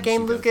finished that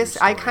game, Lucas?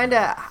 I kind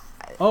of...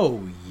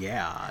 Oh,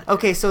 yeah.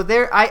 Okay, so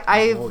there...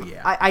 I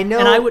know...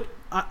 And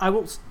I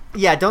will...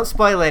 Yeah, don't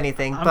spoil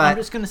anything, but... I'm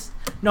just going to...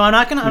 No, I'm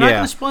not going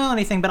to spoil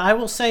anything, but I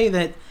will say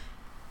that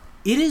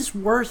it is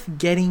worth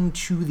getting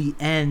to the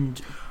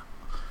end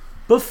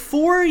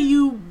before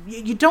you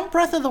don't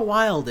Breath of the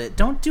Wild it.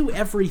 Don't do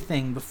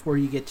everything before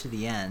you get to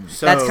the end.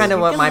 So, that's kind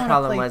of what my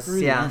problem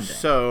was. Yeah.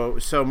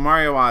 So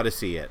Mario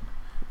Odyssey it.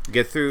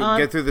 Get through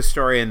the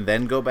story and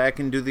then go back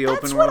and do the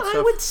open world stuff. That's what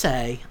I would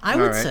say. I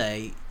would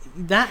say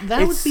that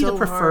would be the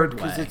preferred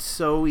way. Because it's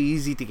so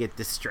easy to get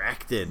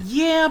distracted.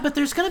 Yeah, but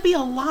there's going to be a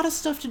lot of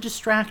stuff to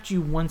distract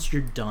you once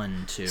you're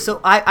done too. So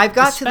I've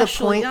got to the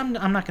point. I'm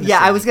not going to. Yeah,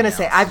 I was going to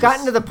say I've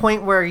gotten to the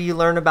point where you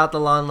learn about the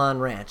Lon Lon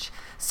Ranch.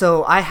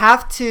 So I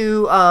have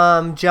to,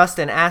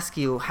 Justin, ask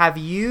you, have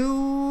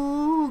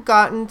you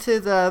gotten to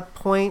the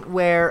point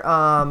where,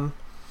 how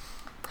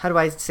do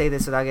I say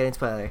this without getting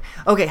spoilery?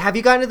 Okay, have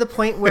you gotten to the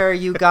point where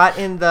you got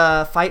in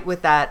the fight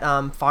with that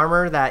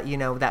farmer that,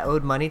 that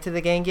owed money to the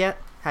gang yet?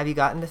 Have you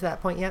gotten to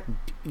that point yet?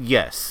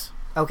 Yes.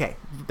 Okay.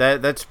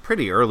 That's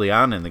pretty early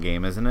on in the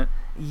game, isn't it?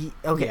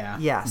 Okay,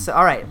 yeah. So,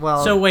 all right,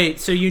 well... So,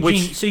 wait,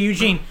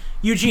 Eugene,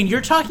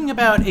 you're talking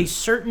about a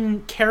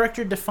certain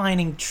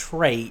character-defining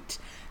trait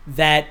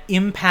that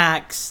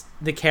impacts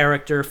the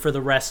character for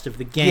the rest of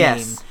the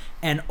game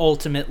and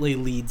ultimately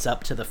leads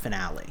up to the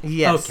finale.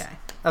 Yes.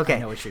 Okay. I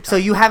know what you're talking so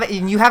you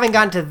haven't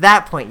gotten to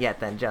that point yet,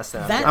 then,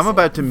 Justin. I'm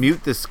about to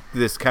mute this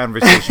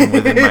conversation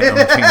within my own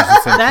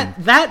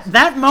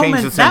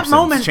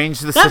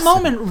change the sentence. That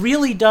moment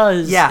really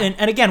does. Yeah.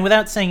 And again,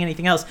 without saying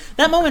anything else,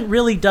 that moment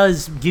really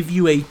does give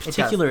you a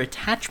particular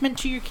attachment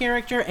to your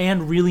character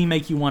and really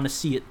make you want to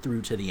see it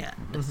through to the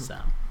end. Mm-hmm. So,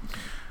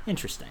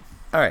 interesting.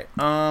 All right.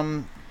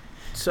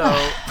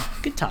 So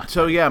good talk.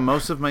 So yeah,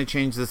 most of my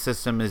change the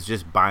system is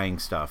just buying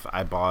stuff.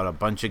 I bought a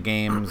bunch of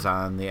games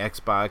on the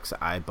Xbox.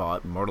 I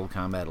bought Mortal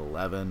Kombat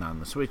 11 on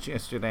the Switch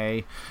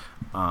yesterday,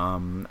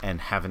 and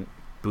haven't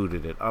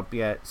booted it up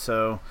yet.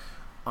 So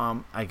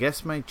I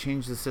guess my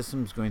change the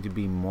system is going to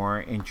be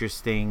more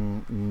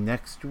interesting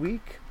next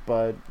week,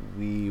 but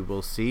we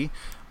will see.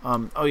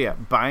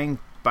 Buying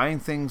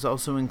things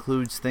also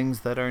includes things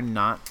that are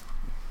not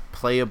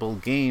playable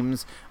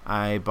games.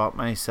 I bought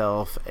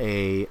myself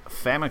a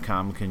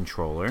Famicom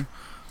controller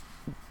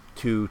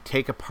to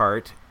take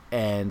apart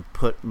and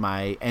put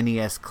my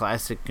NES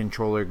Classic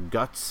controller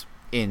guts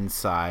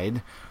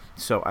inside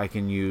so I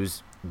can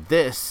use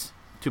this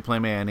to play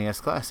my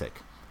NES Classic.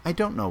 I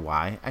don't know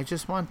why, I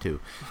just want to.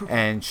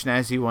 And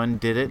Schnazzy One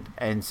did it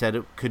and said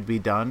it could be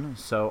done,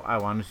 so I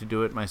wanted to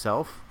do it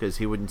myself because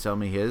he wouldn't sell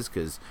me his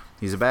because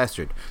he's a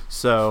bastard.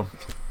 So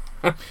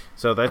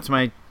that's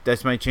my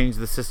change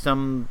the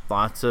system.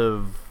 Lots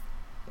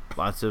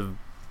of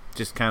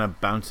just kind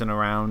of bouncing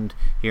around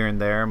here and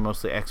there,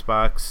 mostly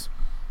Xbox.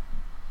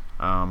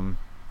 Trying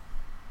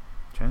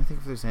to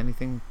think if there's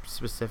anything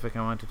specific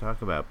I want to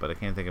talk about, but I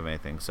can't think of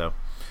anything. So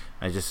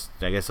I guess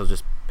I'll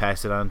just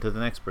pass it on to the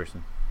next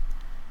person.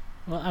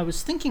 Well, I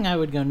was thinking I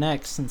would go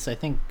next since I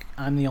think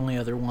I'm the only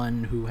other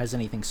one who has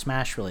anything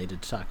Smash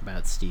related to talk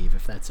about, Steve,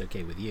 if that's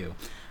okay with you.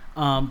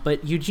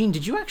 But Eugene,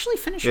 did you actually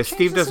finish? Yeah,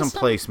 Steve doesn't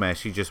play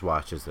Smash; he just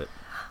watches it.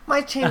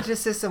 My change the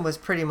system was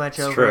pretty much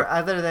over. True.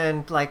 Other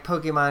than like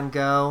Pokemon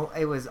Go,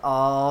 it was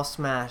all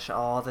Smash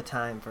all the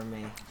time for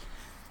me.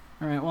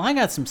 All right. Well, I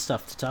got some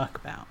stuff to talk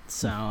about.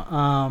 So,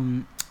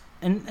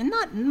 and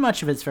not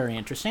much of it's very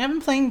interesting. I've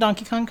been playing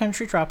Donkey Kong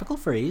Country Tropical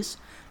Freeze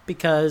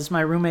because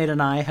my roommate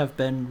and I have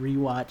been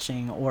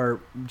rewatching or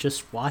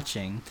just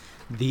watching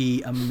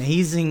the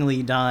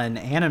amazingly done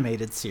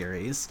animated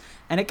series,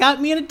 and it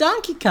got me in a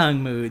Donkey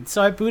Kong mood,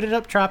 so I booted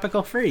up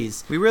Tropical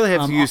Freeze. We really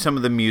have to use some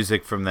of the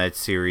music from that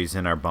series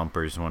in our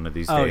bumpers one of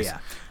these days.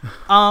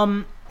 Oh,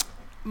 yeah.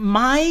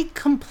 My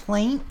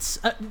complaints...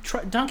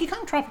 Donkey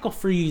Kong Tropical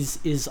Freeze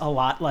is a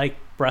lot like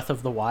Breath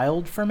of the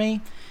Wild for me,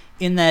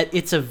 in that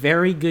it's a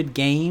very good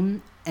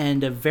game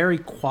and a very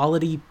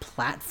quality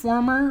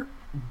platformer,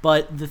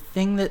 but the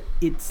thing that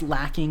it's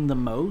lacking the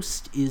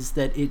most is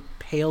that it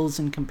pales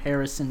in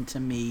comparison to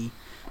me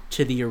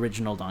to the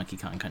original Donkey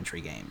Kong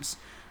Country games.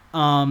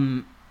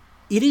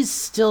 It is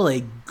still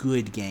a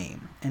good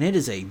game, and it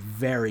is a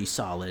very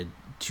solid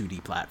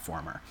 2D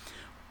platformer.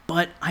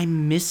 But I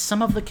miss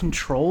some of the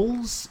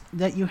controls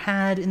that you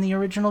had in the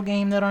original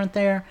game that aren't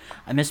there.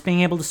 I miss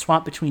being able to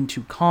swap between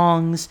two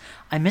Kongs.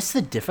 I miss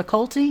the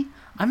difficulty.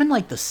 I'm in,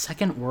 like, the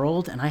second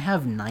world, and I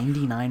have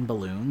 99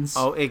 balloons.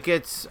 Oh, it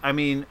gets... I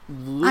mean...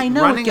 I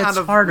know it gets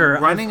harder.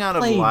 Running out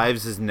of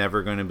lives is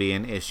never going to be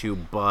an issue,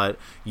 but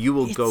you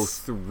will go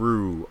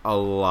through a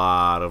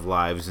lot of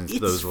lives in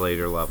those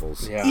later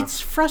levels. Yeah.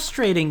 It's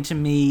frustrating to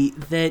me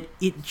that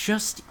it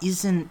just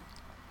isn't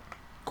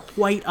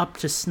quite up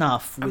to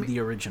snuff with the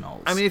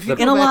originals. I mean, if you in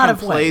go a back lot and of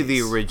play ways.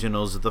 the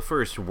originals, the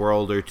first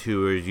world or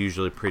two are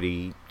usually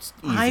pretty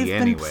easy I've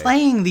anyway. been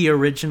playing the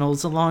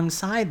originals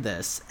alongside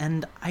this,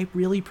 and I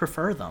really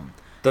prefer them.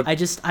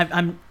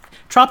 I'm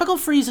Tropical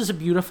Freeze is a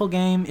beautiful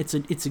game. It's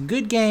a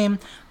good game.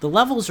 The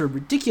levels are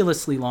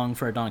ridiculously long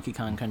for a Donkey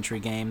Kong Country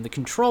game. The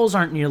controls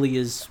aren't nearly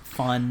as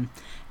fun,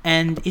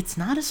 and it's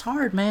not as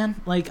hard,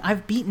 man. Like,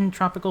 I've beaten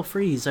Tropical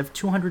Freeze. I've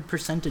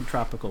 200%ed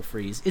Tropical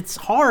Freeze. It's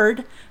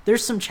hard.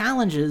 There's some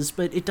challenges,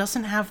 but it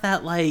doesn't have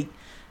that, like,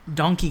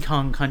 Donkey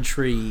Kong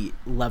Country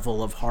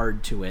level of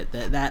hard to it.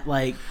 That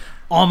like,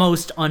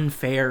 almost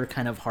unfair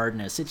kind of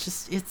hardness. It's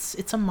just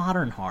it's a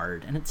modern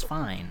hard, and it's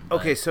fine.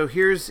 Okay, so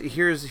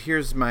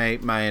here's my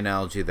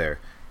analogy there.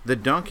 The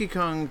Donkey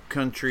Kong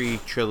Country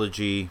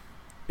trilogy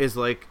is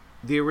like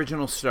the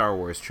original Star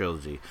Wars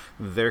trilogy.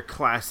 They're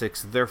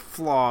classics, they're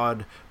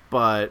flawed,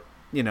 but,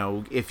 you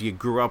know, if you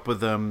grew up with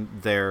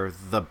them, they're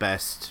the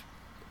best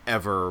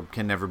ever,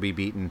 can never be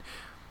beaten.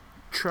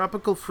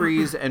 Tropical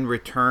Freeze and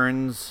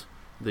Returns,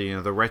 the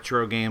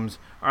retro games,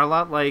 are a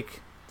lot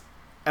like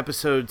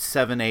Episode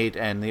 7, 8,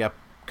 and the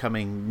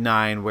upcoming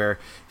 9, where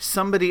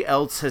somebody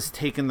else has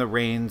taken the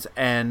reins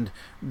and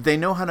they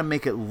know how to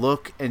make it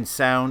look and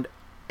sound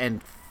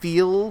and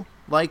feel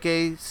like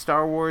a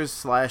Star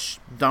Wars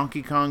 /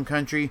 Donkey Kong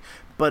Country,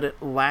 but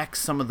it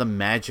lacks some of the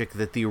magic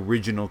that the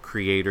original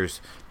creators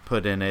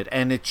put in it,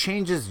 and it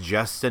changes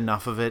just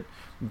enough of it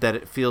that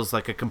it feels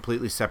like a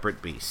completely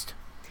separate beast.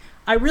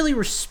 I really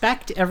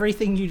respect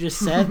everything you just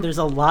said. There's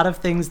a lot of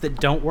things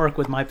that don't work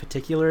with my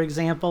particular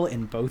example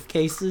in both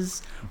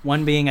cases.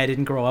 One being I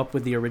didn't grow up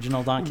with the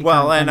original Donkey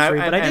Kong Country,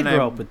 but I did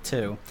grow up with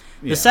two.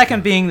 The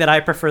second being that I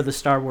prefer the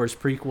Star Wars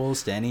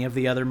prequels to any of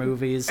the other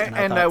movies.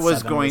 And I was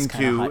 7 going was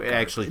kinda to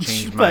actually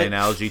change my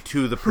analogy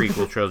to the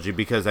prequel trilogy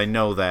because I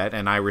know that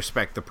and I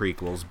respect the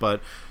prequels,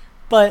 But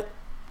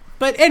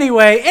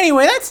anyway,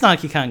 that's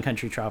Donkey Kong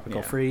Country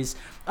Tropical Freeze.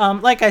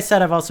 Like I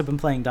said, I've also been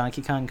playing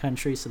Donkey Kong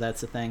Country, so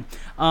that's a thing.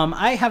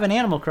 I have an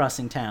Animal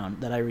Crossing town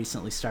that I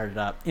recently started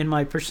up. In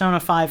my Persona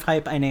 5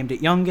 hype, I named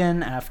it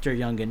Yungan, after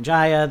Yungan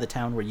Jaya, the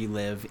town where you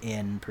live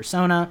in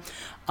Persona.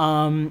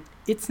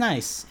 It's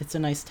nice. It's a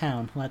nice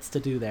town. Lots to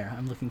do there.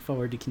 I'm looking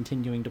forward to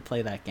continuing to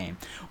play that game.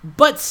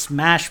 But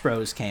Smash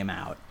Bros. Came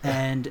out,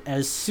 and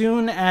as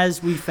soon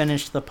as we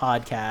finished the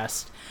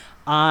podcast,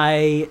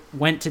 I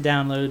went to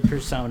download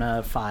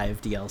Persona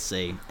 5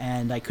 DLC,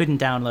 and I couldn't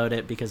download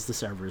it because the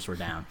servers were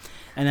down.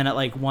 And then at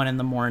like 1 in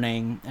the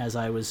morning, as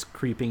I was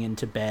creeping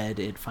into bed,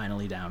 it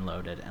finally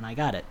downloaded, and I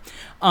got it.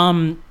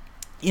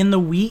 In the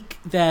week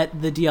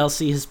that the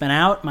DLC has been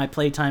out, my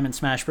playtime in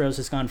Smash Bros.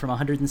 Has gone from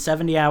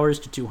 170 hours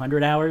to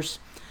 200 hours.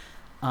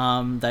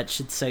 That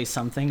should say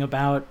something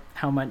about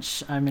how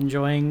much I'm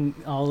enjoying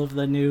all of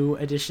the new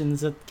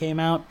additions that came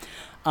out.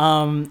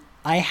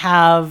 I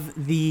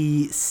have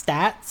the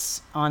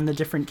stats on the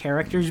different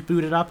characters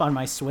booted up on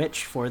my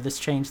Switch for this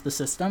Change the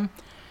System.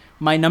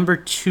 My number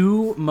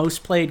 2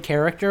 most played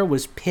character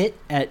was Pit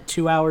at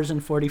 2 hours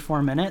and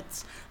 44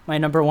 minutes. My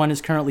number 1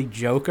 is currently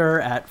Joker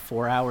at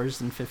 4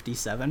 hours and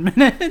 57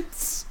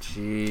 minutes.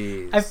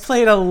 Jeez. I've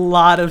played a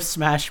lot of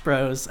Smash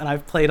Bros, and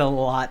I've played a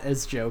lot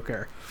as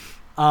Joker.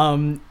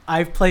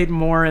 I've played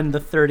more in the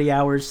 30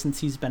 hours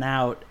since he's been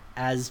out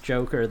as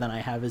Joker than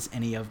I have as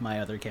any of my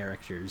other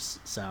characters,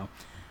 so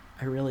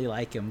I really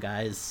like him,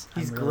 guys.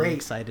 He's I'm really great.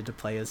 excited to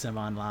play as him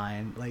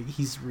online. Like,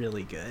 he's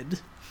really good.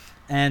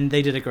 And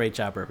they did a great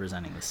job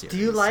representing the series. Do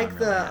you like so I'm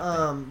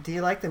really happy. Do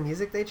you like the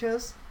music they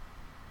chose?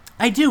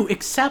 I do,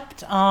 except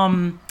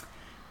the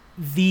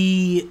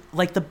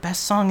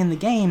best song in the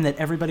game that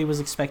everybody was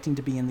expecting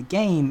to be in the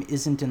game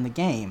isn't in the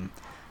game.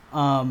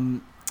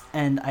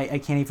 and I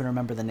can't even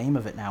remember the name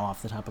of it now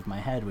off the top of my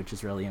head, which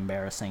is really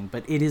embarrassing,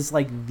 but it is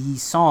like the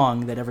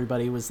song that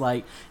everybody was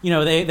like,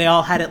 they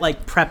all had it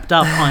like prepped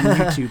up on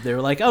YouTube. They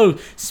were like, oh,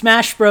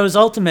 Smash Bros.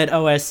 Ultimate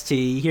OST,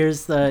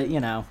 here's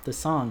the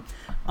song.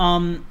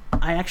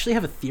 I actually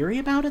have a theory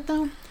about it,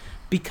 though,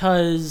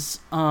 because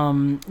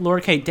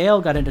Laura Kate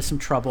Dale got into some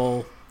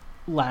trouble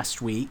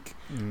last week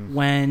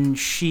when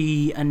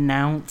she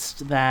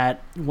announced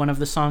that one of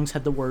the songs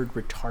had the word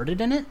retarded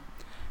in it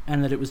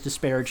and that it was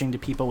disparaging to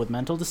people with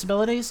mental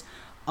disabilities.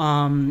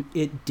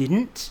 It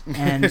didn't,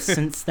 and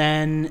since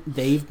then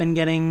they've been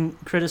getting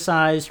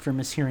criticized for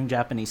mishearing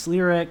Japanese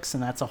lyrics,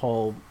 and that's a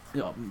whole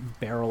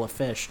barrel of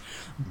fish.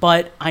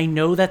 But I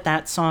know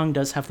that song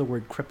does have the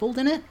word crippled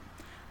in it,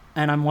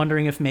 and I'm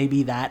wondering if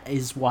maybe that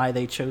is why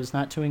they chose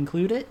not to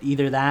include it.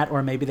 Either that,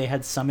 or maybe they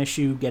had some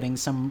issue getting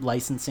some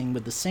licensing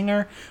with the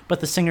singer, but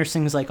the singer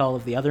sings like all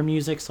of the other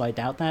music, so I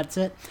doubt that's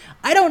it.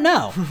 I don't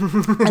know.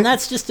 And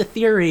that's just a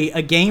theory,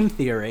 a game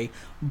theory,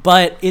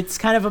 but it's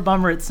kind of a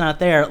bummer it's not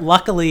there.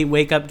 Luckily,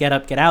 Wake Up, Get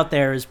Out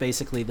There is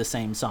basically the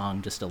same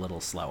song, just a little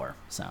slower,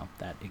 so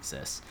that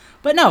exists.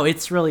 But no,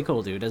 it's really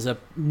cool, dude. As a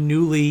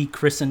newly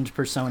christened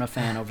Persona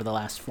fan over the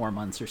last 4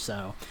 months or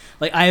so,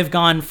 like, I have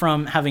gone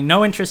from having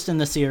no interest in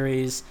the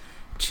series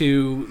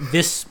to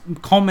this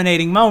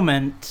culminating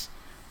moment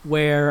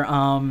where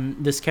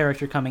this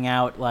character coming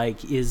out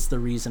is the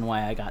reason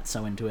why I got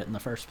so into it in the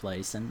first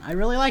place, and I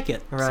really like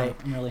it. Right,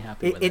 so I'm really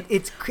happy with it.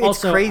 It's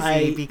Also,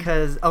 crazy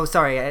because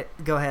sorry,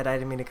 go ahead. I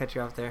didn't mean to cut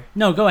you off there.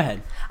 No, go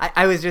ahead.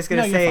 I was just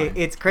gonna say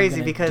it's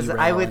crazy because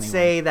I would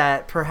say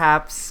that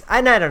perhaps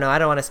I don't know. I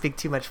don't want to speak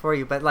too much for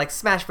you, but like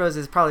Smash Bros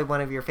is probably one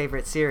of your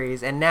favorite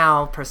series, and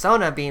now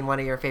Persona being one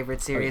of your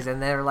favorite series,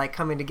 and they're like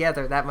coming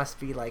together. That must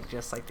be like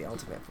just like the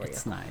ultimate for you.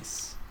 It's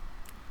nice.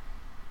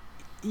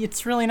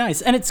 It's really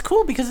nice, and it's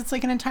cool because it's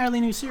like an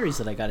entirely new series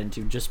that I got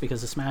into just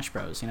because of Smash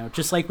Bros.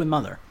 Just like with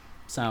Mother.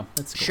 So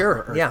that's cool.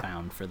 Sure, or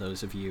Earthbound for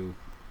those of you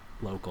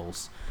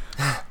locals.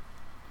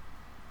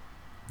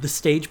 The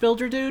stage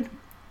builder, dude.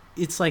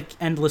 It's like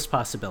endless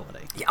possibility.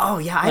 Oh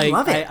yeah, I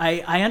love it.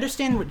 I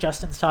understand what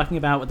Justin's talking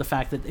about with the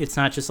fact that it's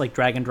not just like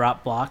drag and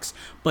drop blocks,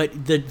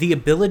 but the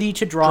ability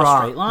to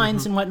draw straight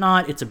lines and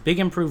whatnot. It's a big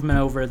improvement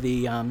over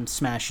the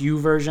Smash U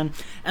version,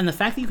 and the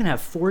fact that you can have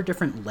 4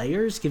 different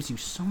layers gives you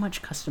so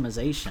much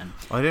customization.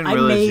 Well, I didn't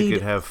realize you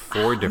could have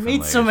 4 different layers. I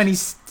made so many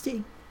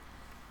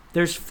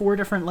There's 4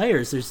 different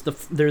layers.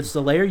 There's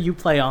the layer you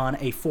play on,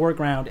 a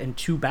foreground and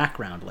 2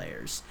 background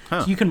layers.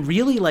 Huh. So you can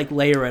really like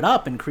layer it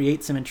up and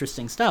create some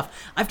interesting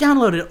stuff. I've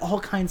downloaded all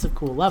kinds of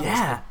cool levels.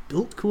 Yeah. I've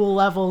built cool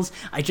levels.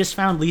 I just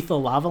found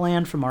Lethal Lava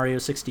Land from Mario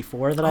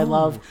 64 that I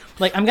love.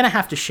 Like, I'm gonna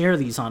have to share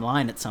these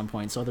online at some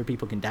point so other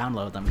people can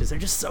download them because they're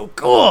just so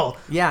cool.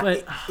 Yeah,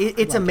 but,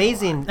 it's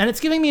amazing, and it's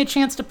giving me a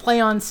chance to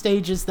play on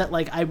stages that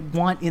like I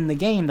want in the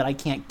game that I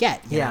can't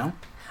get. You know?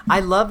 I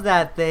love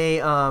that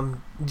they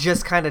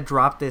just kind of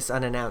dropped this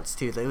unannounced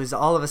too. It was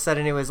all of a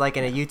sudden it was like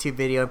in a YouTube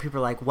video and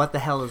people were like, what the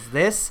hell is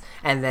this?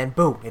 And then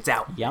boom, it's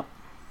out. Yep.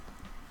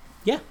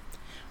 Yeah.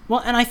 Well,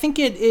 and I think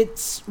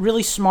it's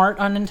really smart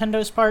on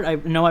Nintendo's part. I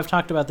know I've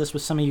talked about this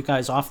with some of you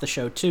guys off the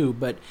show too,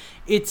 but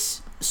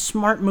it's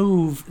smart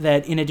move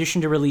that in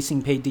addition to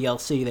releasing paid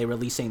DLC, they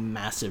release a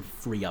massive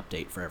free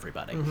update for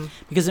everybody.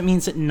 Because it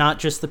means that not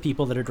just the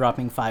people that are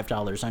dropping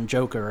 $5 on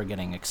Joker are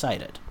getting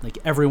excited. Like,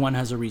 everyone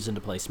has a reason to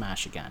play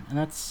Smash again. And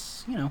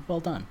that's, well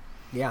done.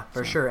 Yeah,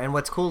 for sure. And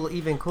what's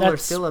even cooler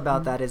still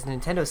about that is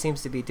Nintendo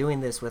seems to be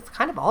doing this with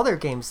kind of all their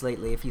games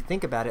lately, if you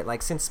think about it,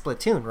 like since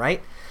Splatoon,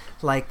 right?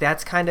 Like,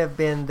 that's kind of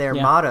been their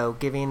motto,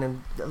 giving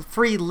them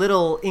free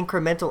little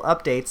incremental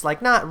updates,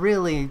 like not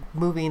really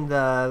moving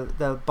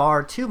the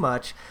bar too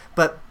much,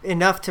 but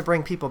enough to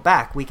bring people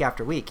back week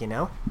after week,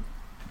 Yeah,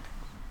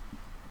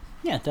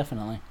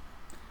 definitely.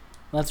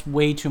 That's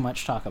way too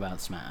much talk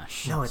about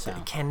Smash. No, it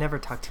can never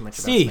talk too much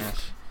about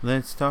Smash.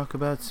 Let's talk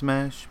about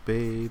Smash,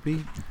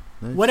 baby.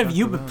 What have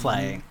you been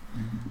playing?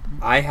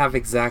 I have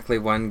exactly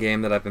one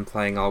game that I've been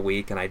playing all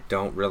week, and I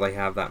don't really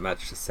have that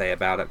much to say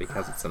about it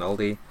because it's an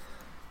oldie.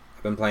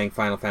 I've been playing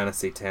Final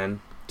Fantasy X, 10-2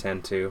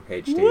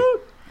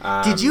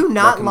 HD. Did you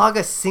not log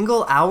a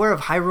single hour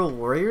of Hyrule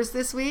Warriors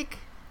this week?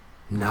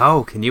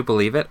 No, can you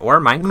believe it? Or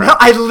Minecraft. No,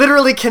 I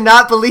literally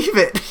cannot believe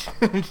it.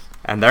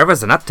 And there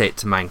was an update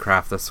to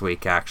Minecraft this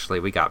week, actually.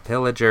 We got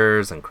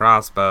pillagers and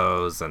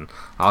crossbows and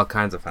all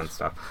kinds of fun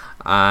stuff.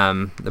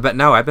 But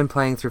no, I've been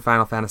playing through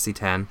Final Fantasy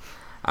X.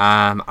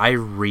 I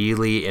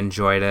really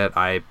enjoyed it.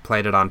 I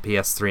played it on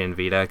PS3 and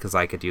Vita because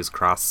I could use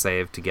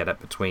cross-save to get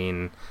it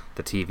between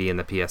the TV and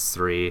the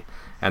PS3.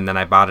 And then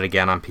I bought it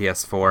again on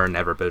PS4 and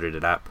never booted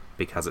it up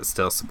because it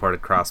still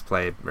supported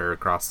cross-play or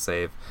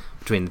cross-save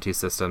between the two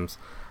systems.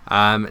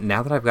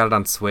 Now that I've got it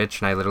on Switch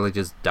and I literally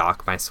just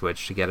dock my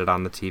Switch to get it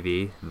on the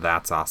TV,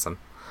 that's awesome.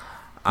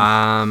 So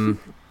I'm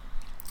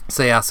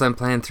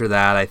playing through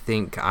that. I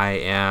think I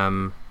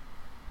am...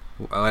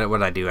 What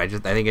did I do? I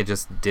think I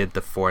just did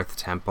the 4th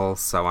temple,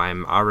 so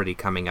I'm already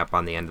coming up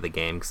on the end of the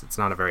game because it's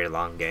not a very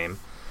long game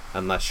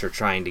unless you're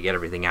trying to get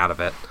everything out of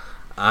it.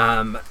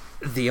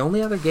 The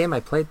only other game I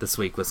played this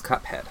week was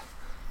Cuphead.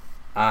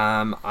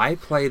 I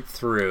played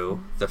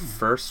through the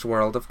first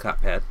world of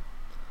Cuphead.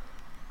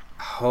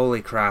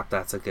 Holy crap,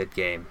 that's a good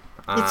game.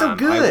 It's so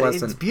good.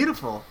 It's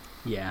beautiful.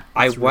 Yeah.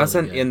 I it's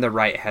wasn't really good. in the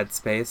right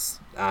headspace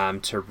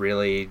to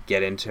really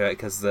get into it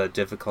because the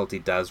difficulty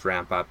does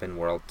ramp up in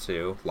World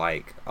 2,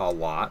 like, a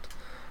lot.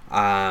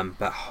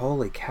 But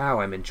holy cow,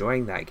 I'm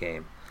enjoying that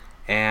game.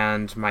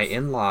 And my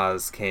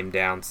in-laws came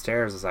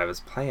downstairs as I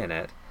was playing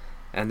it,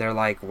 and they're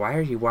like, why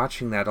are you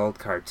watching that old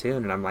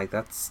cartoon? And I'm like,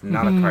 that's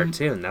not a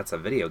cartoon, that's a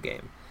video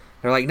game.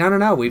 They're like,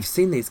 no, we've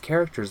seen these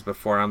characters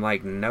before. I'm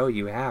like, no,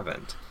 you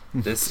haven't.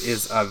 This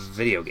is a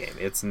video game.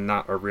 It's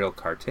not a real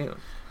cartoon.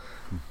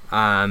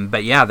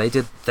 But yeah, they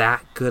did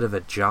that good of a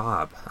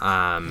job,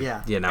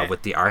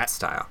 with the art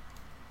style.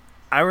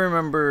 I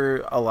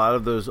remember a lot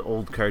of those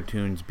old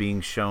cartoons being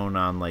shown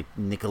on like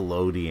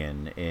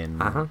Nickelodeon in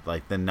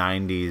like the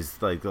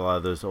 90s, like a lot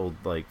of those old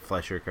like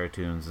Fleischer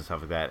cartoons and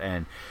stuff like that.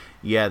 And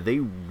yeah, they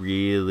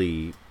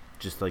really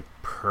just like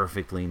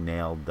perfectly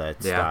nailed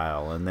that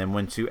style. And then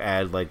once you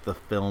add like the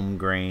film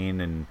grain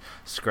and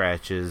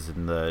scratches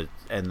and the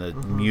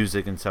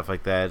music and stuff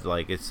like that,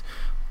 like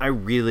I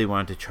really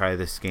want to try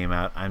this game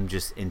out. I'm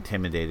just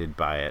intimidated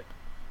by it.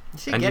 You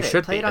should And get you it.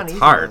 should Play be. it on It's easy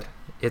hard. mode.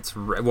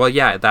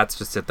 That's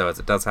just it though. Is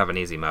it does have an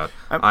easy mode.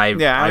 I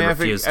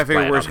refuse to play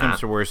figure it worst on comes that.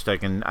 to worst, I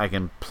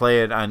can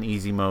play it on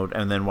easy mode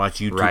and then watch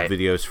YouTube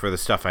videos for the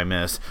stuff I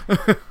miss.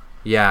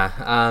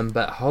 Yeah,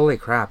 but holy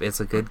crap, it's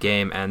a good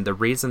game, and the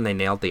reason they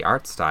nailed the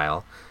art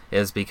style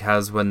is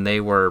because when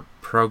they were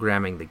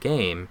programming the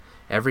game,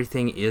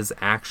 everything is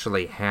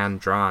actually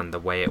hand-drawn the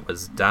way it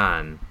was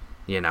done,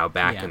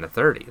 back in the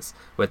 30s,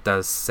 with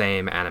those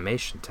same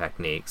animation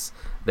techniques.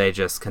 They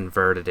just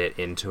converted it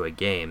into a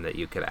game that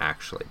you could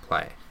actually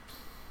play.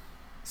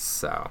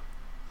 So,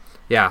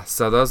 yeah,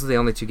 so those are the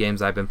only two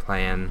games I've been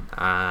playing.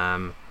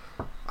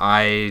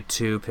 I,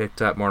 too,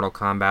 picked up Mortal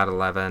Kombat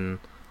 11.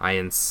 I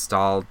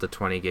installed the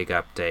 20 gig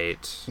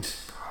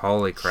update.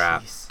 Holy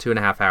crap. Jeez.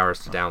 2.5 hours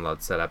to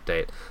download said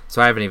update.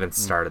 So I haven't even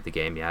started the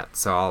game yet.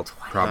 So I'll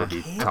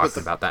probably be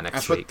talking about that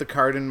next I week. put the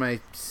card in my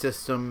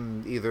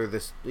system either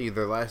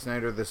last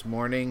night or this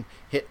morning,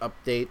 hit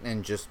update,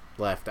 and just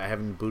left. I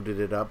haven't booted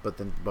it up,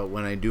 but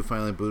when I do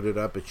finally boot it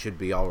up, it should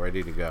be all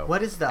ready to go.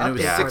 What is the and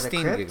update it was for the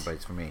 16 crypt?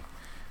 gigabytes for me.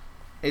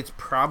 It's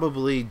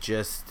probably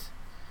just...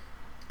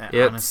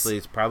 Honestly,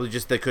 it's probably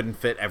just they couldn't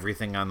fit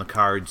everything on the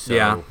card. So.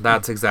 Yeah,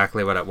 that's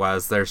exactly what it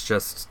was. There's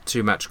just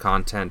too much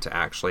content to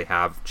actually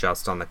have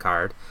just on the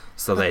card,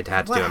 so they'd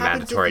had to what do a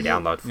happened to mandatory the-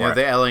 download for Yeah, it.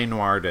 they LA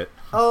Noired it.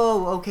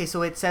 Oh, okay,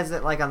 so it says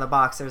that like on the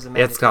box there's a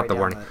mandatory It's got the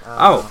warning. download.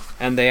 Oh,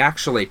 and they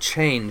actually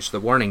changed the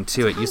warning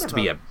too. It used to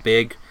be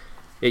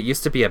It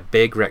used to be a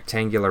big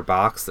rectangular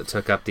box that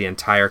took up the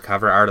entire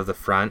cover art of the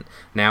front.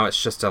 Now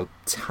it's just a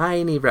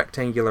tiny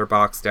rectangular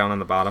box down on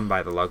the bottom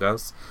by the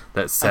logos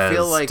that says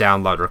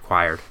download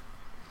required.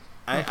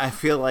 I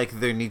feel like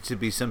there needs to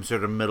be some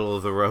sort of middle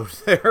of the road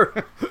there.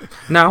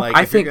 No, like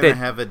I if you're think gonna they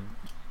have a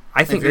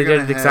I think if you're they did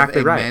gonna it exactly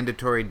have a right.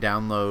 mandatory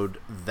download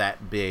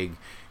that big,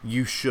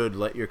 you should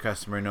let your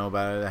customer know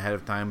about it ahead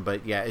of time.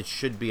 But yeah, it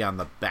should be on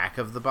the back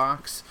of the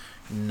box,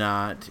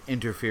 not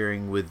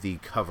interfering with the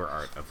cover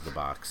art of the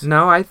box.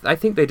 No, I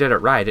think they did it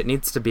right. It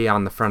needs to be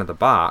on the front of the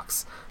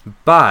box.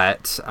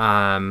 But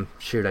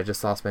shoot, I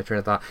just lost my train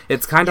of thought.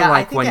 It's kind of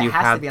like when you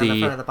had had to be on the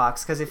front of the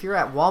box because if you're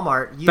at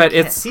Walmart, you But can't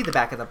it's- see the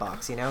back of the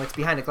box. It's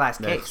behind a glass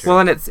That's case. true. Well,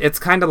 and it's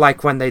kind of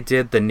like when they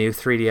did the new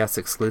 3DS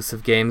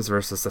exclusive games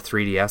versus the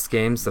 3DS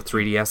games. The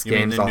 3DS You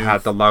mean games the all new-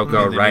 had the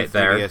logo the right new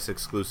there. 3DS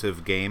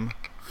exclusive game.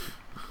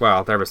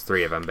 Well, there was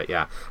 3 of them, but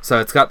yeah. So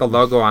it's got the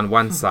logo on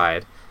one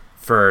side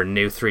for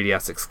new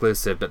 3DS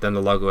exclusive, but then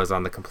the logo is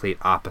on the complete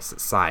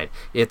opposite side.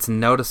 It's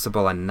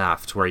noticeable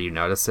enough to where you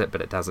notice it, but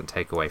it doesn't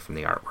take away from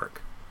the artwork.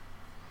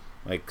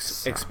 Like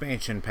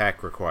expansion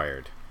pack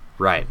required.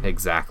 Right,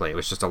 exactly. It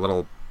was just a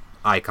little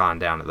icon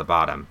down at the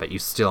bottom, but you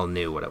still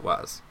knew what it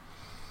was.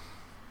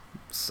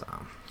 So,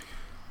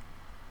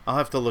 I'll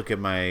have to look at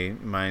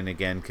mine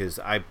again because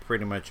I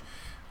pretty much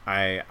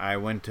I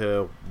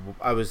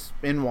was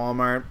in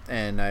Walmart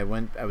and I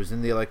was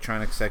in the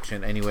electronics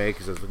section anyway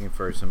because I was looking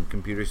for some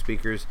computer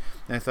speakers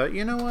and I thought,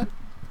 you know what,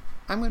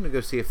 I'm going to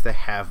go see if they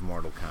have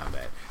Mortal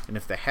Kombat, and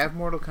if they have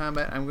Mortal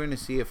Kombat, I'm going to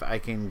see if I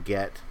can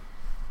get.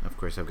 Of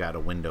course, I've got a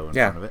window in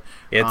front of it.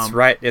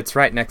 It's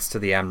right next to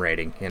the M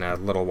rating in a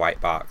little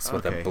white box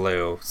with a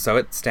blue, so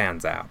it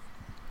stands out.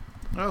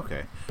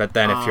 Okay. But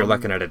then if you're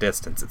looking at a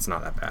distance, it's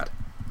not that bad.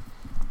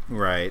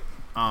 Right.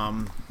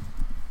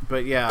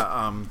 But yeah,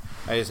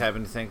 I just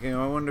happened to think,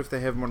 I wonder if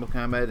they have Mortal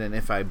Kombat, and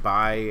if I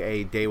buy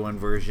a day one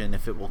version,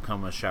 if it will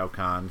come with Shao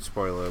Kahn.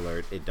 Spoiler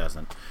alert, it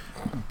doesn't.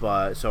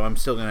 But so I'm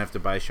still gonna have to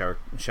buy Shao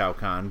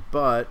Kahn,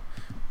 but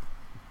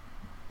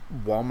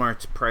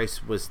Walmart's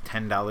price was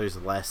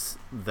 $10 less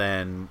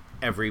than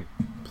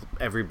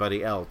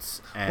everybody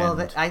else. And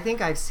Well, I think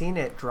I've seen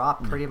it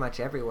drop pretty much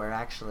everywhere,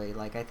 actually.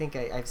 Like, I think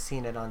I've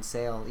seen it on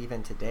sale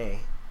even today.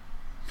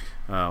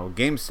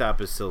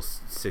 GameStop is still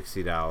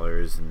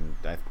 $60, and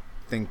I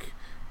think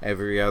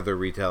every other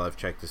retail I've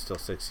checked is still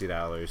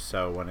 $60.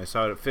 So when I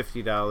saw it at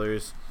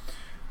 $50,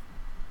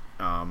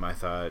 I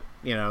thought,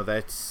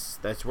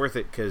 that's worth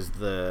it because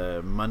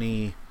the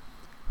money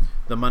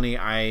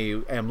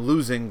I am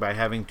losing by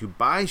having to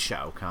buy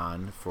Shao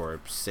Kahn for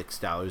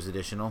 $6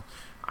 additional,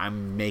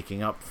 I'm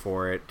making up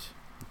for it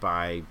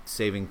by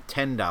saving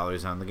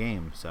 $10 on the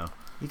game. So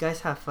you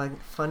guys have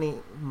funny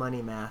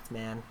money math,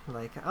 man.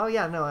 Like, oh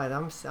yeah, no,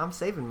 I'm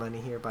saving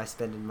money here by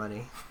spending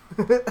money.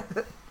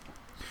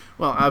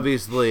 Well,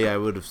 obviously, I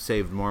would have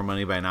saved more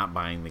money by not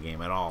buying the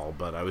game at all,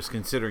 but I was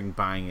considering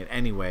buying it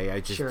anyway.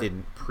 I just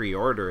didn't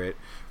pre-order it,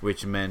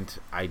 which meant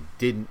I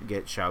didn't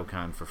get Shao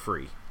Kahn for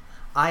free.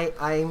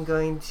 I'm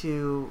going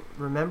to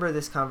remember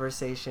this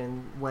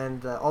conversation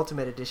when the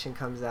Ultimate Edition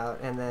comes out,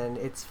 and then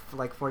it's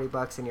like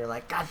 $40, and you're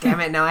like, God damn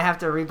it! Now I have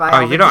to rebuy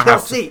all the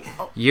DLC.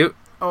 You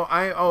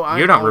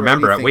I'm don't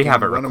remember it. We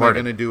have it recorded. What am I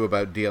going to do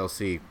about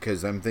DLC?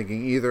 Because I'm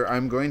thinking either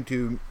I'm going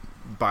to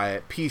buy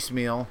it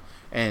piecemeal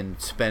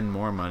and spend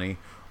more money.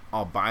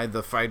 I'll buy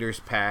the Fighters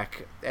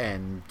pack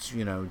and,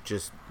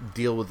 just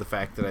deal with the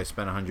fact that I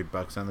spent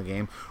 $100 on the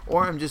game.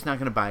 Or I'm just not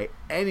going to buy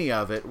any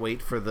of it,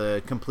 wait for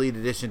the complete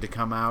edition to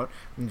come out,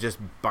 and just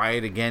buy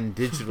it again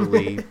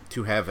digitally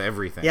to have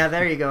everything. Yeah,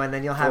 there you go, and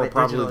then you'll have it digitally.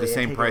 Probably the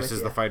same price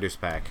as the Fighters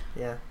pack.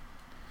 Yeah.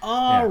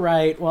 All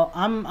right. Well,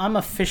 I'm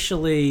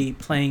officially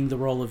playing the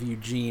role of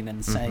Eugene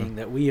and saying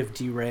that we have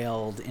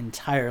derailed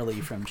entirely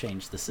from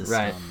Change the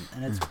System,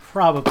 and it's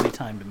probably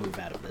time to move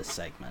out of this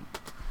segment.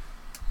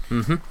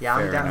 Mm-hmm. Yeah,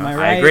 I'm down. Am I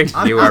right? I agree.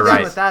 I'm are down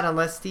right. with that,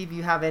 unless, Steve,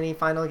 you have any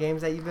final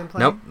games that you've been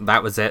playing? Nope,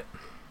 that was it.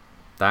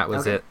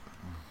 It.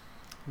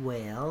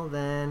 Well,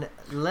 then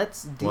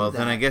let's do that. Well,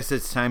 then I guess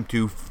it's time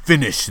to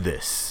finish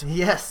this.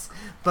 Yes,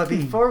 but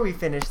before we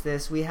finish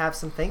this, we have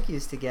some thank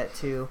yous to get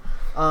to.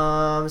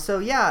 I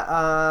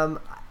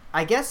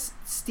guess,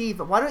 Steve,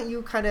 why don't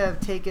you kind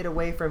of take it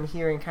away from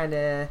here and kind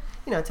of,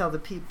 tell the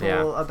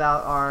people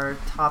about our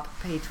top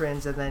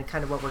patrons and then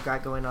kind of what we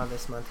got going on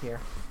this month here.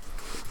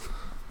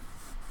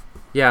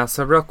 Yeah,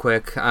 so real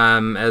quick,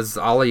 as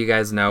all of you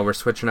guys know, we're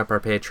switching up our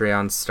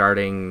Patreon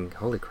starting,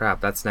 holy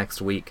crap, that's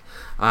next week,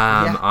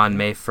 on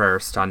May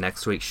 1st, on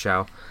next week's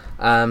show.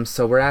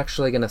 So we're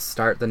actually going to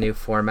start the new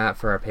format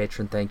for our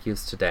patron thank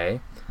yous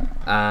today.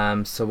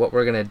 So what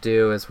we're going to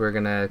do is we're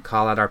going to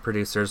call out our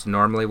producers.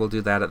 Normally we'll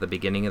do that at the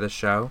beginning of the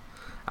show,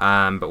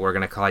 but we're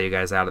going to call you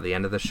guys out at the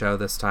end of the show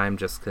this time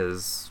just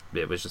because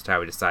it was just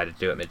how we decided to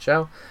do it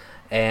mid-show.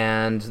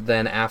 And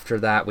then after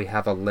that, we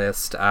have a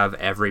list of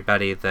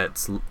everybody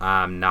that's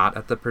not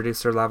at the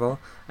producer level,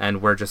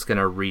 and we're just going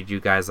to read you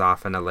guys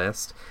off in a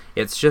list.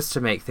 It's just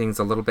to make things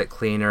a little bit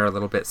cleaner, a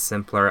little bit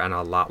simpler, and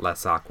a lot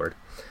less awkward.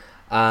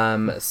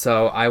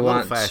 So I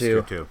want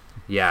faster too.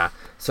 Yeah.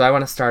 So I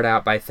want to start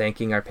out by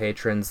thanking our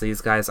patrons. These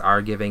guys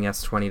are giving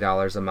us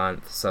 $20 a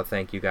month, so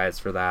thank you guys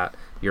for that.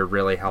 You're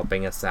really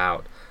helping us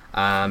out.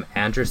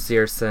 Andrew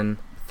Searson,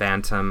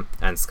 Phantom,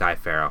 and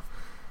Skypharaoh.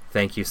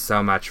 Thank you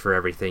so much for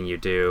everything you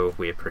do.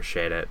 We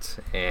appreciate it.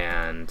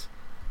 And,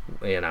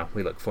 we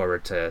look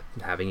forward to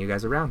having you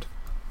guys around.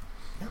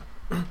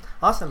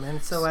 Awesome.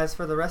 And so as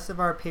for the rest of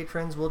our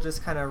patrons, we'll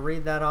just kind of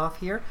read that off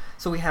here.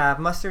 So we have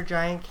Mustard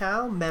Giant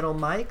Cow, Metal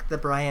Mike, the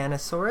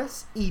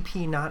Brianosaurus, EP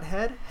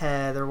Knothead,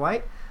 Heather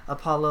White,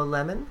 Apollo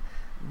Lemon,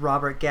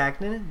 Robert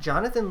Gagnon,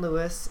 Jonathan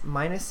Lewis,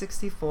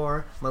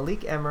 Minus64,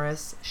 Malik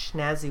Emeris,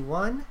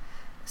 Schnazzy1,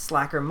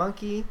 Slacker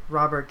Monkey,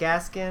 Robert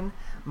Gaskin,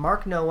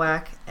 Mark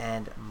Nowak,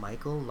 and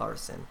Michael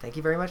Larson. Thank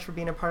you very much for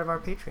being a part of our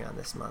Patreon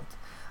this month.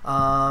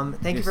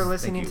 Thank you for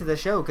listening to the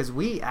show, because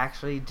we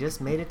actually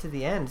just made it to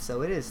the end,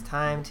 so it is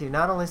time to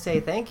not only say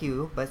thank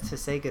you, but to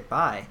say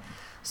goodbye.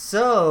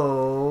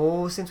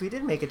 So, since we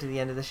did make it to the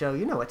end of the show,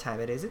 you know what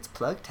time it is. It's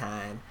plug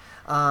time.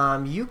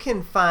 You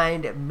can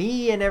find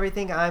me and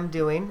everything I'm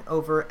doing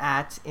over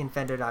at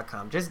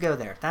Infendo.com. Just go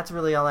there. That's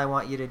really all I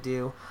want you to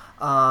do.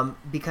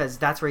 Because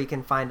that's where you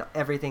can find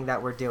everything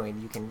that we're doing.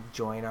 You can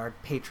join our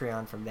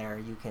Patreon from there.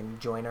 You can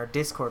join our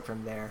Discord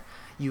from there.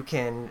 You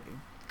can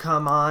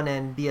come on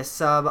and be a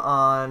sub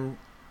on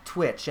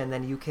Twitch, and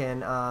then you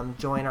can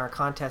join our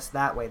contest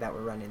that way that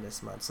we're running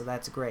this month. So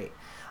that's great.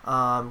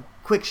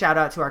 Quick shout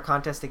out to our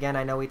contest again.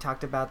 I know we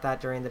talked about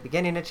that during the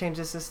beginning to Change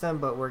the System,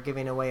 but we're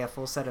giving away a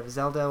full set of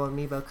Zelda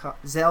amiibo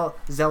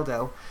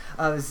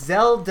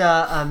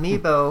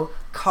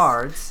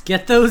cards.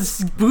 Get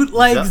those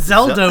bootleg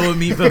Zelda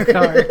amiibo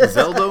cards.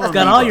 Zelda It's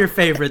got all your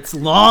favorites.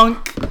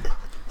 Lonk,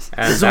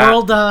 And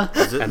Zelda.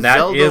 And that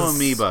Zelda is...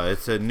 amoeba.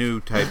 It's a new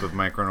type of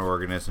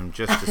microorganism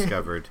just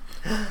discovered.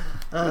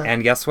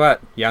 And guess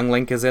what? Young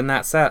Link is in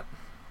that set.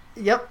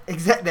 Yep,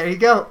 exactly. There you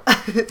go.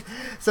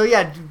 So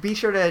yeah, be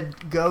sure to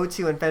go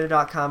to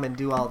Infendo.com and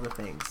do all the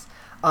things.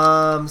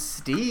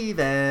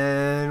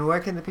 Steven, where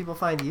can the people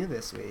find you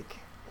this week?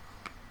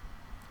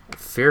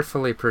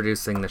 Fearfully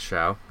producing the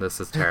show. This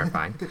is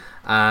terrifying.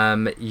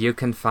 You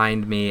can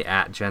find me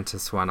at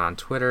Gentis1 on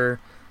Twitter,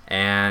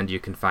 and you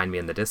can find me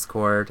in the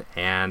Discord.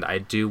 And I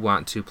do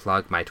want to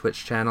plug my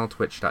Twitch channel,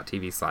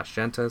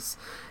 twitch.tv/Gentis.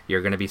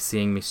 You're going to be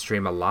seeing me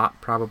stream a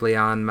lot probably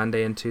on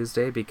Monday and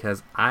Tuesday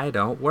because I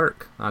don't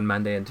work on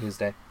Monday and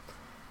Tuesday.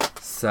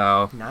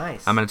 So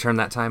nice. I'm going to turn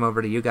that time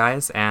over to you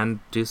guys and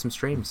do some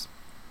streams.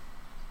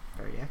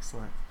 Very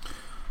excellent.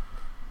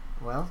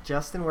 Well,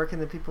 Justin, where can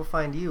the people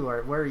find you,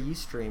 or where are you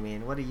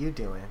streaming? What are you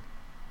doing?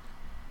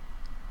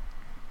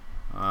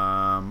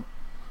 I'm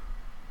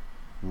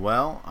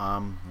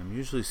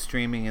usually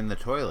streaming in the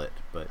toilet,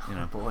 but you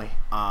know, boy.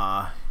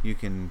 You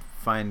can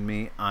find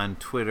me on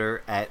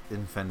Twitter at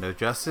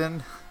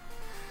InfendoJustin.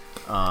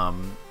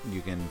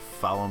 You can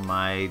follow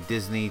my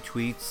Disney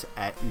tweets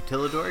at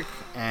Utilidork,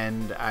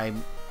 and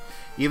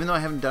even though I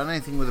haven't done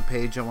anything with the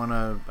page, I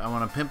wanna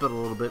pimp it a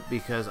little bit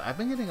because I've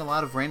been getting a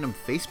lot of random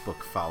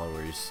Facebook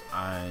followers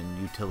on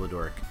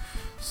Utilidork.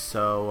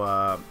 So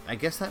I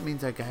guess that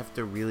means I have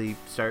to really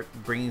start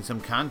bringing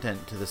some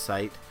content to the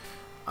site.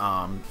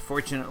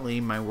 Fortunately,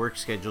 my work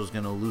schedule is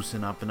going to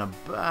loosen up in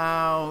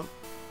about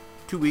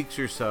 2 weeks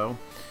or so,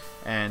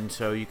 and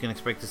so you can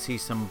expect to see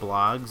some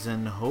blogs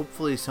and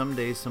hopefully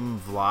someday some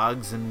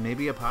vlogs and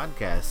maybe a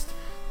podcast.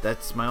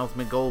 That's my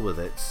ultimate goal with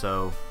it.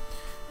 So,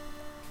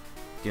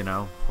 you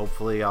know,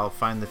 hopefully I'll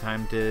find the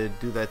time to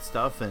do that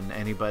stuff, and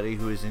anybody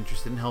who is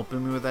interested in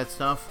helping me with that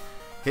stuff,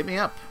 hit me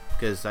up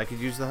because I could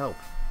use the help.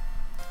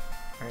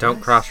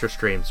 Don't cross your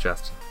streams,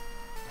 Justin.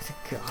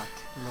 God,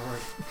 Lord.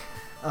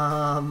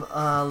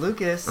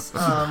 Lucas,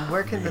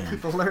 where can the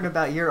people learn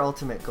about your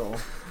ultimate goal?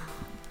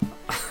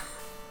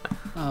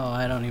 Oh,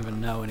 I don't even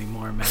know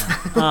anymore, man.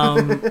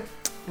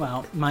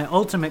 Well, my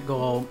ultimate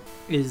goal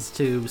is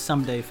to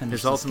someday finish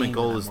His this ultimate game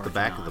goal that is I'm the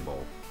back working of the on.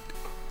 bowl.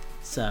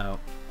 So,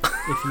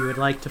 if you would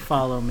like to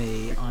follow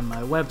me on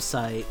my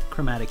website,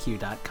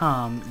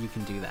 chromaticu.com, you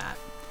can do that.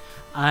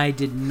 I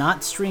did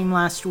not stream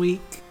last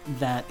week.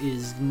 That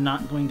is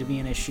not going to be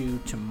an issue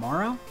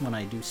tomorrow when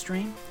I do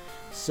stream.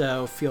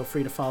 So feel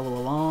free to follow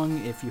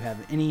along if you have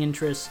any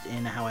interest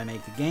in how I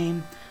make a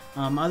game.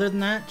 Other than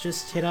that,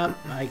 just hit up,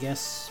 I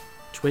guess,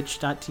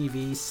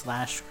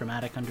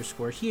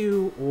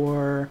 twitch.tv/chromatic_hue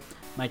or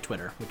my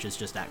Twitter, which is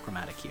just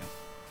 @chromatichue.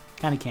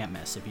 Kind of can't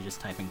miss if you just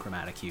type in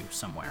chromatic-hue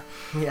somewhere.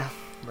 Yeah,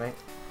 right.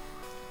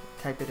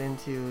 Type it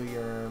into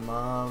your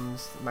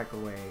mom's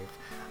microwave.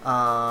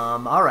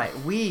 All right,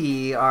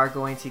 we are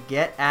going to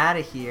get out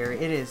of here.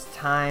 It is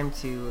time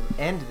to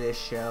end this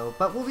show,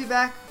 but we'll be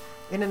back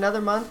in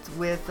another month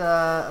with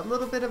a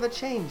little bit of a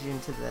change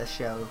into the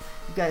show.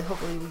 You guys,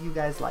 hopefully you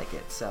guys like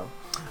it. So,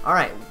 all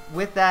right,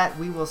 with that,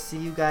 we will see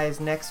you guys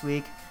next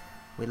week.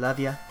 We love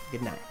you.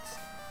 Good night.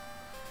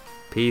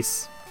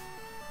 Peace.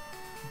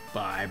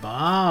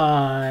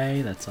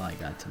 Bye-bye. That's all I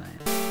got tonight.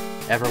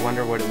 Ever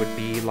wonder what it would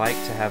be like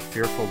to have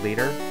Fearful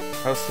Leader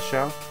host the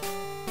show?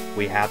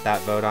 We had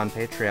that vote on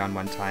Patreon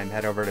one time.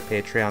 Head over to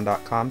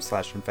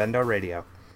patreon.com/InfendoRadio.